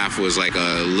back half was like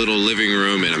a little living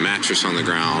room and a mattress on the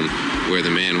ground where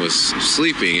the man was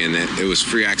sleeping, and it was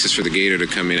free access for the gator to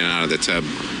come in and out of the tub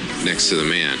next to the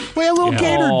man. Wait, a little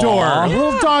gator door, a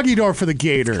little doggy door for the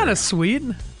gator. Kind of sweet.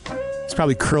 It's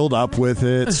probably curled up with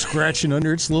it, scratching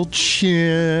under its little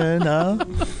chin.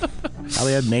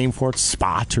 Probably had a name for it,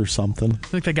 Spot or something. I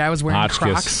think the guy was wearing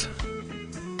Crocs.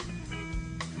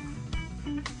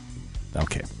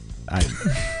 Okay,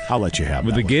 I'll let you have it.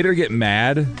 Would the gator get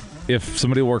mad if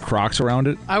somebody wore Crocs around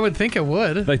it? I would think it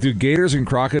would. Like, do gators and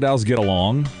crocodiles get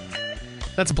along?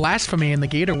 That's blasphemy in the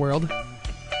gator world.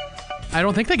 I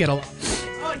don't think they get along.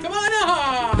 Oh, come on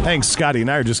now! Thanks, Scotty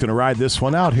and I are just going to ride this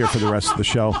one out here for the rest of the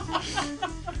show.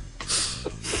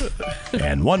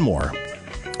 And one more.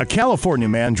 A California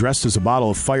man dressed as a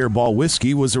bottle of Fireball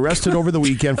whiskey was arrested over the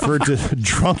weekend for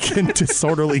drunken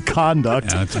disorderly conduct.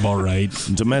 Yeah, that's about right.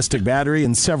 Domestic battery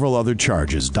and several other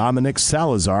charges. Dominic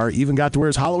Salazar even got to wear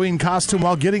his Halloween costume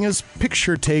while getting his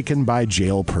picture taken by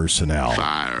jail personnel.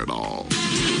 Fireball.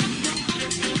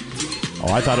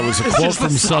 Oh, I thought it was a quote from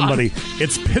somebody.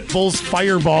 It's Pitbull's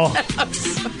Fireball.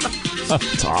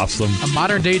 That's awesome. A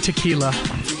modern-day tequila.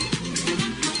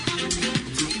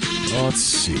 Let's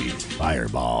see.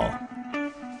 Fireball.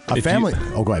 Family.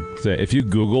 Oh, go ahead. If you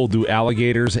Google, do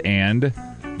alligators and,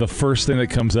 the first thing that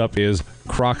comes up is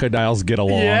crocodiles get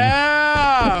along.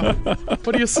 Yeah!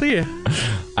 What do you see?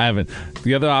 I haven't.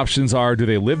 The other options are, do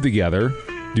they live together?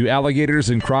 Do alligators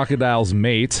and crocodiles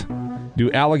mate?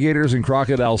 Do alligators and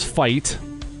crocodiles fight?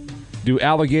 Do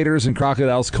alligators and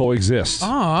crocodiles coexist?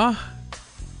 Aw.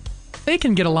 They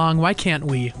can get along. Why can't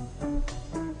we?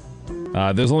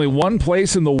 There's only one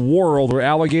place in the world where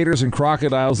alligators and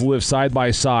crocodiles live side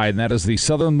by side, and that is the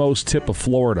southernmost tip of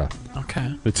Florida.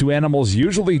 Okay. The two animals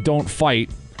usually don't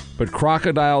fight, but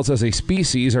crocodiles as a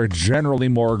species are generally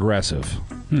more aggressive.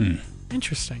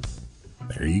 Interesting.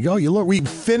 There you go. We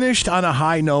finished on a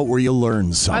high note where you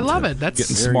learned something. I love it. That's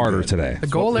getting smarter today. The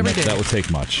goal every day. That would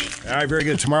take much. All right, very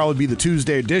good. Tomorrow would be the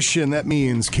Tuesday edition. That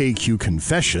means KQ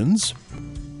Confessions.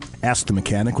 Ask the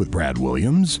Mechanic with Brad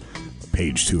Williams.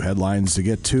 Page 2 headlines to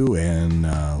get to, and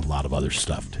a lot of other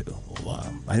stuff, too.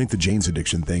 I think the Jane's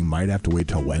Addiction thing might have to wait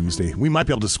till Wednesday. We might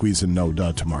be able to squeeze in No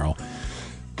Duh tomorrow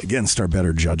against our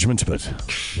better judgment, but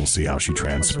we'll see how she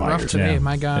transpires. Rough today,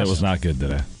 my gosh. It was not good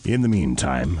today. In the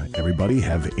meantime, everybody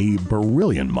have a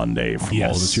brilliant Monday from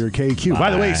all of us here at KQ.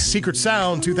 By the way, Secret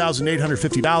Sound,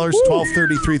 $2,850,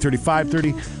 $12.30,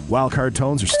 $335.30. Wildcard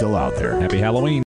tones are still out there. Happy Halloween.